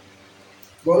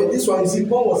 But this one, you see,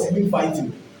 Paul was even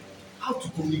fighting how to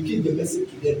communicate the message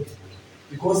to them,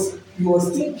 because he was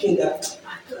thinking that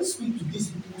I can't speak to these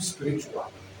people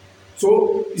spiritual.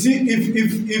 So you see,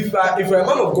 if you're a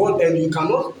man of God and you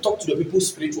cannot talk to the people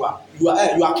spiritual, you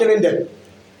are killing them.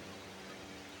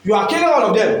 You are killing all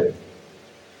of them.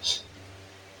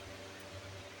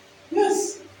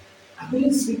 Yes, I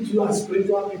couldn't speak to you as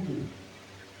spiritual people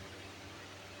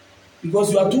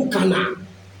because you are too carnal,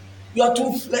 you are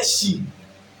too fleshy,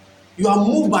 you are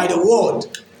moved by the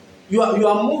world, you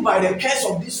are moved by the curse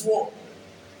of this world.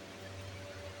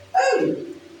 Hey,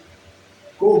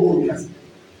 go home, yes.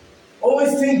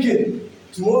 Always thinking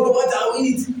tomorrow what I'll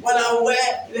eat, what I'll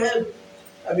wear.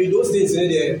 I mean those things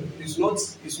there. It's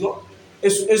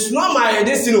not my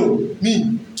destiny.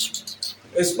 Me.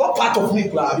 It's not part of me,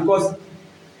 because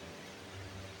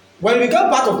when it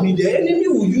becomes part of me, the enemy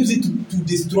will use it to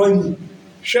destroy me.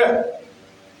 Sure.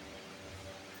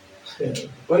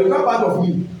 When it becomes part of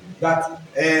me, that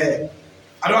I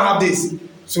don't have this,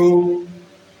 so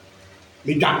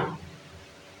me done.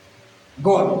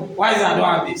 God, why is it I don't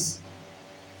have this?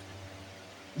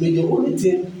 But the only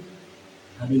thing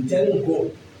I've been telling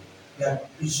God that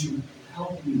He should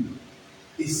help me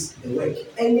is the work.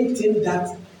 Anything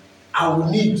that I will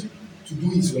need to do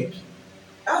His work.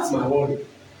 That's my worry.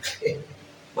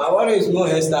 My worry is not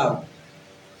hairstyle,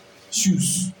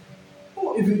 shoes.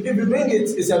 Oh, if you bring it,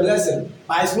 it's a blessing.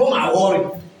 But it's not my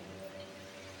worry.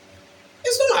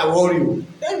 It's not my worry.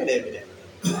 David.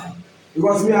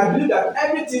 Because I believe that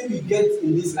everything we get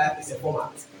in this life is a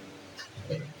format.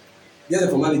 Yes, a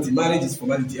formality. Marriage is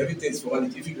formality. Everything is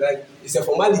formality. If you like, it's a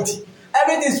formality.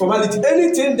 Everything is formality.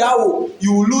 Anything that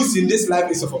you will lose in this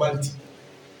life is a formality.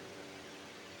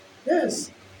 Yes.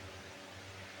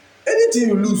 Anything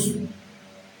you lose.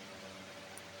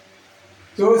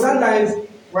 So sometimes,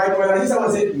 right, when I hear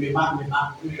someone say, me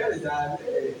back, we realize that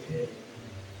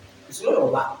it's not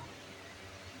your back.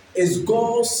 It's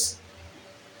God's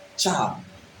child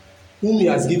whom He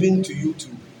has given to you to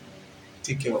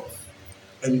take care of.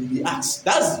 And you'll be asked.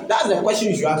 That's the question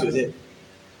you should ask yourself.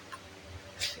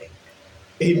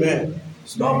 Amen.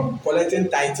 Stop collecting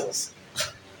titles.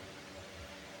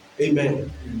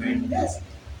 Amen. Amen. Yes.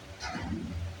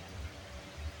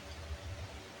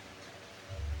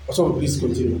 Also, please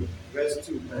continue. Verse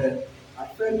 2. I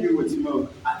fed you with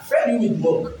milk. I fed you with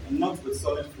milk. And not with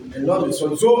solid food. And not with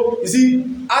solid. So, you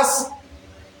see, as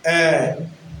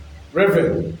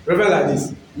Reverend like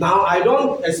this, now I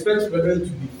don't expect Reverend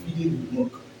to be feeding with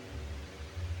milk.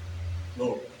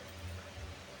 No.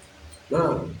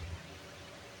 No.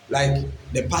 Like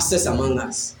the pastors among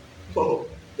us. No.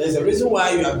 There's a reason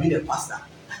why you have been a pastor.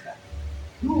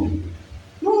 No.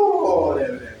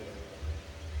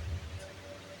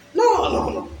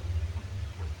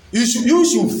 You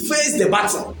should face the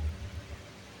battle.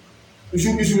 You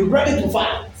should be ready to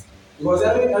fight. Because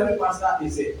every pastor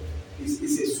is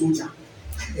a soldier.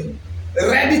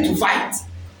 Ready to fight.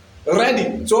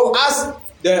 Ready. So as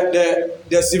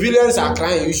the civilians are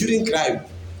crying, you shouldn't cry.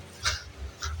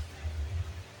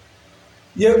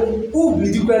 Yeah, who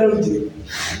did you cry on?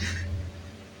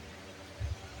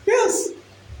 Yes.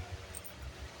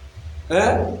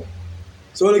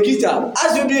 So the teacher,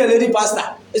 as you be a lady pastor,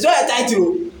 it's not a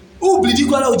title. Who did you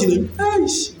cry on?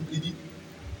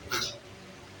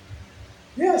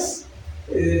 Yes.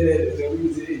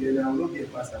 Then I will not be a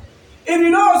pastor. If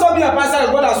you don't also be a pastor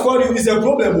and God has called you, it's a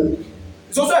problem.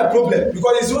 It's also a problem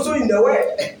because it's also in the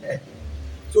way.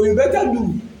 So you better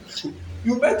do.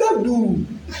 You better do.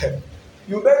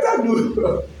 You better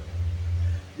do.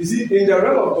 You see, in the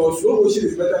realm of God, slow motion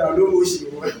is better than no motion.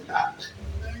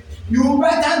 You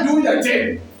better do the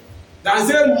thing. Than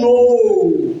say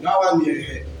no. That one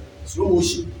here. Slow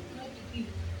motion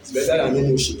is better than no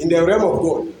motion. In the realm of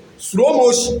God, slow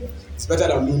motion is better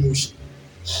than no motion.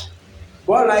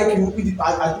 But like you,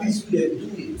 at least you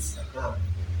do it.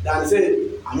 Than say,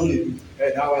 I know they do.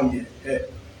 Hey, that one here. Hey.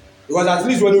 Because at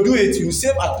least when you do it, you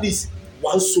save at least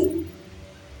one soul.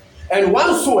 And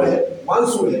one soul is one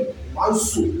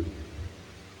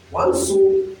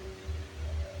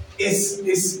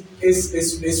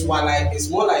like it's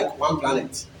more like one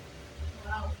planet.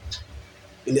 Wow.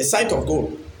 In the sight of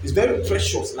God, it's very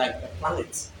precious, like a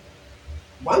planet.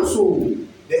 One soul,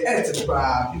 the earth, people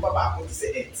are going to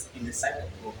say earth in the sight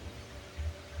of God.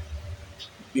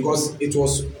 Because it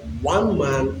was one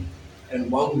man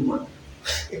and one woman.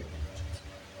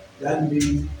 That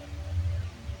made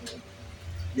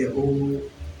the whole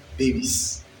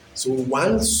babies. So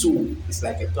one soul is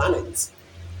like a planet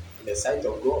in the sight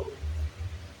of God.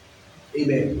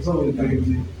 Amen.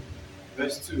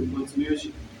 Verse 2,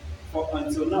 continuation. For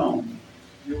until now,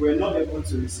 you were not able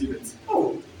to receive it.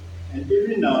 Oh, And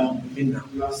even now, even now,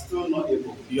 you are still not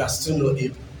able. you are still not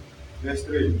able. Verse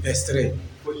 3. Verse 3.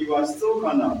 For you are still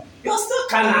carnal. You are still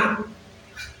carnal.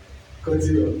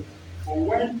 Continue. For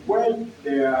when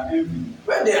there are envy,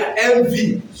 When there are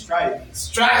envy,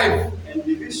 strife, and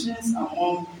divisions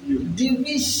among you,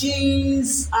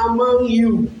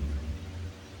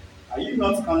 are you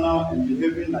not carnal and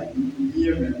behaving like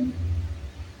mere men?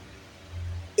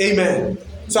 Amen.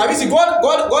 So I mean,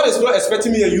 God is not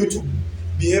expecting me and you to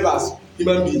behave as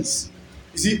human beings.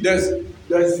 You see, there's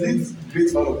this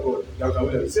great man of God, Dr.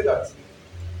 William, said that.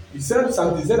 He said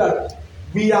something. He said that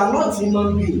we are not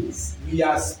human beings. We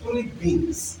are spirit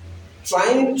beings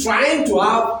trying to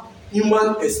have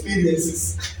human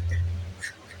experiences.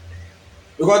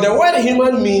 Because the word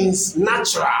human means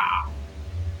natural.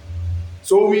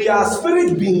 So we are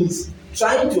spirit beings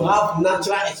trying to have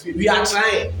natural experience.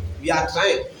 We are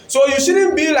trying. So you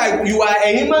shouldn't be like you are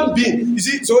a human being. You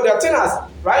see, so the thing has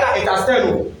right now it has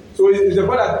turned. So it's the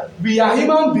point that we are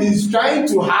human beings trying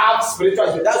to have spiritual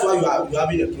experience. That's why you're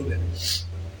having a problem.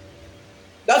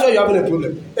 That's why you're having a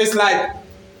problem. It's like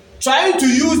trying to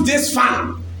use this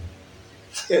fan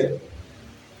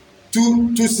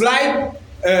to slide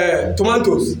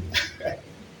tomatoes.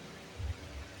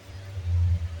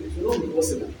 It will not be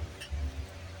possible.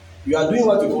 You are doing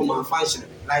what you call malfunctioning.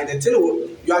 Like the thing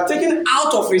you are taken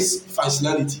out of its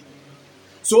functionality.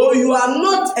 So you are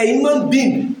not a human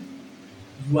being.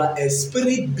 You are a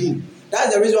spirit being.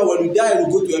 That's the reason why when you die and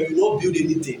you go to heaven, you don't build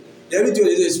anything. Everything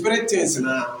is a spirit things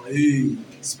now.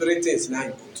 Spirit things now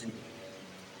you continue.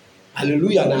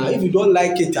 Hallelujah. Now, if you don't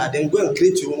like it, then go and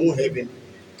create your own heaven.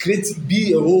 Be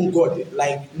your own God,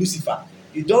 like Lucifer.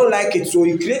 You don't like it, so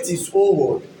he creates his own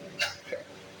world.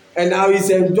 And now he's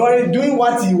enjoying doing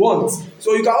what he wants.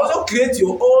 So you can also create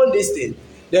your own destiny.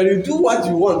 Then you do what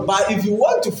you want. But if you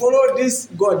want to follow this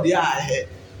God, they are ahead.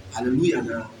 Hallelujah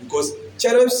now. Because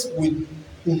cherubs with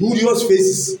humorous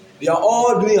faces, they are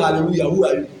all doing hallelujah. Who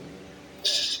are you?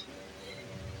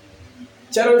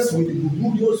 Cherubs with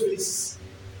humorous faces.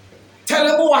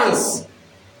 Terrible ones.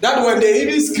 That when they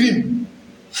even scream,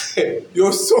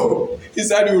 your soul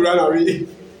inside you run away.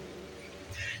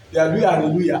 They are doing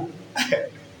hallelujah.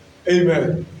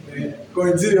 Amen.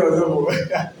 Continue.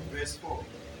 Verse 4.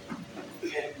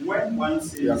 When one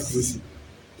says,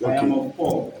 I am of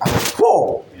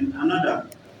Paul, and another,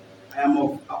 I am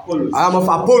of Apollos. I am of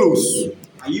Apollos.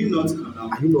 Are you not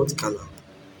carnal? Are you not carnal?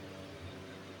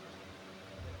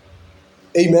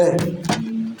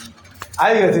 Amen.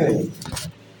 Are you getting it?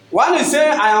 One is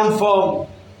saying, I am from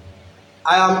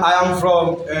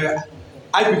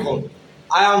Ipicon.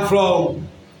 I am from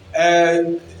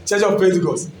Church of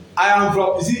Pentecost. I am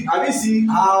from. You see, have you seen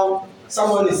how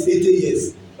someone is 80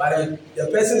 years, but the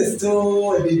person is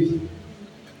still a baby?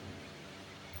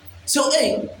 So,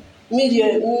 hey,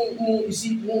 media, you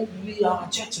see, we are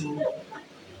church,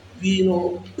 we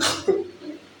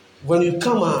when you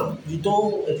come out, you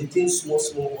don't entertain small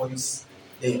boys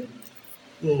there.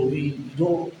 No, we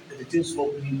don't entertain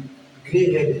small, we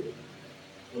gray-headed.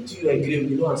 Until you are gray,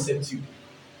 we don't accept you. You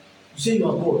say you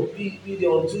are God. We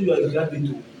there until you are a graduate, we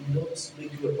don't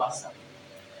make you a pastor.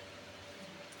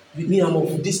 With me, I'm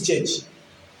of this church.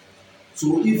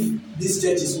 So if this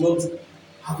church is not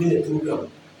having a program,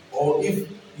 or if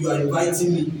you are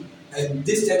inviting me and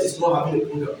this church is not having a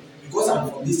program, because I'm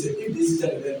from this church, if this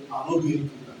church then I'm not doing a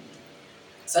program.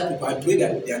 Some people, I pray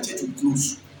that their church will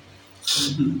close.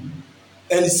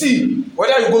 and see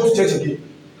whether you go to church again.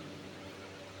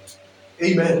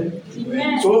 Amen.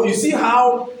 Amen. So you see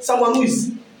how someone who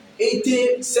is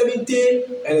 80, 70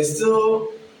 and is still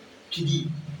kiddie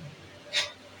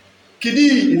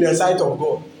in the sight of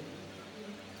God.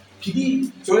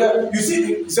 Kiddie. So that you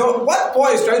see, so what Paul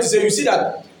is trying to say, you see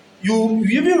that you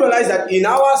even realize that in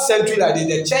our century, like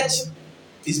the church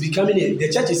is becoming the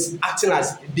church is acting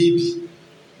as a baby.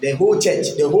 The whole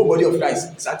church, the whole body of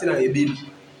Christ is acting as a baby.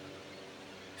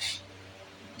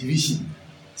 Division,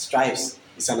 stripes,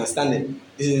 misunderstanding.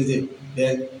 This is it.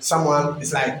 Then someone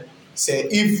is like, say,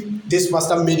 if this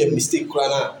pastor made a mistake,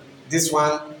 this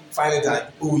one find it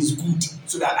like, oh, it's good,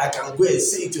 so that I can go and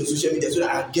say it on social media, so that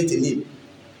I get a name.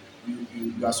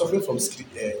 You are suffering from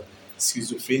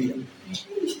schizophrenia.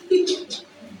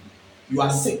 You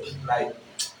are sick. Like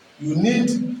you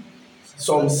need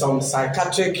some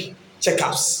psychiatric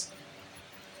checkups.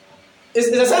 It's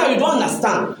a sign you don't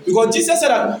understand, because Jesus said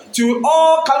that to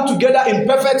all come together in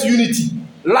perfect unity,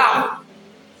 love,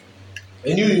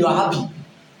 and you are happy.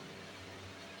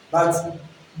 But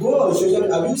go on social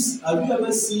media. Have you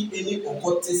ever seen any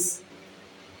occultists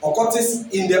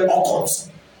in the occult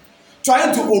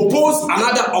trying to oppose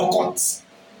another occult,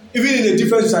 even in a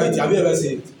different society? Have you ever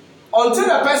seen it? Until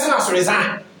the person has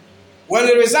resigned. When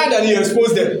they resign, then you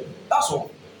expose them. That's all.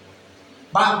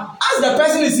 But as the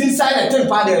person is inside the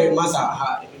temple, they must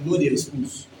know they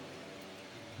expose.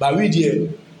 But we there,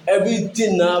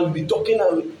 everything now we be talking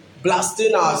and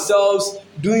blasting ourselves,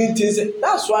 doing things.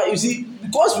 That's why you see,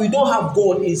 because we don't have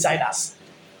God inside us.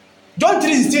 John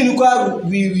 3:16,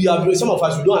 we have some of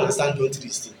us we don't understand John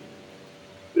 3:16.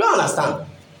 We don't understand,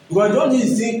 because John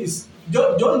 3:16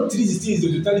 is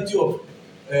the totality of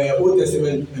Old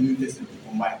Testament and New Testament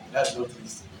combined. That's John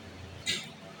 3:16.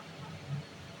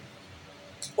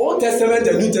 Old Testament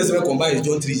and New Testament combined is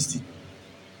John 3:16.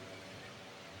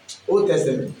 Old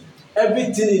Testament,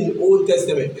 everything in Old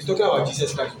Testament is talking about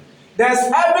Jesus Christ. There's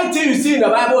everything you see in the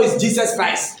Bible is Jesus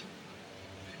Christ.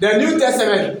 The New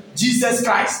Testament, Jesus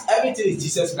Christ. Everything is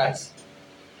Jesus Christ.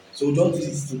 So John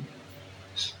 3:16.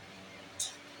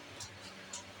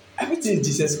 Everything is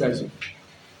Jesus Christ.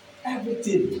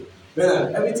 Everything.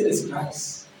 Everything is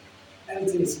Christ.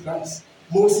 Everything is Christ.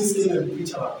 Moses came and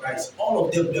preached about Christ. All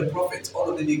of them, the prophets, all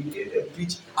of them, they came and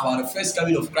preached about the first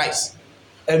coming of Christ.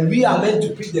 And we are meant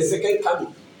to preach the second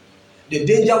coming. The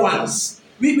danger ones.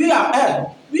 We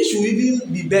should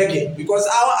even be begging, because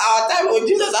our time when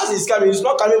Jesus as is coming, it's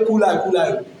not coming cool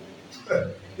line.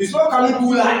 It's not coming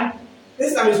cool line.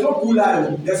 This time it's not cool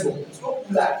line. That's what. It's not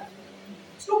cool line.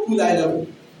 It's not cool line level.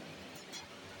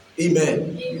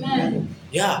 Amen. Amen.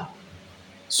 Yeah.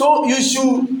 So you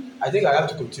should. I think I have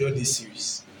to continue this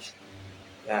series.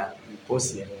 Yeah, we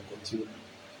pause here and continue.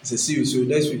 It's a series, so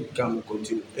next week we can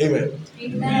continue. Amen.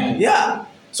 Amen. Yeah.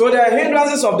 So the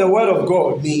hindrances of the word of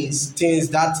God means things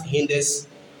that hinders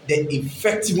the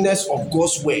effectiveness of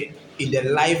God's word in the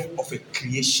life of a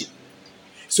creation.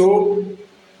 So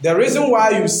the reason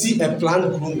why you see a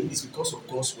plant growing is because of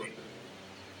God's word.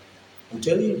 I'm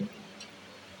telling you.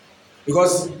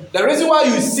 Because the reason why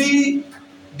you see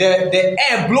the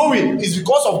air blowing is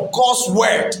because of God's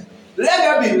word. Let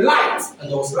there be light, and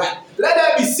there was light. Let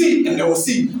there be sea, and there was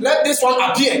sea. Let this one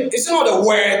appear. It's not the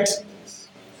word.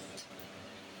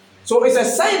 So it's a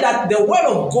sign that the word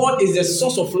of God is the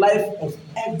source of life of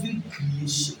every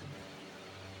creation.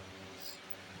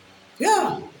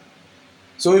 Yeah.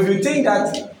 So if you think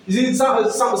that, you see, some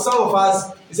of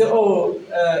us, you say,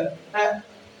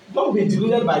 don't be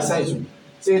deluded by science.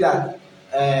 Say that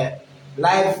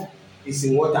life is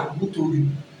in water. Who told you?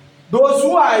 Those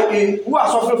who are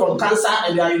suffering from cancer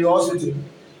and they are in the hospital,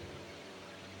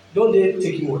 don't they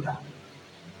take in water?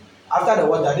 After the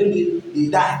water, then they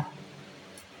die.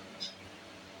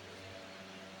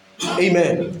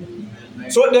 Amen.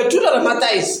 So the truth of the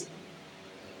matter is,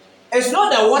 it's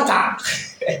not the water.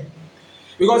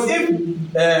 Because if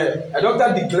a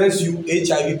doctor declares you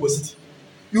HIV positive,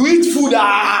 you eat food,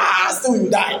 still you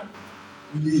die.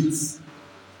 You eat.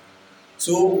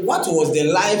 So what was the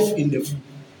life in the food?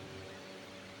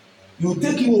 You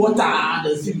take in water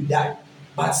and still you die.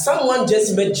 But someone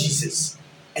just met Jesus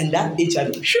and that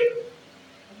HIV.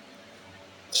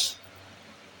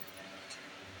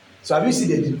 So have you seen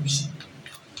the delusion?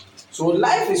 So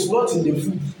life is not in the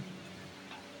food.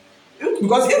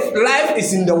 Because if life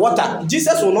is in the water,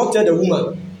 Jesus will not tell the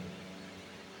woman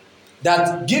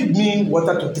that give me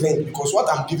water to drink, because what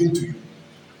I'm giving to you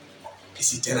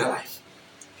is eternal life.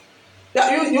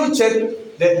 Yeah, you check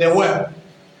the well,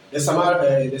 the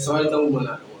Samaritan woman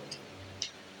at the well.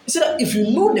 He said that if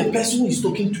you know the person who is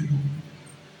talking to you,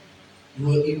 you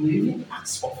will even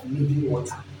ask of living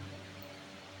water.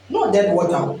 Not dead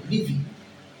water, living.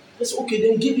 I said, okay,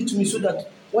 then give it to me so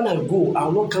that when I go, I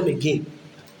will not come again.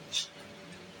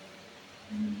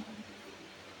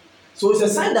 So it's a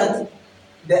sign that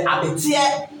the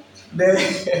appetite,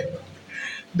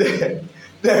 the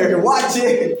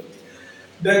watching,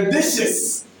 the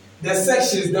dishes, the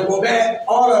sections, the bobe,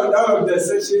 all of the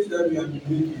sections that we have been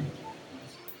making.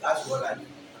 That's what I do.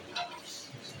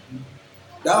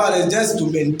 That one is just to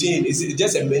maintain. It's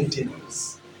just a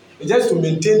maintenance. It's just to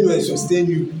maintain you and sustain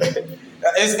you.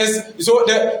 So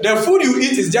the food you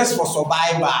eat is just for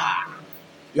survival.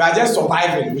 You are just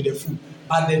surviving with the food.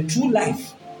 But the true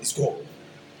life is God.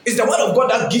 It's the word of God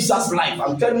that gives us life.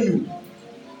 I'm telling you.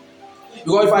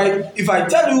 Because if I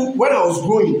tell you when I was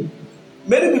growing,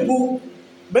 many people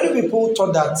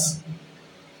thought that.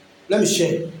 Let me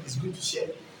share. It's good to share.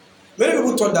 Many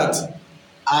people thought that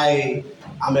I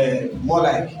am more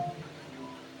like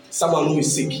someone who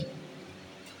is sick.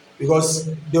 Because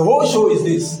the whole show is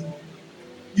this.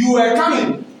 You were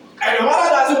coming, and your mother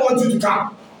doesn't want you to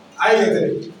come. I get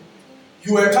it.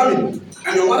 You were coming,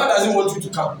 and your mother doesn't want you to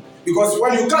come. Because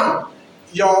when you come,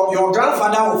 your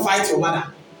grandfather will fight your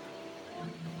mother.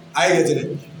 I get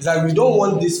it. It's like we don't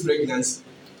want this pregnancy.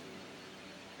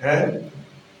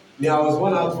 Me, I was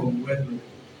born out from wedlock.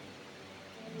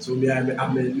 So me, I'm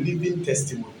a living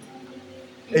testimony.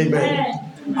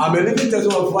 Amen. I'm a living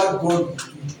testimony of what God will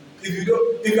do.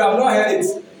 If you have not heard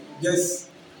it, just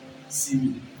see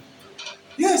me.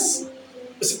 Yes.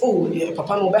 I say, oh yeah,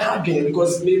 Papa no be happy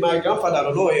because me, my grandfather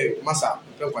don't know massa.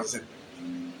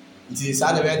 Nti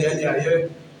saa de be de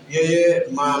ye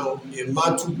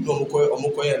man tu no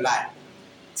omoko ye lie.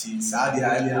 Nti saa de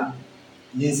anya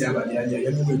yin say ba de anya ye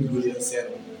no me do ye say.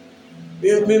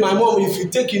 Me my mom, if you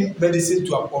take in medicine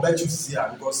to Obechu see her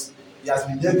because he has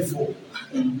been there before.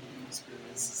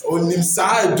 Onim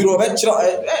saa duro be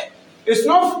chiro it's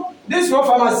not this is not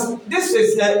pharmacy. This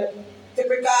is a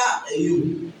typical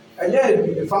you. And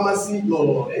yeah, pharmacy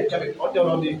no.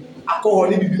 The alcohol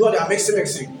ni bibi no they are mixing.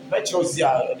 Be chiro see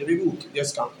her the people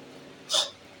just come.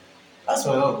 That's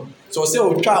my own. So say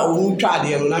o try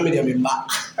there no na me dey me back.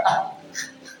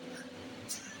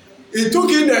 He took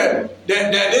in the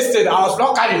listed. I was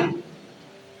not carrying.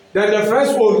 Then the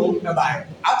friend's phone buy.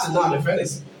 Up to now the friend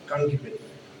is can't give it.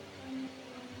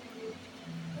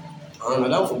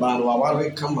 And I for ban wa wa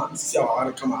come and see our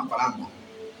wa come apalamba.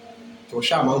 To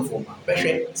show man for ma.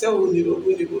 Behwe say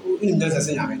we that's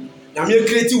say nyame. Nyame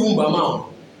create womb ma.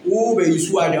 Who be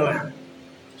you adwan.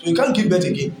 So you can't give birth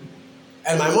again.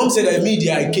 And my mom said that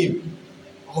immediately I came.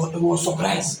 I was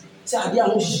surprised. Say I dey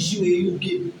shishi wey you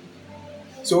came.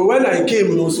 So when I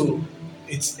came also,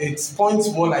 it points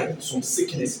more like some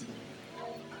sickness.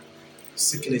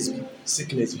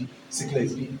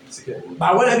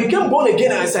 But when I became born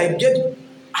again, as I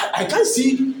can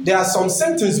see there are some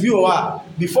symptoms before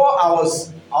I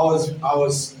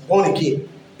was born again.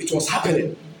 It was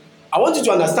happening. I want you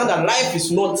to understand that life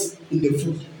is not in the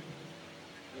food.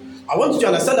 I want you to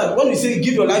understand that when we say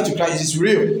give your life to Christ, it's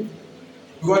real.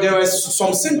 Because there were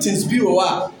some symptoms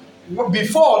before.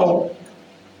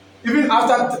 Even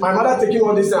after my mother taking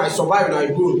all this and I survived and I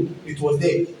grew, it was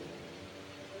there.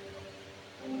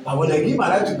 But when I give my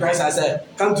life to Christ, I said,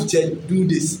 come to church, do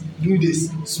this,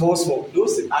 small.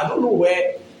 Those I don't know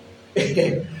where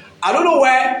I don't know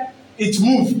where it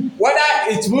moved. Whether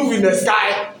it moved in the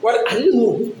sky, I didn't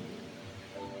know.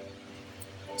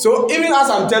 So even as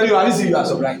I'm telling you, at least you are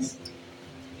surprised.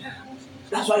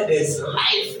 That's why there's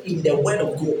life in the word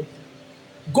of God.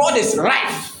 God is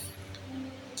life.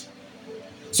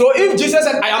 So if Jesus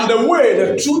said, I am the way,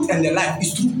 the truth, and the life,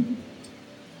 it's true.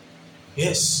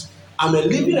 Yes. I'm a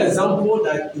living example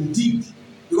that indeed,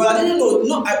 because I didn't know,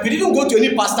 we didn't go to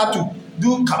any pastor to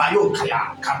do kabayo,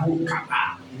 kabu,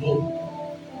 kaba. No.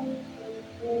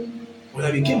 When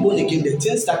I became born again, the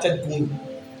things started going.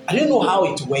 I didn't know how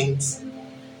it went.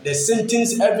 The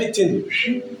symptoms, everything.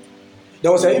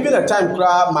 There was even a time,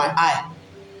 my eye,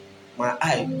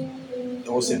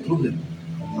 there was a problem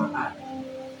with my eye.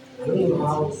 I don't know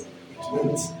how it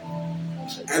went.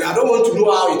 And I don't want to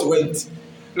know how it went.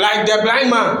 Like the blind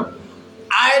man.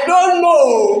 I don't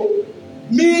know.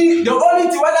 Me, the only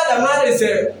thing, whether the man is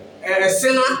a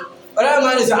sinner, whether the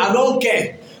man is I don't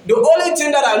care. The only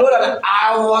thing that I know that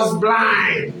I was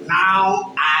blind.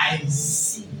 Now I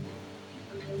see.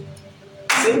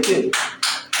 Same thing.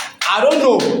 I don't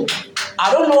know.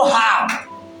 I don't know how.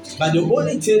 But the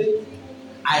only thing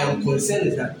I am concerned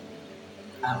is that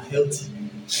I'm healthy.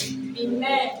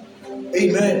 Amen.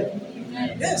 Amen.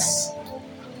 Yes.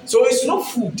 So it's not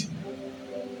food.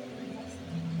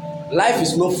 Life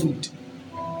is not food.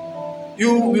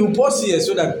 You will pause here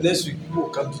so that next week people will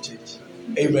come to church.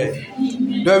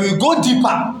 Amen. Then we go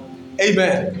deeper.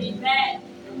 Amen. Amen.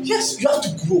 Yes, you have to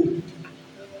grow.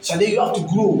 Shade, you have to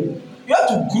grow. You have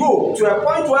to grow to a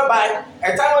point whereby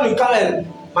a time when you come and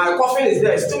my coffin is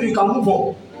there, still you can move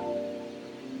on.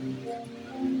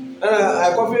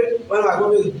 I coffee when my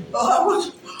coffee is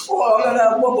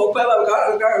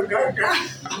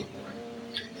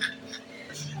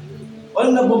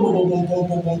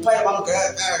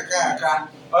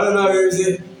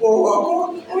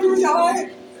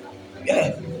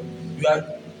yeah, you are.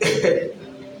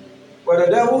 When the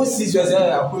devil sees you,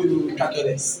 say, "I put you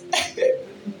trackless."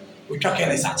 We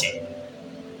trackless at it.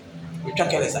 We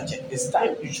trackless at it. It's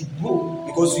time you should grow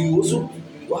because you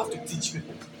have to teach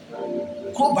people.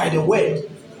 Grow by the word.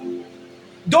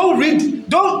 Don't read.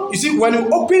 Don't you see when you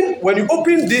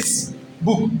open this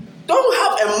book? Don't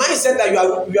have a mindset that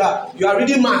you are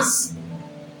reading mass.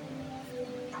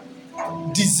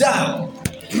 Desire,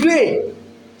 pray.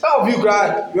 Some of you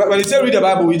cry when you say read the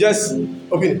Bible. We just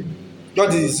open it.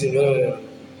 Not this.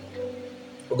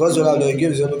 Because you have the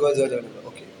gives because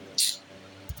okay.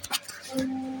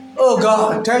 Oh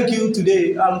God, thank you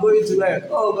today. I'm going to work.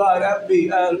 Oh God, help me.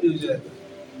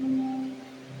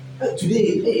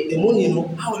 Today, hey, the money,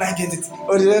 how will I get it?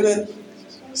 Oh,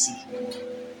 see,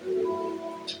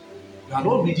 you are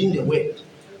not reading the word.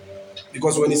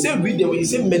 Because when you say read the word, you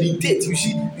say meditate. You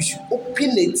should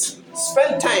open it.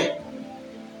 Spend time.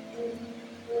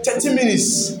 30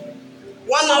 minutes.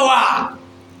 1 hour.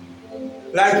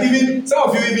 Like even some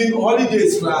of you even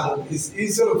holidays plan is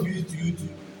instead of you to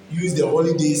use the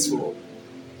holidays for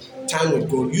time with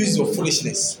God, use your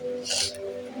foolishness.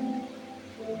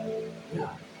 Yeah.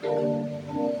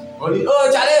 Charlie,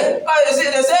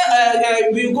 they say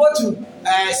we go to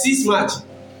 6 March.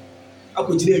 I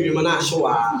continue with my show.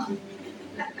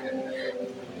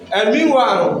 And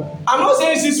meanwhile, I'm not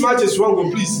saying 6 March is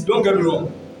wrong, please don't get me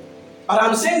wrong. But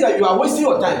I'm saying that you are wasting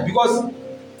your time because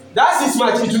that 6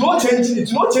 March, it will not change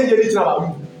anything about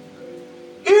you.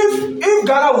 If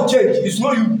Ghana will change, it's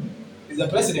not you, it's the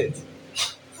president.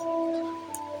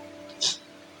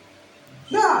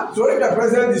 Yeah, so if the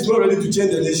president is not ready to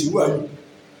change the nation, who are you?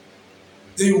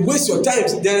 Then you waste your time.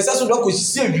 There is also not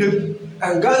save you.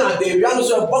 And Ghana, they are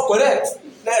also correct.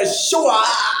 Now show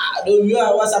you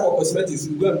are WhatsApp or cosmetics,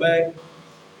 you go and buy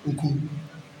Nku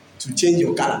to change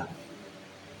your color.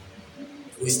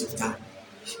 Waste of time.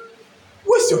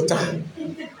 Waste your time.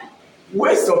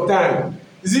 Waste of time.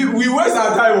 You see, we waste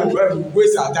our time. We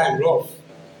waste our time rough.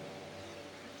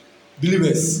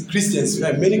 Believers, Christians,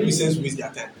 many Christians waste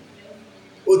their time.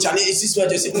 Oh, Charlie, is this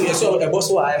what you say? Yes, sir.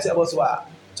 I say,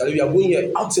 Charlie, we are going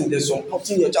here. Outing, there's some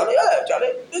outing here. Charlie,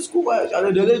 let's go.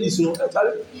 Charlie, the ladies,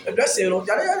 Charlie, the dress,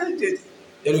 Charlie,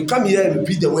 then you come here and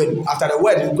repeat the word. After the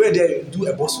word, you go there and do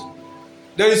a boss.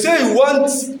 Then you say you want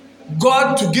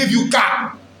God to give you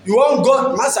car. You want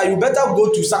God, Master, you better go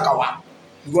to Sakawa.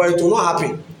 Because it will not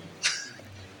happen.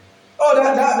 Oh,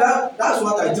 that's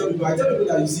what I tell people. I tell people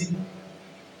that you see,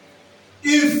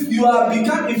 if you are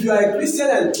a Christian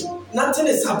and nothing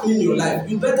is happening in your life,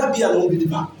 you better be an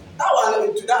unbeliever. That one,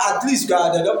 at least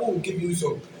God, the devil will give you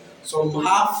some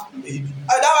half.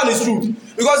 That one is true.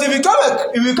 Because if you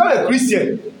become a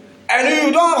Christian and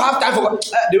you don't have time for God,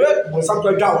 the way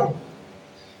something down.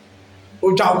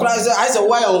 I said,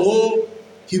 why are you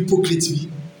hypocrite?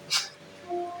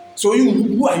 So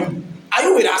who are you? Are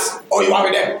you with us or you are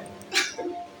with them?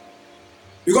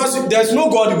 Because there's no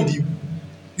God with you.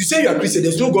 You say you are Christian,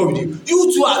 there's no God with you.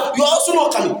 You too are also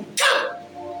not coming. Come.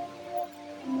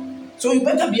 So you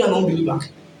better be an unbeliever.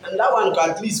 And that one can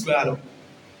at least cry.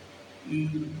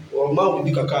 Or man will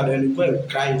be cacao and you go and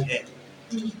cry in head.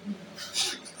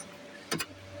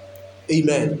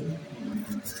 Amen.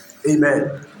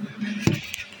 Amen.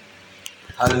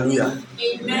 Hallelujah.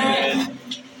 Amen.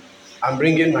 I'm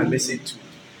bringing my message to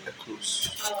a close.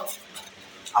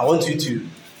 I want you to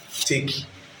take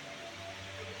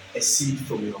a seed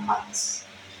from your heart.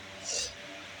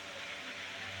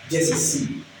 Just a seed.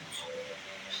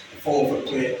 In form of a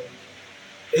prayer.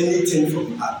 Anything from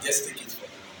your heart, just take it from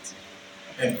your heart.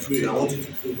 And pray. I want you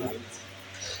to pray about it.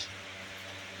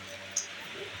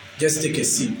 Just take a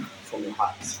seed from your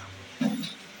heart.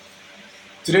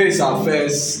 Today is our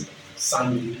first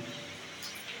Sunday.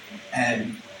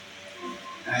 And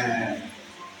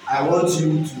I want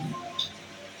you to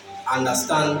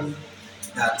understand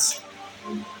that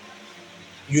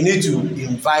you need to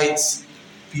invite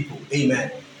people.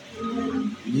 Amen.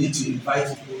 You need to invite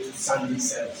people to Sunday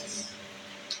services.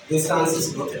 Distance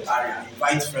is not a barrier.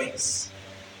 Invite friends.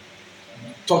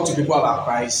 Talk to people about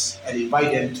Christ and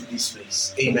invite them to this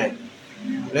place. Amen.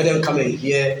 Let them come and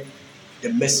hear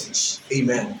the message.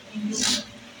 Amen.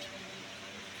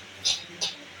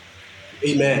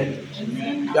 Amen.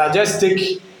 You are just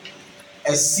take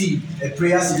a seed, a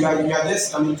prayer seed. You are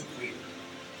just coming to pray.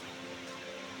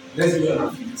 Let's be on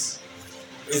our feet.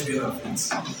 Let's be on our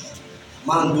feet.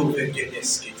 Mando vegetes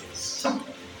skates.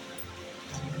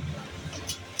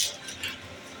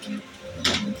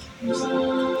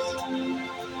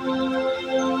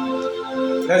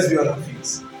 Let's be on our feet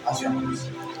as you are praying.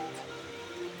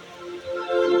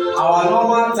 Our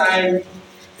normal time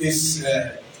is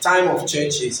time of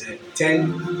church is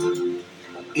 10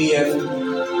 a.m.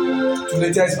 to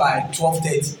latest by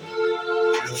 12:30.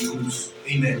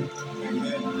 Amen.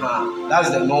 Amen. That's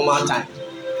the normal time.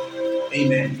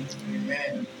 Amen.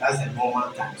 Amen. That's the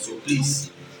normal time. So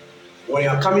please, when you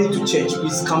are coming to church,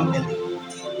 please come early.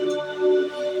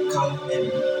 Come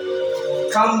early.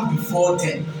 Come before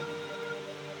 10.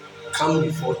 Come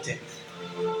before 10.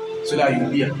 So that you'll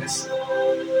be a blessing.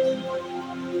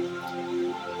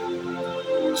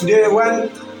 Today,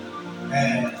 when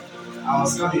I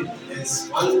was coming, there's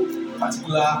one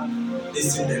particular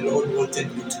thing the Lord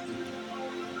wanted me to do.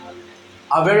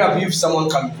 I'm very happy if someone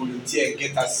can volunteer and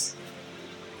get us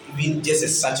even just a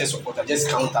sachet of water, just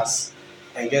count us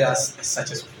and get us a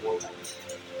sachet of water.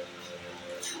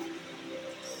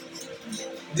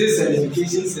 This is an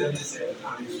education service, and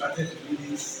I'm instructed to do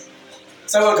this.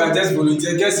 Someone can just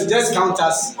volunteer, just count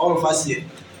us, all of us here,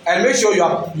 and make sure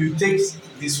you take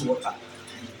this water.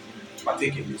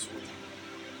 Partake in this water.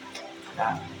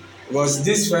 Yeah. Because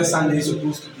this first Sunday is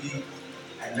supposed to be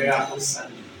a miracle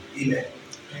Sunday. Amen.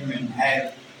 Amen.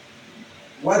 And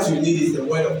what you need is the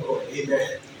word of God.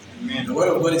 Amen. Amen. The word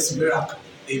of God is miracle.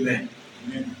 Amen.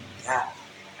 Amen. Yeah.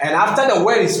 And after the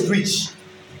word is preached,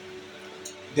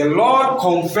 the Lord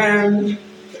confirmed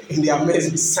in their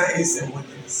midst signs and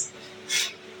wonders.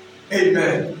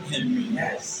 Amen. Amen.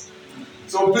 Yes.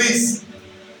 So please,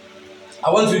 I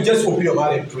want you to just open your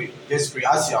mouth and pray. Just pray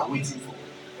as you are waiting for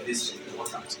this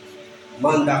water.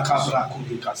 Manda kabra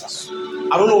kudi kasas.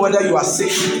 I don't know whether you are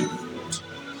sick.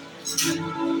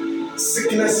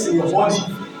 Sickness in your body.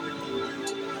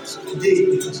 Today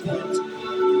it is not.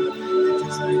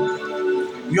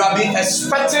 You have been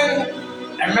expecting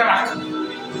a miracle.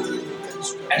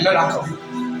 A miracle.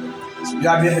 You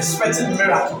have been expecting a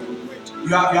miracle.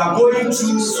 You are going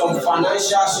through some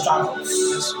financial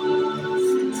struggles.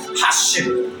 Hardship.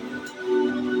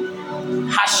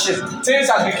 Things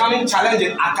are becoming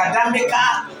challenging. Academic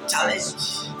challenge.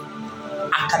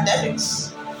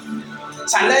 Academics.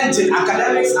 Challenging.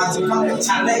 Academics has become a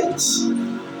challenge.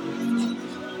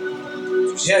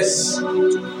 Yes.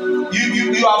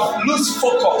 You have lost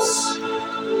focus.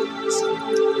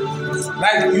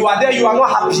 Like you are there, you are not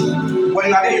happy. When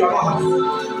you are there, you are not happy.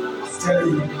 I'm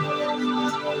telling you.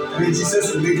 Today Jesus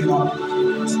will make you happy.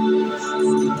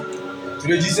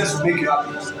 Today Jesus will make you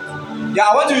happy. Yeah,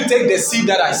 I want you to take the seed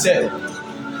that I said.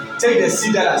 Take the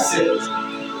seed that I said.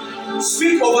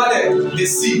 Speak over the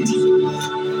seed.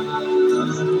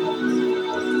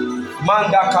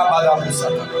 Manda kabala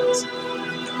musaka.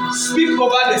 Speak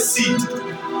over the seed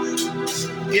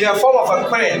in the form of a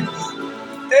prayer.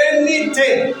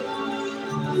 Anything.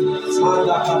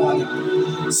 Manda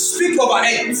kabala. Speak over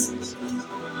it.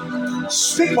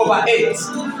 Speak over it.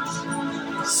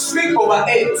 Speak over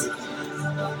it.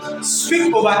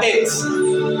 Speak over it.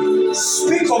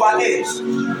 Speak over it.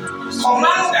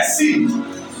 Command the seed.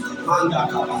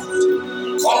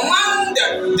 Command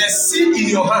the seed in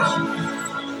your hand.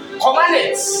 Command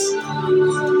it.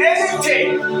 Anything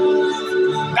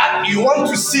that you want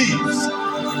to see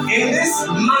in this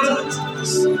month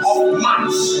of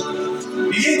March,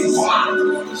 begin to command.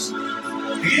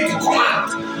 Begin to command.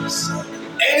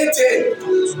 Anything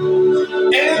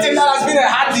that has been a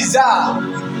heart desire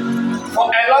for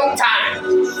a long time.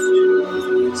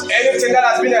 Anything that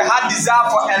has been a heart desire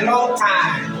for a long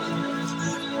time.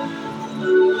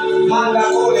 Manda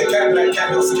kole kembe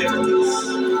kendo skeptis.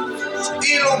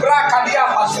 Ilu braka dia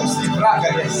pasusi braka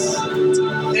des.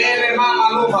 Ele mama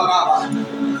luma baba.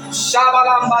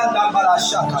 Shabala manda bara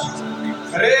shaka.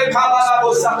 Re kabala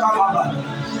bosaka baba.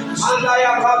 Manda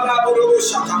ya kabla buru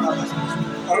shaka baba.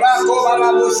 Rakobala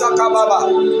bosaka baba.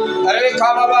 Re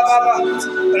kababa baba.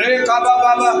 Re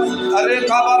kababa baba. Re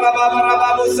kababa baba raba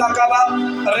bosaka baba.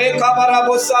 Re kabara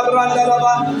bosabranda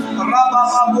baba. Raba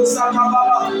bosaka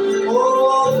baba.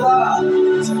 Oh God.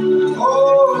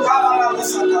 Oh kabara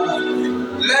bosaka baba.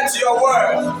 Let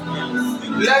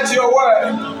your word,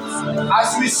 as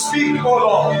we speak, oh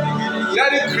Lord,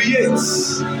 let it create.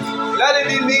 Let it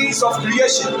be means of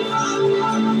creation.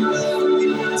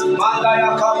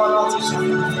 Mandaya kabara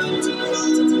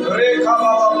Re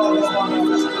kababa baba.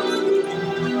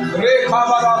 Re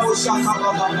kabara bosaka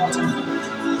baba.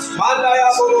 Mandaya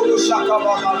Borobo Shaka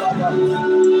Baba.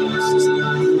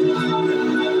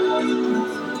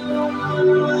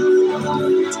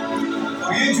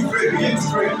 Begin to pray, begin to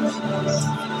pray.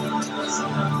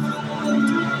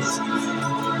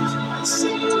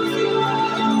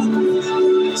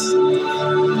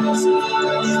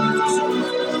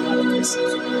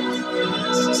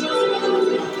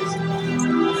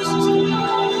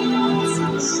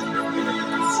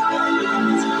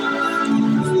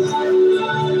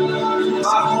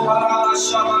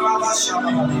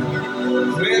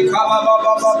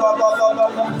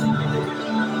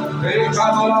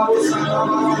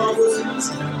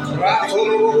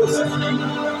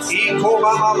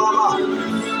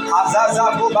 Azaza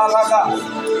Bubaraga,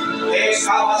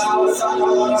 Ekabala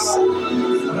Musakababa,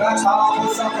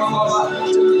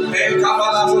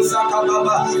 Ekabala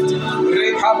Musakababa,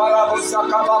 Rekabala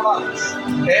Musakababa,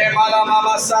 Emala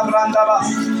Mama Sabrandaba,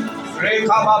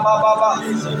 Rekababa Baba,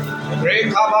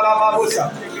 Rekabala Babusa.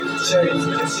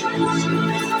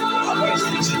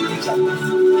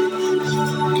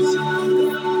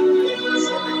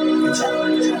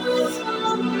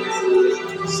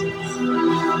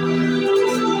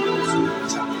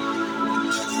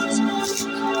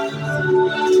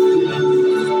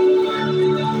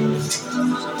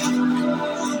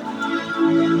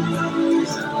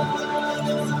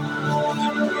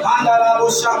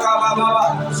 Shaka Baba,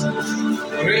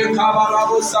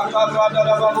 Rekabarabusa,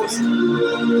 Kabradarabusa,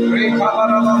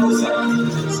 Rekabarabusa,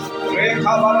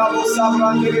 Rekabarabusa,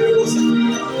 Brandibusa.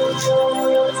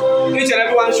 Each and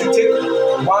everyone should take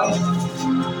one of the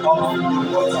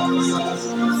water.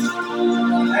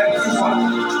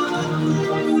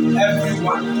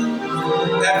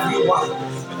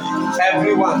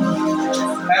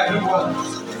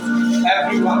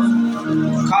 Everyone.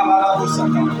 Kabarabusa,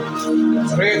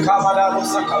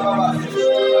 Rekabarabusa, Kababa.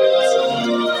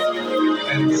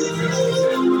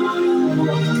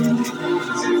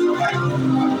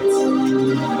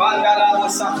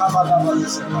 Bandarabusa,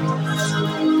 Kabarabusa,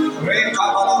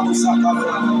 Rekabarabusa,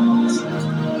 Kabarabusa.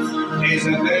 In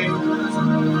the name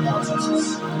of Jesus.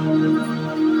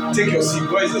 Take your seat.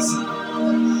 Where is the seat?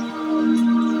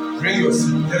 Bring your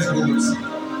seat. Let's bring your seat.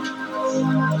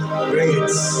 Bring it.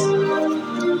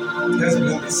 Let's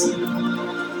bring the seat.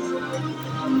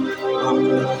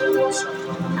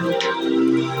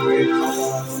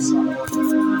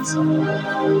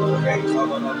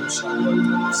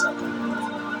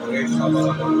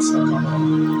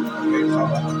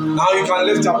 Now you can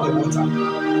lift up the water.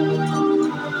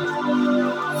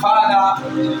 Father,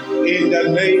 in the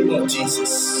name of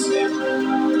Jesus,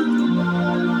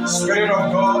 Spirit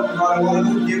of God, you are the one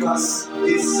who gave us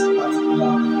this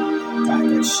particular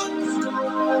direction.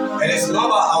 It is not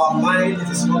about our mind, it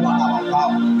is not about our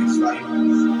power, it is by you.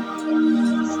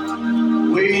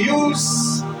 We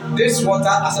use this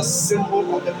water as a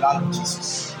symbol of the blood of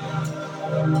Jesus.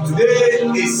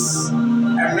 Today is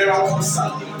a miracle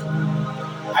Sunday.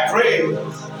 I pray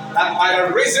that by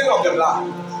the reason of the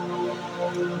blood,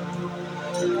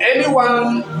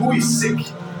 anyone who is sick,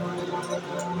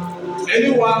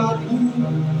 anyone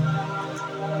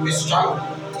who is struggling,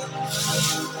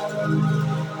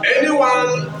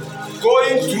 anyone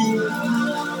going through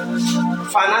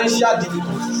financial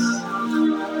difficulties,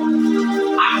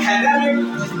 academic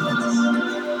difficulties,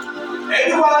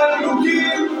 anyone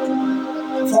looking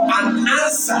for an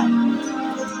answer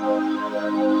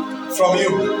from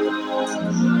you,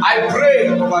 I pray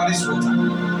over this water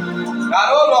that,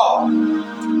 oh Lord,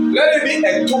 let it be a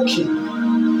token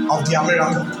of their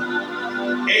miracle.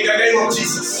 In the name of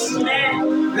Jesus.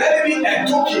 Amen. Let it be a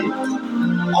token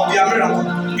of their miracle.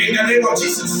 In the name of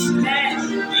Jesus.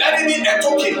 Amen. Let it be a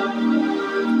token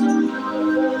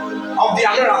of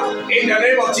their miracle. In the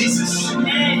name of Jesus.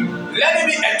 Amen. Let it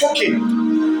be a token.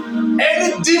 Any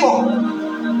demon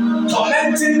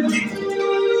tormenting people,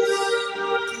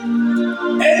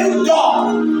 any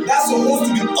door that's supposed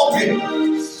to be open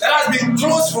that has been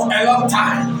closed for a long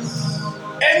time,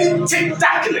 any thick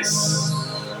darkness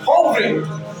hovering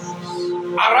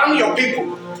around your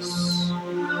people,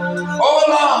 oh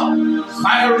Lord,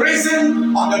 by the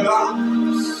reason of the blood,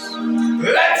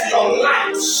 let your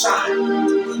light shine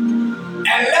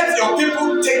and let your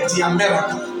people take their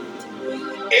miracle.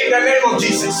 In the name of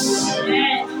Jesus,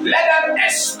 let them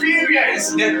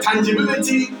experience the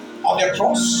tangibility of the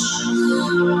cross.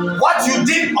 What you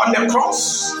did on the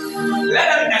cross, let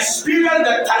them experience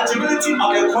the tangibility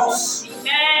of the cross.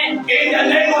 In the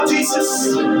name of Jesus.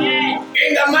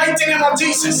 In the mighty name of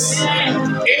Jesus. In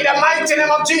the mighty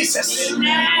name of Jesus. In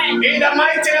the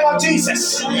mighty name of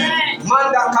Jesus.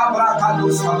 Manda kabra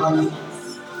kadus kabra.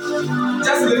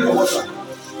 Just lift the water.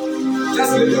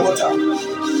 Just lift the water.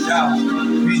 Yeah.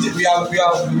 We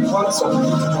want some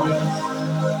people to join us.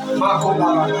 Marco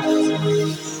Baraka.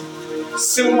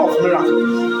 Symbol of miracle.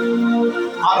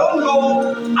 I don't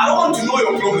want to know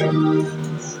your problem.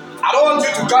 I don't want you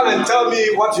to come and tell me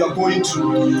what you are going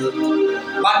through.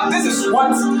 But this is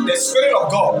what the Spirit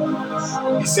of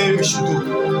God is saying we should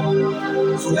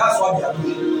do. So that's what we are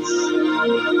doing.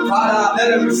 Father, let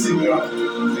them receive miracle.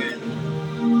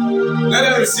 Let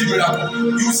them receive miracle.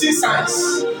 You see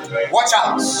signs. Watch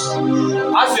out.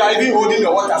 As you are even holding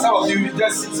the water, some of you will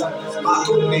just see signs.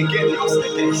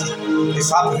 It's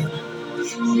happening.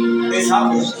 It's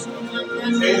happening.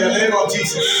 In the name of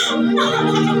Jesus.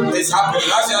 It's happening.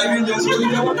 As you are even just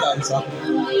holding the water, it's happening.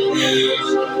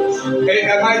 In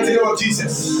the mighty name of Jesus.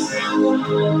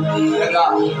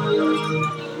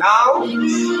 Now,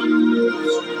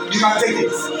 you can take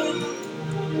it.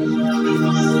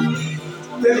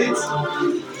 Take it.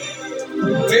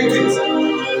 Drink it.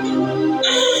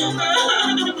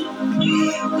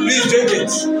 Please drink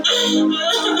it.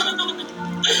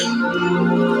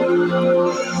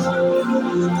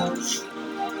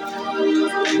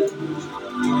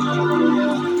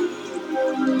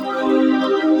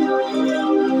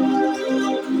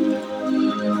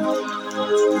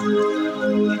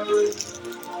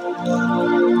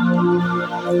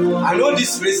 I know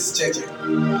this place is church.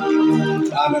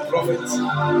 I'm a prophet.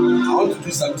 I want to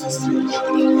do something strange.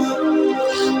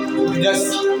 You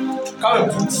just come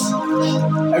and put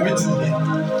everything there.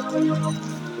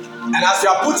 And as you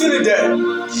are putting it there,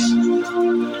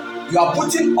 you are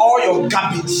putting all your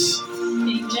garbage.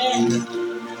 Amen.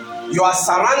 You are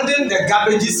surrounding the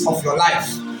garbages of your life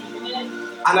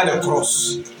under the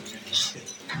cross.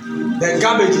 The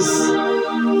garbages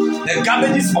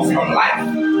of your life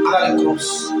under the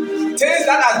cross. Things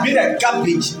that has been a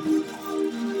garbage.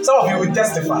 Some of you will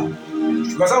testify.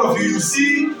 Because some of you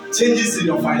see changes in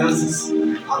your finances.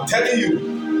 I'm telling you,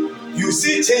 you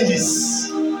see changes.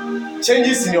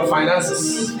 Changes in your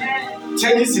finances.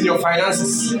 Changes in your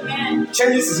finances.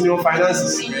 Changes in your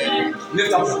finances.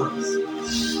 Lift up your hands.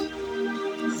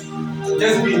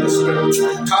 Just be in the spirit.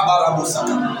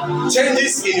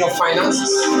 Changes in your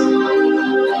finances.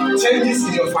 Changes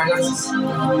in your finances.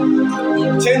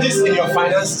 Changes in your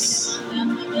finances.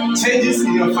 Changes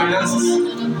in your finances.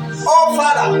 Oh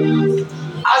Father,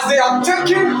 as they have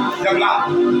taken the blood,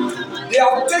 they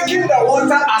have taken the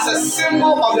water as a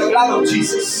symbol of the blood of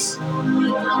Jesus.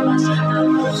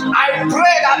 I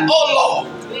pray that, oh Lord,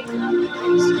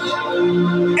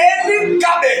 any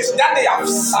garbage that they have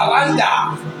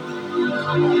surrendered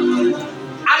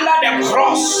under the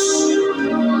cross,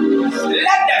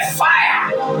 let the fire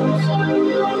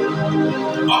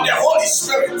of the Holy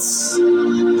Spirit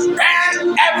burn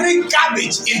every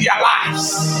garbage in their lives.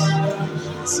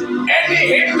 Any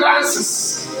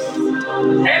hindrances,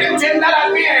 anything that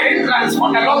has been a hindrance for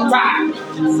a long time,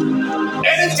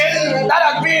 anything that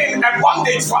has been a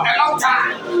bondage for a long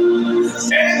time,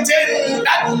 anything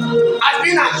that has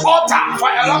been an altar for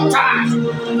a long time,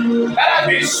 that has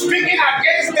been speaking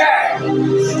against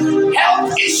them,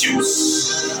 health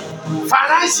issues,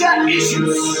 financial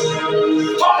issues,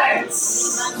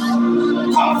 torments,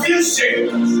 confusion,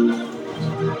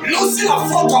 losing of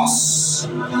focus,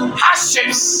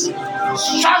 hardships,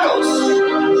 struggles,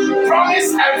 promise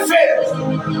and faith.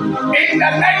 In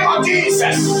the name of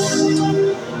Jesus. In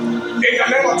the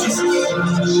name of Jesus.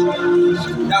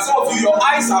 There are some of you, your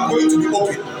eyes are going to be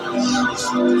open.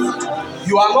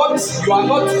 You are not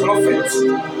prophet,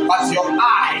 but your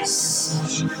eyes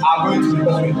are going to be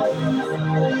open.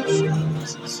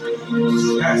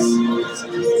 Yes.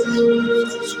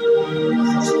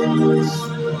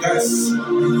 Yes.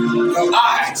 Your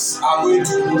eyes are going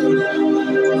to be open.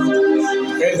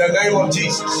 In the name of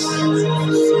Jesus.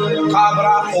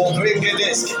 Cabra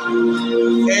Obregedesk.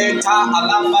 Eta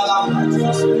Alambala.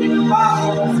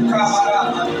 Cabra.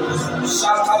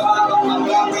 Shakabala.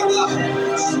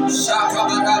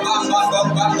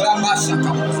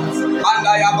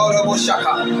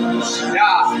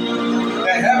 Yeah,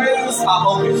 the heavens are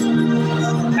open,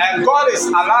 and God is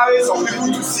allowing some people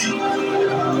to see.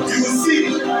 You will see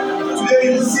today.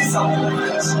 You will see something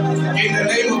in the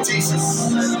name of Jesus.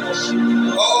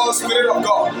 Oh, Spirit of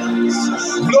God,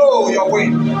 blow your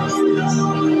wind,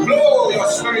 blow your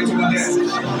spirit over there,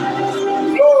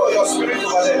 blow your spirit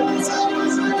over there,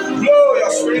 blow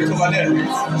your spirit over there,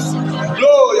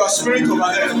 blow your spirit over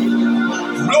there.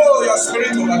 Blow your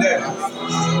spirit over there.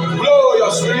 Blow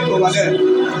your spirit over there.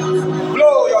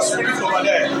 Blow your spirit over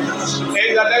there.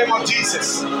 In the name of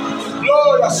Jesus.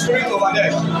 Blow your spirit over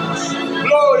there.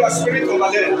 Blow your spirit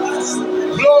over there.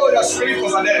 Blow your spirit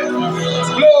over there.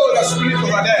 Blow your spirit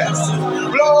over there.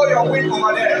 Blow your wind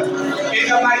over there. In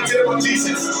the mighty name of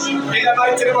Jesus. In the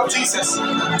mighty name of Jesus.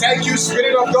 Thank you,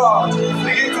 Spirit of God.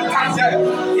 Begin to touch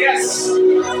them. Yes.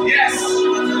 Yes.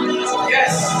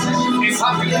 Yes. It's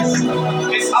happening.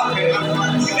 It's happening. In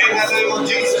the name of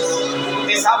Jesus.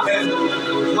 It's happening.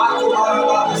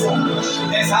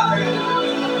 It's happening.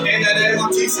 In the name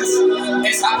of Jesus.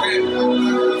 It's happening.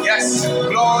 Yes.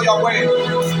 Blow your way.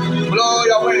 Blow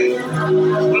your way.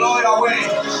 Blow your way.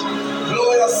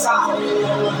 Blow your sound.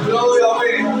 Blow your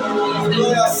way.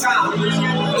 Blow your sound.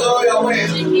 Blow your way.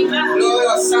 Blow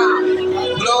your sound.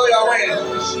 Blow your way.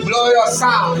 Blow your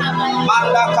sound.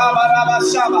 Manda kabaraba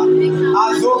shaba.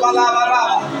 Azuba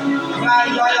labaraba.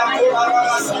 Raya ya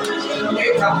kubaraba.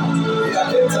 Eka.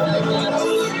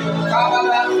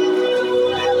 Kabala.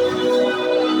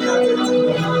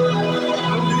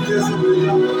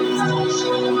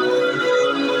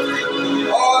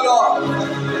 Oh Lord.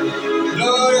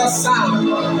 Blow your sound.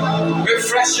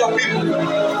 Refresh your people.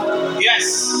 Yes.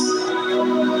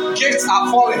 Gifts are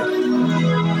falling.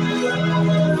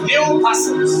 New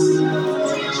persons.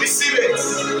 Receive it.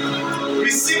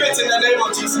 Receive it in the name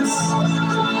of Jesus.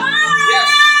 Yes.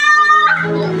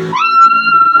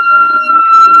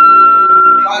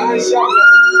 Financial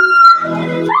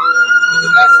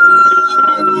blessings.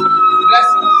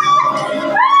 Blessings.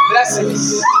 Blessings.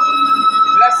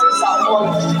 Blessings are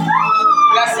falling.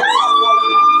 Blessings are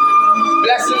falling.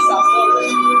 Blessings are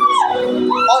falling.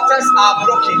 Altars are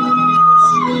broken.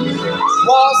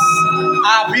 Walls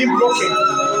are being broken.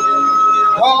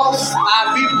 Walls are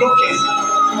being broken.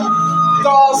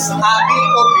 Doors are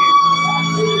being opened.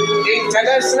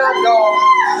 International door.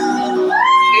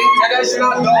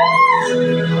 International door.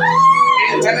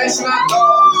 International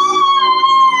door.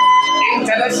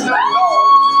 International door.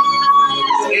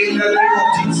 In the name of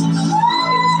Jesus.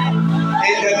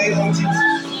 In the name of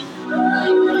Jesus.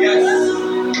 Yes.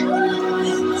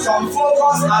 Some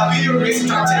focus are being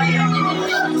restarted.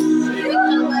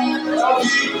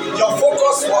 Your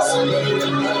focus was,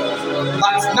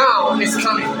 but now it's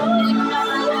coming.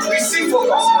 Receive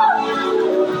focus now.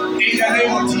 In the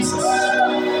name of Jesus.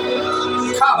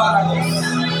 Kabaras.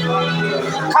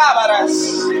 Kabaras.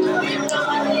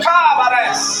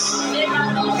 Kabaras.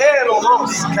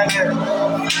 Heromos.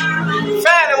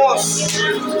 Phenomos.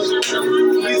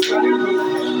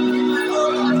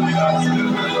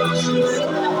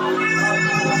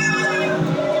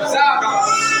 Zaga.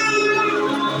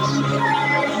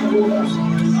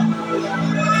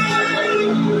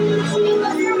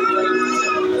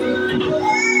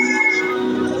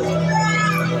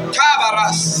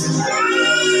 Kabaras.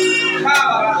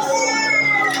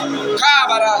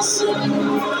 Kabaras.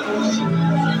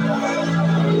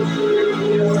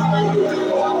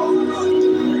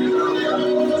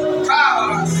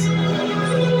 Kabaras.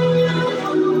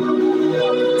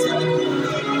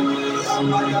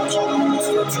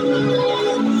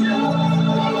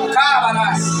 Kabaras.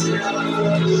 Kabaras.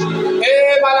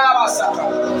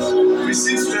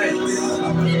 Receive strength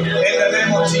in the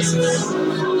name of Jesus.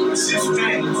 Receive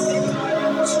strength.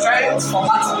 Strength for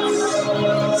battles.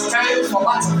 Strength for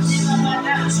battles.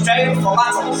 Strength for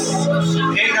battles.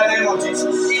 In the name of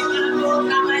Jesus.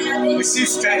 Receive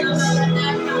strength.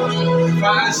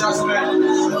 Financial strength.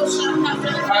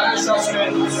 Financial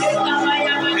strength.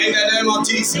 In the name of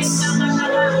Jesus.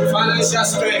 Financial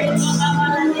strength.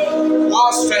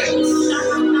 More strength.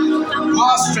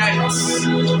 More strength.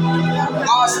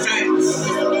 More strength.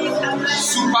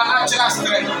 Supernatural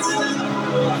strength.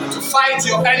 To fight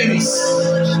your enemies.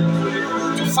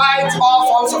 To fight all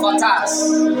forms of attacks.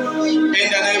 In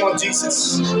the name of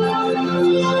Jesus.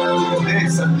 Today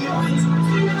is Sunday.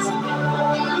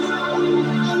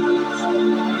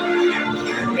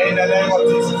 In the name of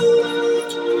Jesus.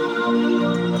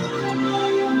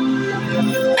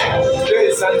 Today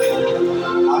is Sunday.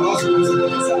 I'm not supposed to be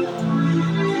Sunday.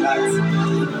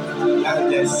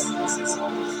 Yes.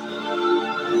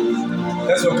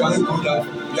 That's what can you put down?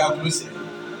 We are closing.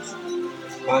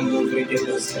 And don't forget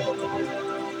those.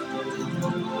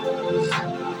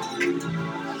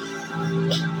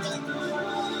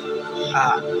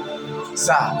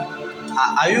 Sir,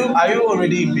 are you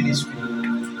already in ministry?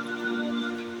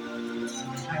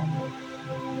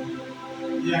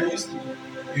 Yeah, I used to.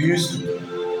 You used to.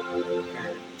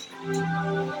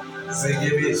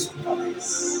 Zegebe Supalis.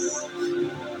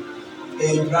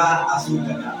 Ebra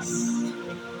Azukanas.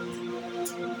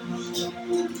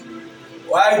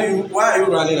 Why are you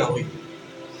running away?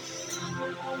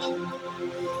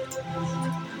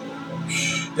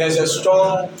 There's a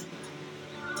strong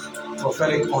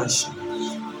prophetic unction.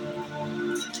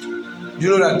 You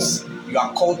know that you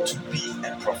are called to be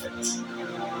a prophet.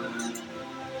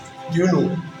 You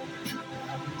know.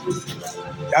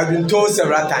 You have been told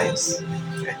several times.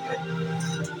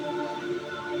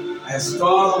 A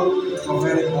strong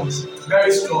prophetic voice.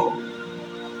 Very strong.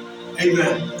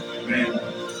 Amen. Amen.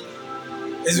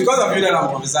 It's because of you that I'm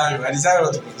prophesying. I decided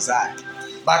not to prophesy.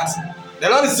 But the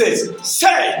Lord says,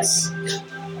 say it.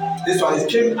 This one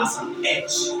came as an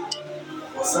edge.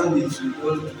 For Sundays, we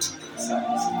don't prophesy.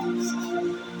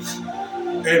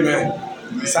 Amen.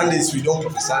 Sundays, we don't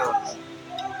prophesy on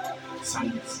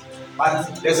Sundays.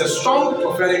 But there's a strong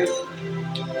prophetic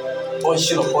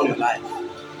unction upon your life.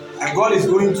 And God is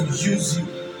going to use you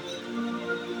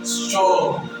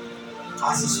strong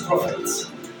as his prophet.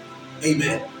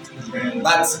 Amen. Amen.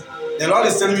 But the Lord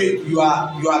is telling me you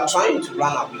are trying to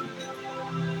run away.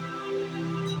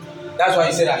 That's why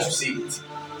he said I should say it.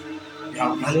 You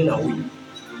are running away.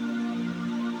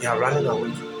 You are running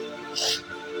away.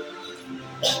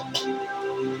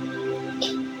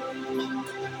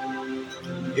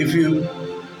 If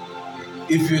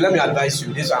you let me advise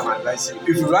you, this is what I'm advising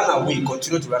you. If you run away,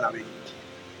 continue to run away,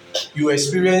 you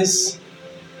experience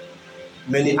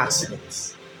many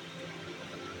accidents.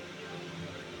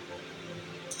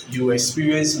 You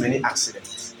experience many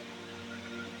accidents.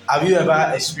 Have you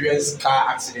ever experienced car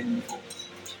accident before?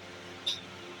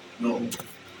 No.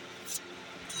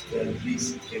 Then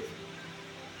please be careful.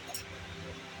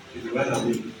 If you run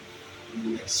away,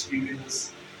 you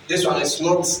experience. This one is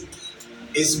not.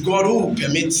 It's God who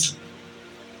permits.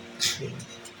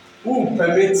 Who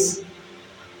permits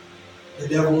the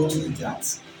devil to do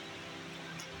that?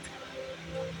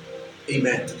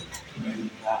 Amen. Amen.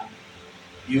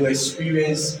 You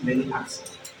experience many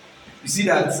accidents. You see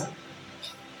that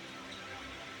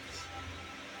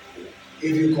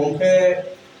if you compare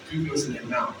previously and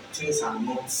now, things are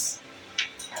not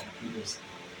like previously.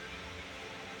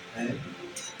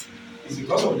 It's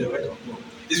because of the word of God.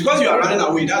 It's because you are running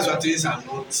away. That's why things are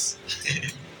not.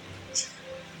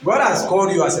 God has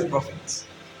called you as a prophet.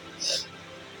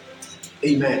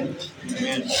 Amen.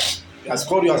 Amen. He has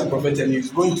called you as a prophet and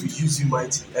he's going to use you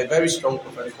mightily. A very strong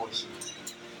prophetic voice.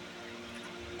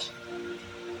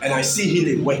 And I see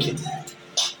healing working.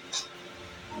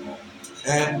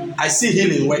 I see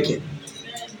healing working.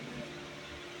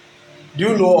 Do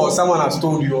you know, or someone has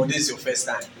told you, or this is your first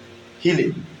time?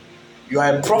 Healing. You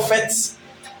are a prophet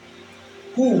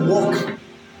who walk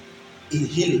in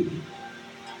healing.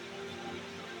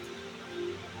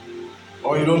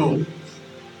 Or you don't know?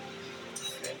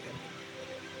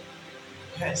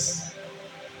 Yes.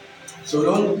 So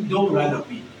don't run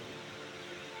away.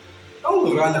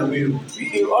 Don't run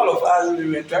away. All of us, we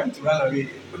were trying to run away.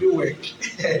 It couldn't work.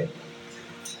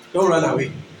 Don't run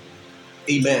away.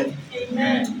 Amen.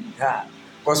 Amen. Yeah.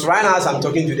 Because right now, as I'm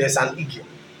talking to you, there's an eagle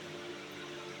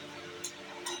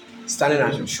standing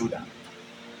at your shoulder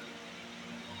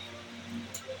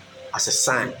as a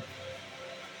sign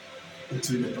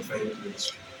into the prophetic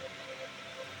ministry.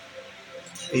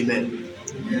 Amen.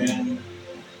 Amen.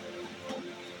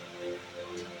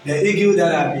 The eagle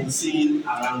that I've been seeing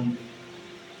around,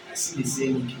 I see the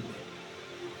same eagle there.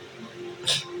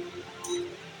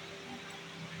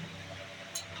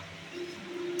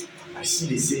 I see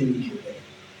the same eagle there.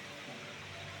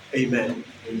 Amen.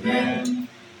 Amen.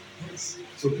 Yes.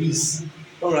 So please,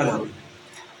 don't run away.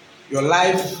 Your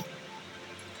life,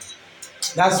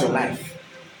 that's your life.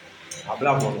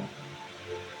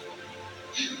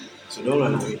 So don't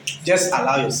run away. Just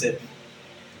allow yourself.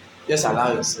 Just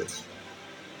allow yourself.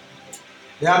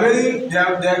 There are many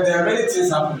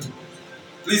things happening.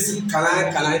 Please, can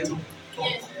I talk?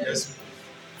 Yes.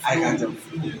 I can talk.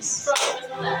 Yes.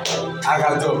 I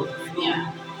can talk.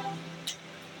 Yeah.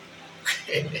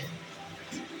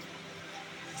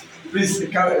 Please, let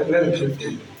me pray for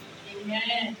you.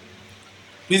 Amen.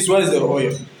 Please, what is the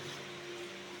oil?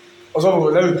 Also,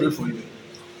 let me pray for you.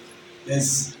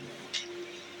 Yes.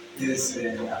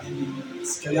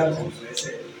 Schedule conference.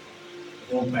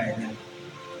 Don't buy them.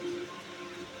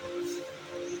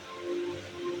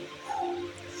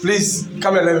 Please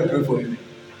come and let me pray for you.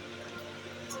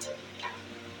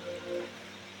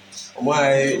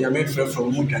 You made friend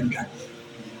from Muganga.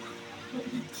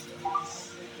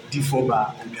 D4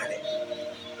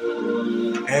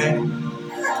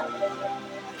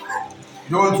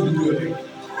 You want to do it?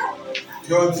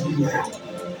 You want to do it?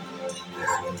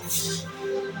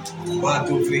 1,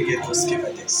 2, 3, get to skip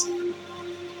at this.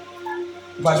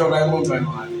 But you're right, move right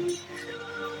now.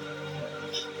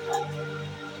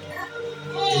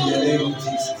 In the name of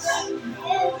Jesus.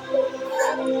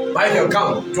 Michael,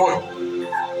 come, join.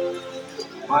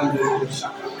 Manda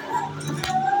Shaka.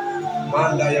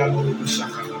 Manda Yabu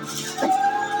Shaka.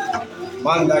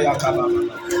 Manda Yakaba.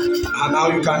 And now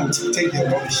you can take the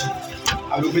rubbish.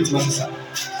 I will wait to answer.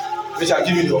 Which I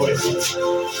give you the oil.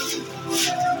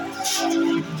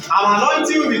 I'm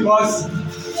anointing you because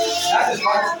that is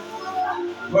what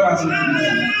God has given me.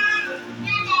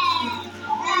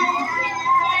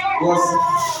 Because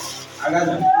I got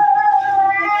that.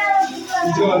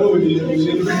 You don't know what you need.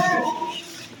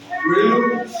 When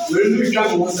you come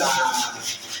to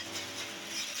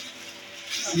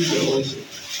see the worship,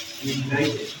 be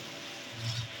united.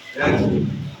 Right?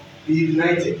 Be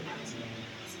united.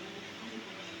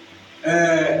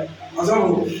 Also,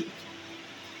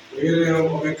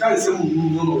 we can't say we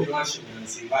know the machine and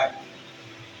say why.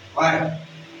 Why?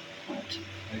 I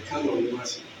can't know the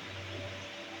machine.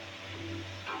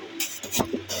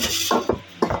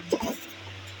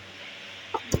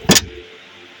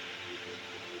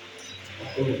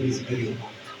 Is very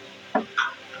important.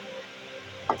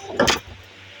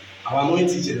 Our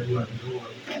anointing teacher,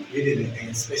 we did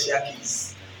a special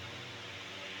case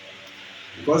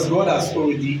because God has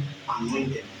already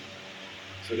anointed.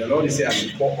 So the Lord is saying, I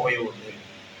will pour oil on them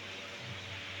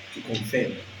to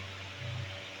confirm,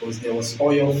 because there was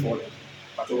oil for them,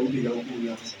 but it won't be long.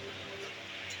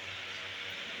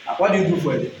 What do you do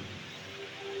for them?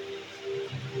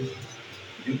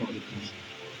 You do communication.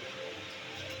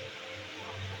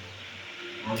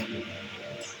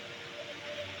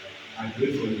 I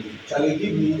pray for you. Shall you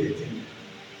give me the thing?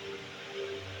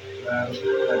 I'm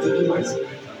taking my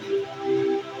spirit away.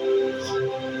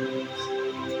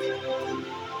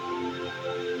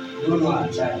 No, I'm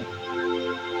trying.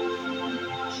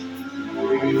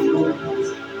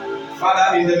 Father,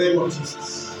 in the name of Jesus,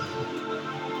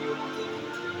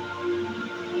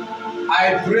 I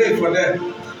pray for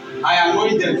them. I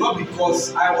anoint them not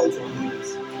because I want to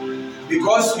anoint,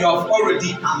 because you have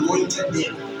already anointed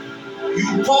them.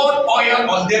 You poured oil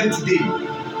on them today.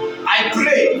 I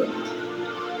pray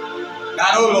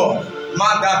that, oh Lord,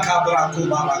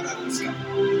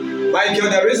 Michael,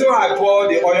 the reason why I pour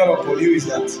the oil upon you is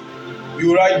that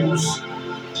you write books.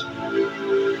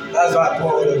 That's why I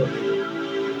pour oil on you.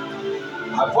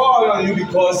 I pour oil on you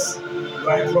because you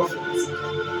are a prophet.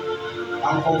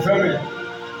 I'm confirming.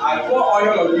 I pour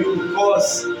oil on you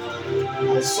because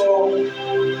I saw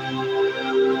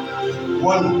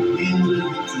money being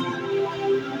given to you.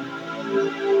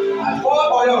 I pour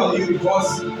oil on you because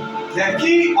the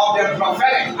key of the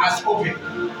prophetic has opened.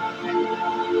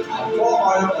 I pour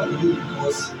oil on you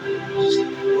because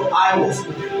your eye was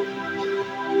open.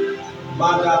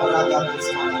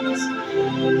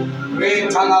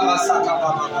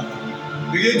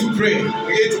 Begin to pray.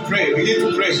 Begin to pray. Begin to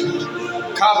pray.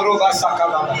 Kabroba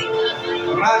sakababa.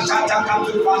 Rantata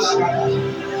kabubala.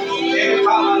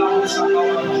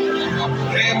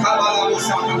 Rekabala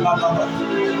sakababa.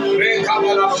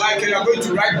 Michael, you are going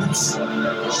to write books. You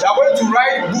are going to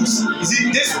write books. You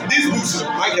see, these books,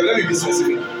 Michael, let me be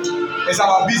specific. It's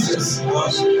about business.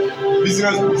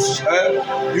 Business books.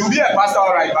 You'll be a pastor,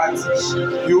 all right, but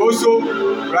you also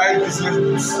write business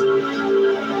books.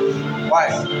 Why?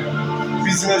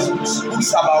 Business books.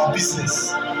 Books about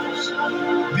business.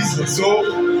 Business. So,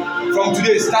 from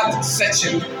today, start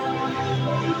searching.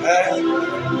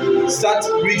 Start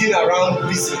reading around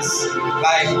business,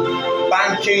 like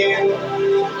banking,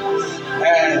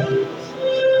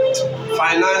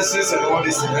 finances, and all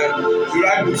this. You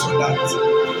write books on that.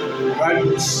 Write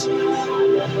books.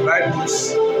 Write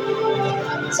books.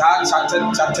 Start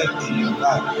chatted in your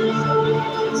life.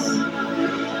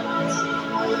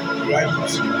 Write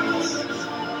books on that.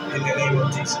 In the name of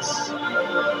Jesus. In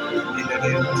the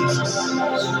name of Jesus. In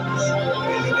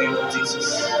the name of Jesus.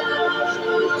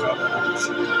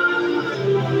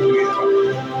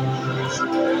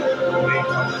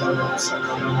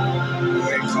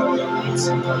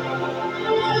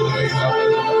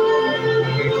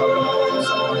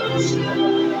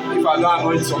 If I don't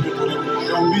anoint some people, they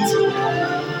will beat you.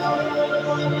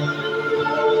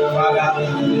 Father, in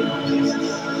the name of Jesus.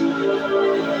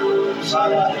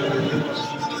 Father, in the name of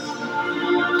Jesus.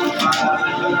 Father,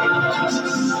 in the name of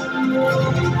Jesus. Father, in the name of Jesus.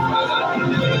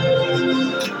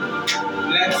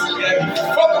 Let's get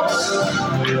focused.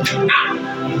 Now,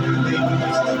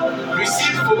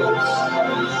 receive focus.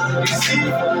 Receive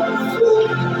focus.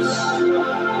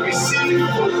 Receive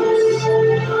focus.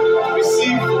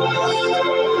 Receive focus.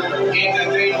 In the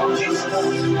name of Jesus.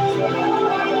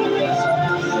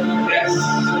 Yes.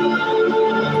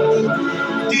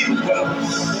 Deep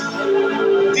wells.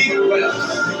 Deep wells.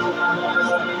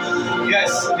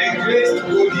 Yes, the grace to go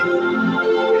deep.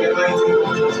 In the mighty name of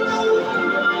Jesus.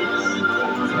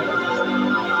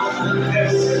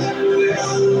 Yes, yes,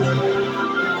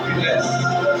 yes,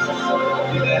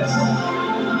 yes,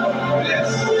 yes.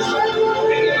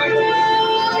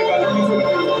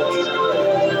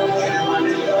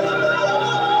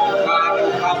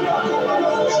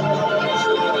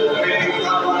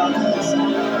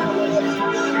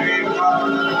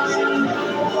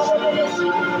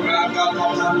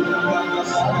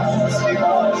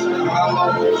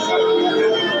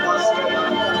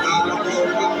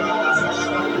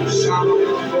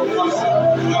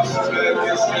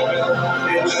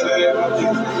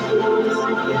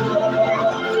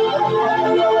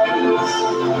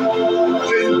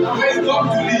 Praise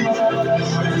God to lead.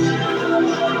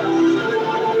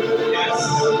 Yes,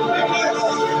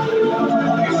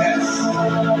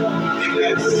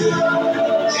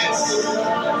 yes,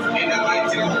 in the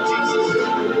mighty name of Jesus.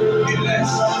 Be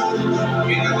blessed.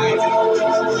 In the mighty name of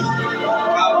Jesus.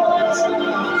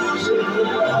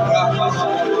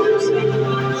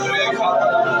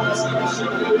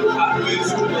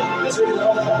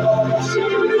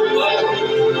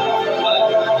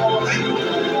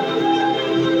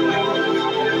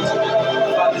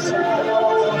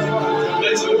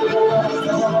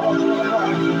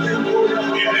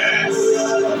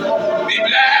 Be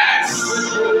blessed.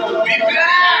 Be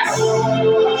blessed.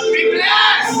 Be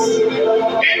blessed.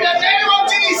 In the name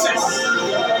of Jesus.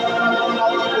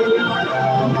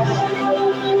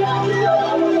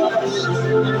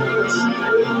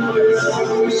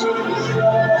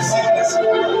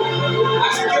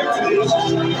 As you came today,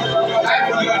 your life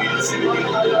will never be the same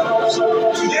again.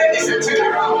 Today is a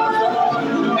turnaround.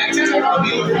 A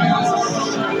turnaround in your finances.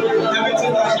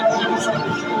 Everything that you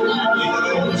do in the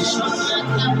name of Jesus.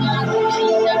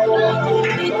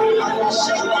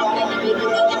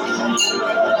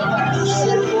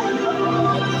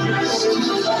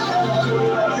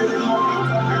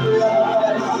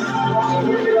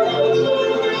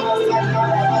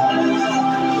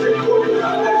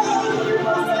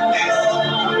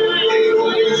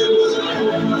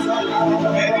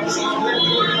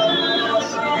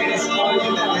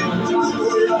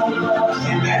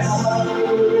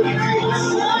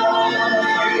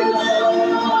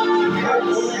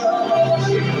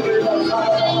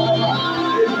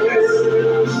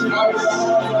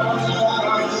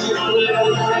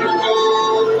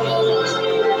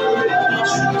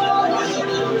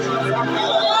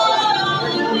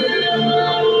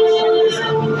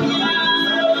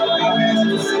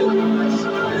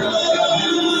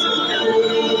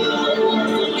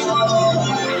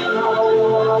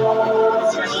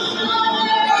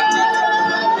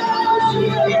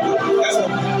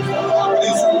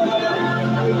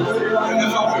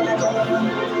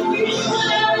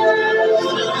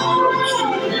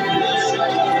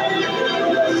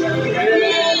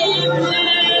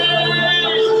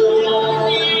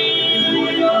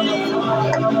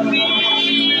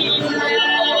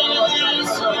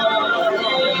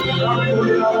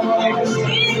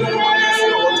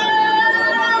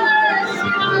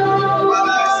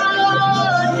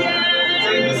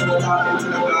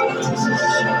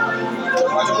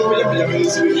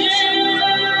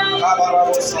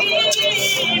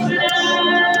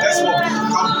 Let's walk.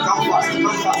 Come fast.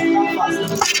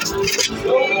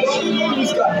 Don't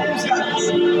lose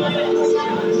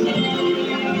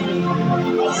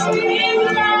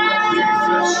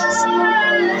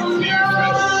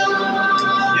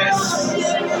Yes.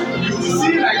 You will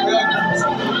see like that.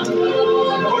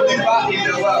 Go deeper in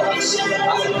the world.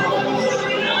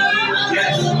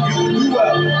 Yes, you will do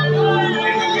well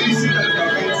in the ministry that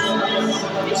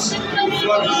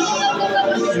you are going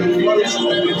to. You flourish. You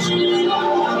flourish.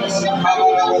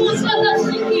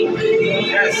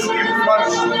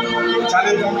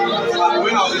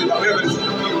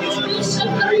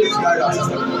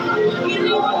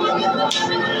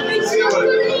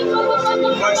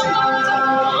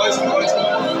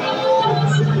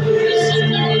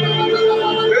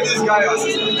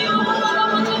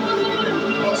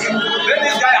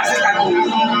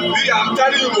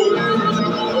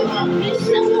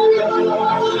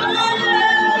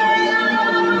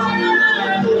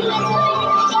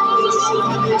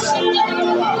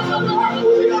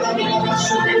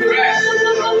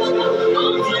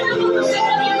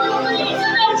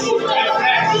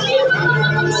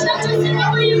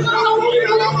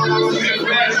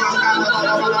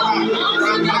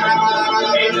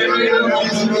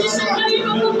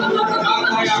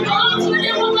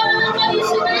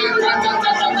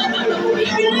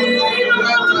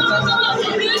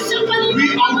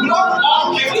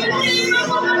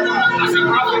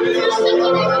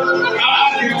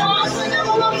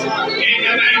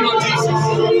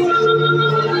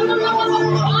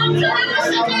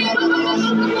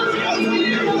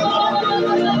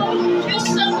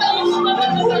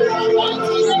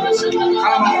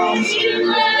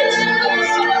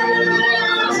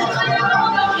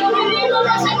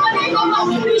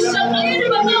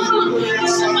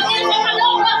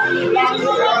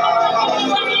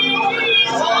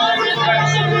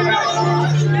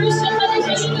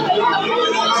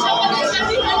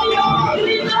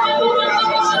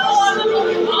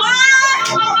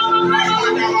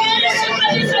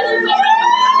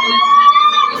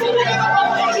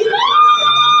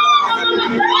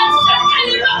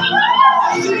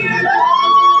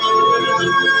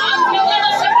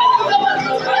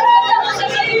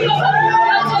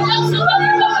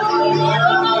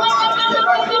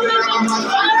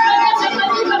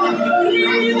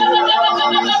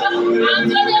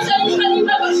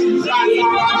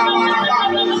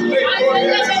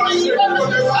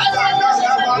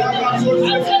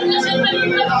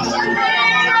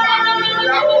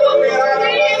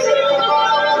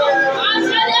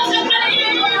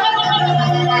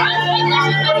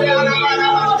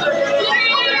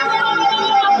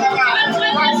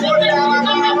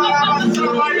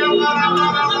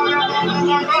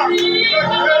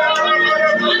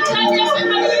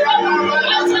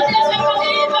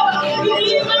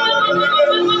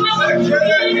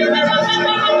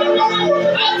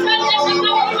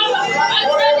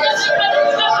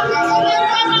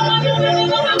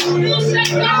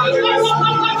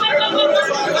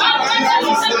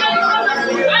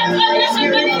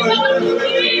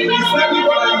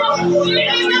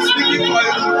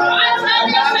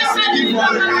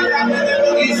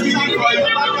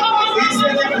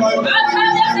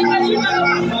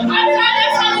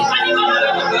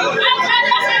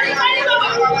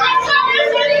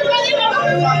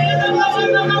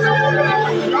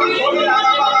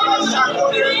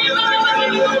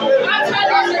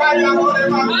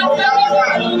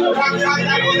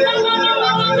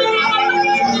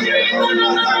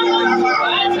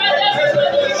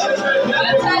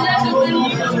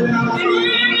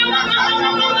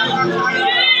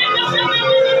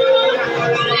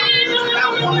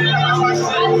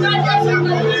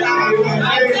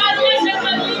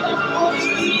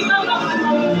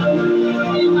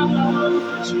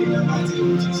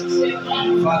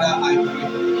 Father, I pray.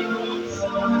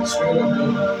 Spirit of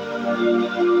God,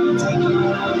 thank you.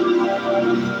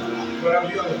 Where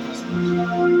are you on the first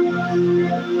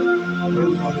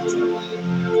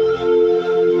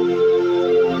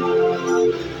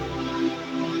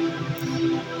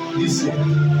this year,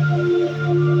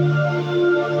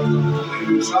 when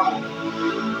you travel,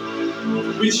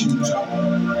 which you travel,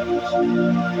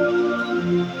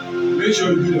 make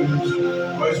sure you do the most.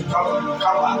 But if you come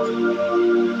back.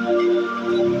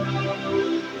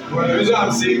 But the reason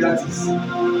I'm saying that is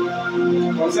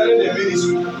concerning the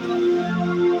ministry.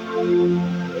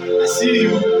 I see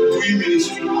you doing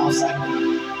ministry outside.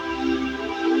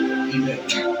 Amen.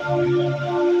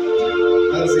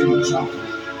 Let's say you travel.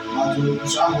 But you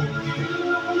travel,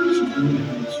 you should do the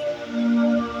ministry.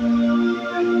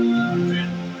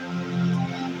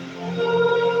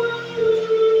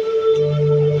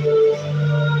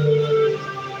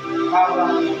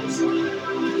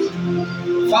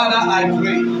 Father, I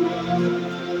pray.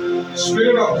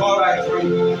 Spirit of God, I pray.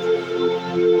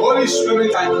 Holy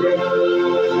Spirit, I pray.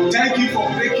 Thank you for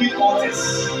breaking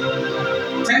altars.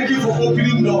 Thank you for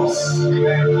opening doors.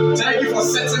 Thank you for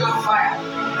setting up fire.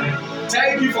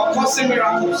 Thank you for causing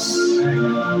miracles.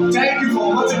 Thank you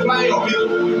for multiplying your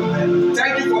people.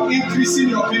 Thank you for increasing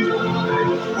your people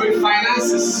with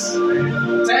finances.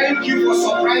 Thank you for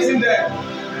surprising them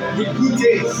with good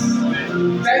days.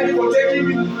 Thank you for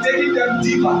taking them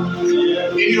deeper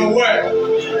in your word.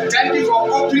 Thank you for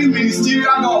opening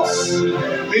ministerial doors,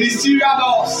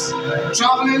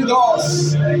 traveling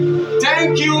doors.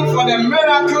 Thank you for the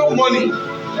miracle money.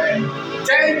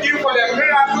 Thank you for the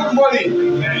miracle money.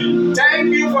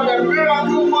 Thank you for the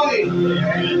miracle money.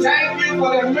 Thank you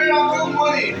for the miracle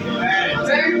money.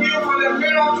 Thank you for the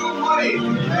miracle money.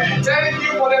 Thank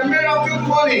you for the miracle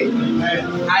money.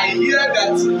 I hear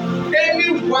that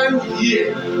anyone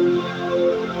here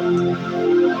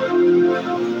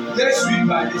next week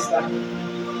by this time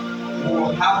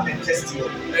will have a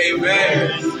testimony.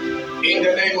 Amen. In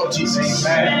the name of Jesus.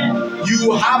 Amen.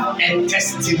 You have a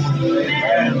testimony.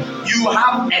 Amen. You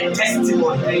have a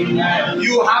testimony. Amen.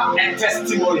 You have a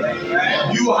testimony.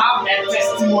 Amen. You have a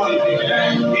testimony.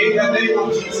 Amen. In the name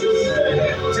of Jesus.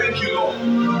 Amen. Thank you, Lord,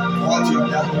 for what you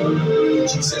have done. In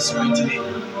Jesus' mighty name.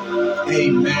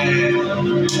 Amen.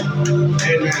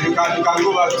 Amen. You can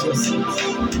go back to your seat.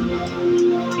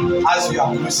 As we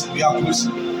are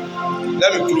closing.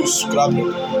 Let me close. Grab it.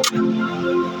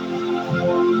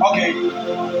 Okay,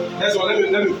 that's what.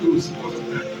 Let me close.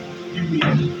 Give me a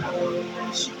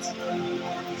sheet.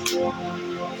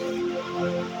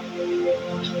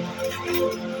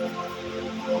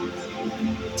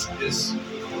 Yes.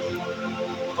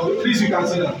 Okay, please, you can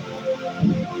sit down.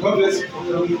 God bless you for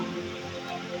coming.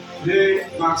 Today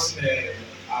marks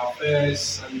our first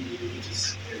Sunday, which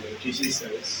is education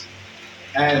service,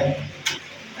 and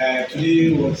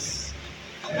today was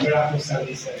a miracle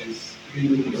Sunday service.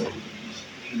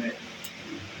 Amen.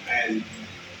 And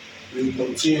we will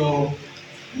continue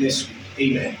next week.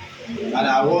 Amen. And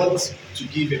I want to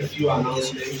give a few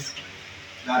announcements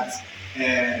that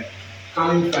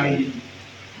coming Friday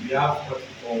we have what we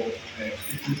call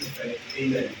 50 prophetic.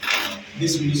 Amen.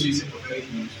 This ministry is a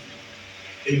prophetic ministry.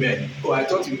 Amen. Oh, I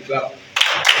thought you would clap.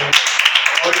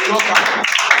 Or you not clap.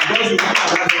 Because you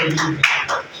can't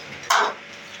clap.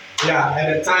 Yeah,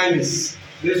 and the time is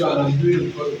this one I'm doing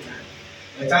it for the time.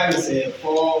 The time is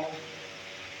 4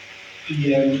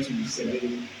 p.m. to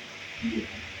 7 p.m.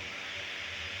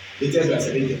 Latest by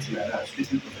 7:30 like that.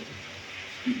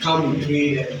 You come and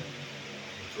pray and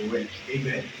to work.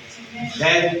 Amen.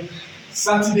 Then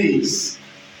Saturdays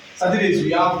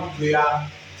we have prayer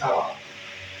tower.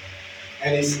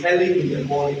 and it's early in the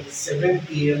morning, 7 a.m. to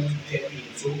 10 a.m.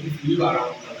 So if you live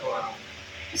around, you can come around.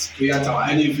 It's prayer tower,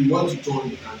 and if you want to join,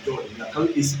 you can join.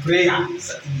 It's prayer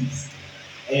Saturdays,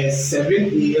 7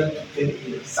 a.m. to 10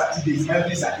 a.m. Saturdays,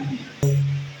 every Saturday.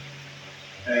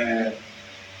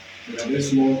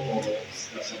 Desmond or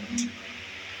Sister Shabi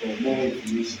for more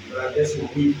information.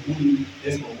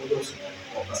 Desmond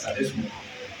or Pastor Desmond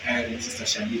and Sister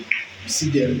Shabi. You see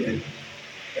them and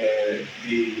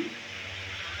they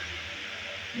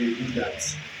do that.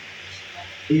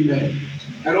 Amen.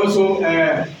 And also,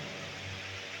 I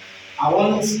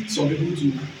want some people to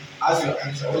ask your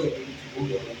answer. I want some people to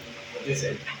hold on for just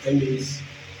a 10 minutes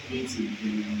meeting.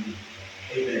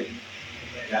 Amen.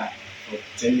 Yeah, for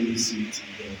 10 minutes meeting.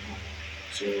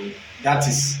 So that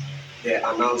is the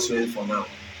announcement for now.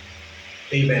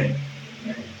 Amen.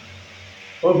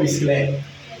 Hope it's clear.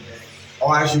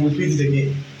 Or I should repeat it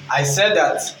again. I said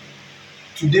that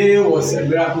today was a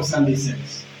miracle Sunday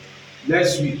service.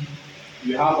 Next week,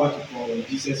 we have what we call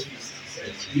Jesus Feast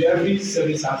service. Every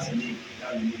service has a name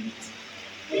that we name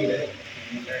it.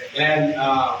 Amen. And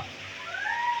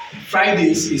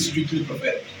Fridays is strictly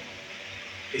prophetic.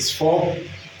 It's 4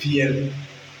 p.m.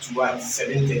 to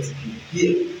 7:30 p.m.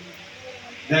 here.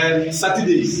 Then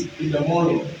Saturdays in the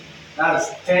morning,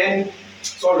 that's 7 a.m.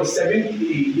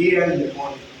 in the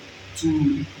morning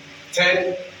to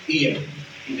 10 a.m.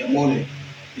 in the morning.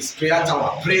 It's prayer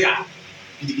tower, prayer.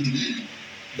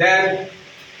 Then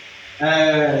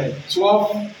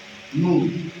 12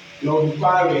 noon, the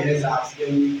choir rehearsals,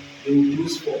 then they will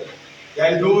close 4.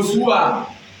 Then those who are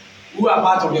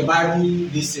part of the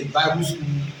Bible school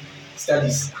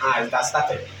studies, that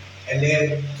started. And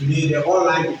then today the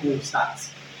online people will start.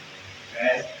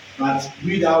 But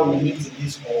we that will meet in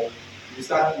this hall, we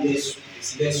start next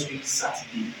week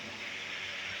Saturday.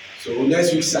 So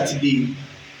next week Saturday,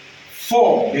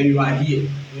 4 then you are here.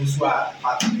 Those who are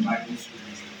part of the Bible school,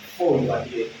 4 you are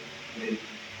here. Then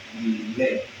we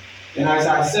learn. Then as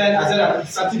I said that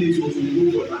Saturday is also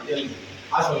the go for evangelism.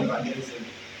 As for evangelism,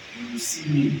 you will see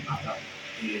me after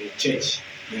the church.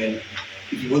 Then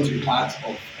if you want to be part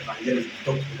of evangelism,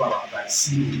 talk to people about that,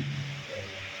 see me.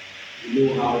 You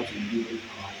know how to do it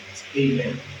about it.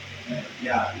 Amen.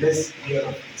 Yeah, let's hear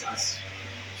of it as.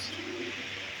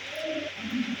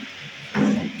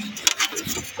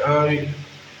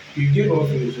 You give off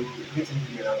your so get him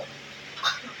together.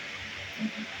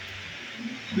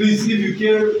 Please, if you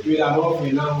came with an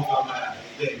offering now,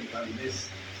 then you can just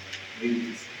bring it.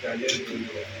 You can just bring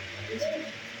it.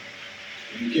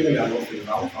 If you came with an offering,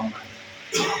 I'll come back.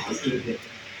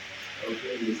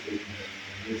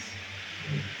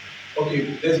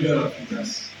 Okay, let's be on our feet.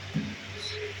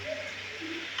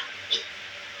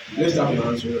 Let's have your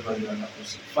hands wherever you are.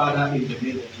 Father, in the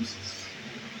name of Jesus,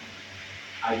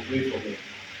 I pray for them.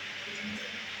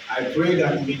 I pray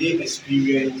that we may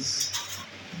experience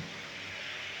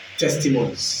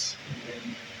testimonies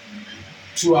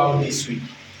throughout this week.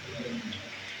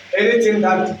 Anything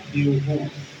that they will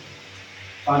hold,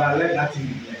 Father, let that thing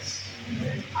be blessed.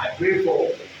 I pray for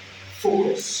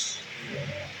focus.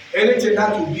 Anything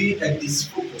that will be a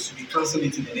disfocus, we cancel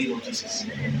it in the name of Jesus.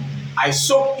 I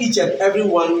soak each and every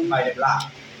one by the blood.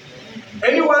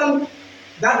 Anyone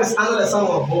that is under the sound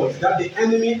of voice, that the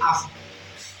enemy has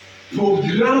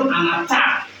programmed an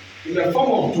attack in the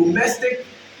form of domestic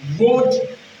road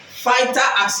fighter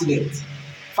accident,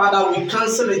 Father, we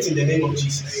cancel it in the name of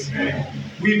Jesus. Amen.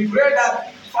 We pray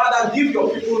that, Father, give your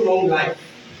people long life.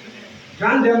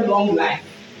 Grant them long life.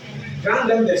 Grant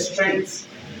them the strength.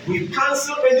 We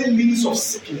cancel any means of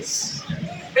sickness,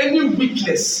 any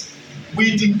weakness.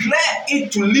 We declare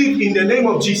it to live in the name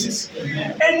of Jesus.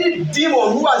 Amen. Any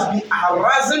demon who has been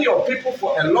harassing your people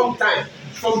for a long time,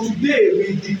 from today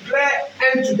we declare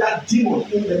end to that demon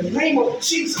in the name of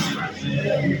Jesus Christ.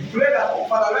 We pray that, oh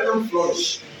Father, let them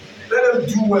flourish. Let them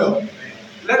do well.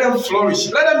 Let them flourish.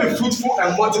 Let them be fruitful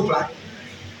and multiply.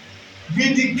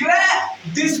 We declare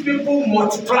these people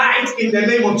multiplied in the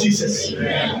name of Jesus.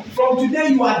 Amen. From today,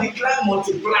 you are declared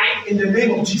multiplied in the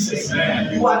name of Jesus.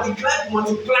 Amen. You are declared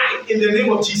multiplied in the name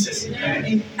of Jesus. Amen.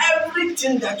 In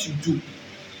everything that you do,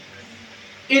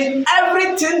 in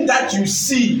everything that you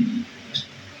see,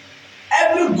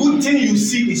 every good thing you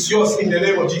see is yours in the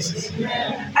name of Jesus.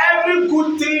 Amen. Every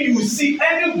good thing you see,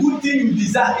 any good thing you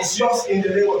desire is yours in the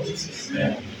name of Jesus.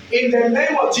 Amen. In the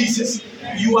name of Jesus,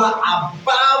 you are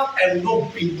above and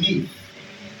not beneath.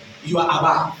 You are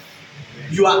above.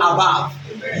 You are above.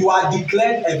 You are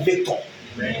declared a victor.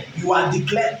 You are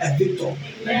declared a victor.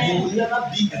 You will never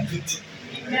be a victim.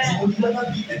 You will never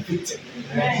be a victim.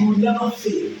 You will never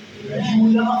fail. You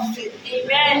will never fail.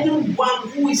 Anyone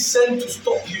who is sent to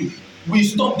stop you, we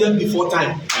stop them before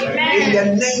time. Amen. In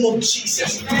the name of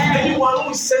Jesus. Anyone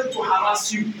who is sent to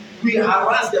harass you, we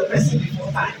harass the person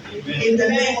before time. In the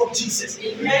name of Jesus.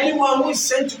 Anyone who is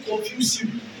sent to confuse you,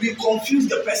 we confuse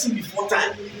the person before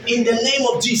time. In the name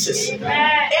of Jesus.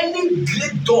 Any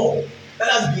great door that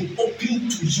has been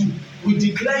opened to you, we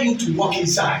declare you to walk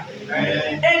inside.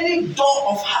 Any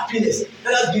door of happiness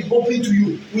that has been opened to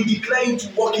you, we declare you to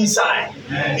walk inside.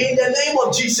 In the name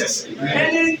of Jesus.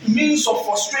 Any means of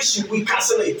frustration, we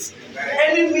cancel it.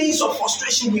 Any means of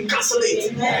frustration, we cancel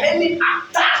it. Any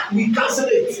attack, we cancel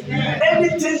it.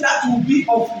 Anything that will be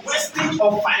of wastage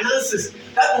of finances,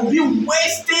 that will be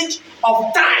wastage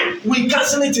of time, we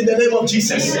cancel it in the name of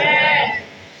Jesus.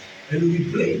 And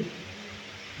we pray.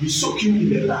 We soak you in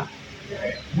the blood.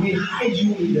 We hide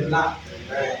you in the blood.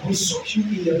 We soak you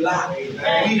in the blood.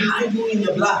 We hide you in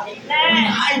the blood. We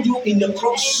hide you in the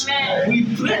cross. We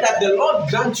pray that the Lord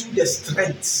grant you the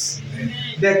strength,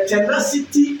 the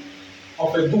tenacity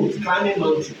of a goat climbing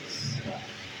mountains.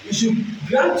 He should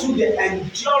grant you the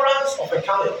endurance of a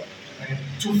camel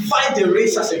to fight the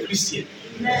race as a Christian.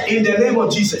 In the name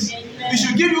of Jesus. He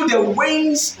should give you the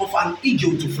wings of an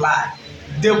eagle to fly,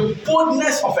 the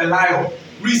boldness of a lion.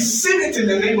 Receive it in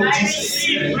the name of Jesus.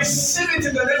 Receive it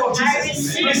in the name of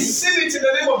Jesus. Receive it in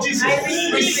the name of Jesus.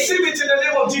 Receive it in the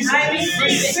name of Jesus.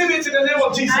 Receive it in the name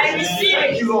of Jesus.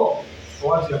 Thank you, Lord, for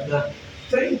what you have done.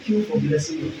 Thank you for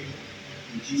blessing your people.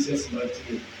 In Jesus'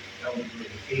 mighty name, I will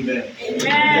pray. Amen.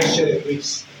 Let's share the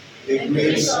grace. The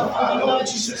grace of our Lord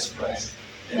Jesus Christ,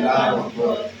 the love of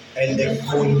God, and the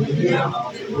communion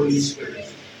of the Holy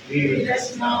Spirit be with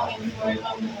us now and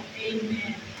forevermore.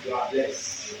 Amen. You are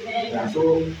blessed.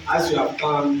 So, as you have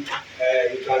come,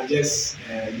 you can just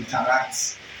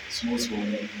interact small.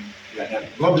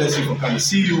 God bless you for coming.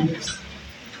 See you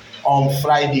on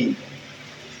Friday.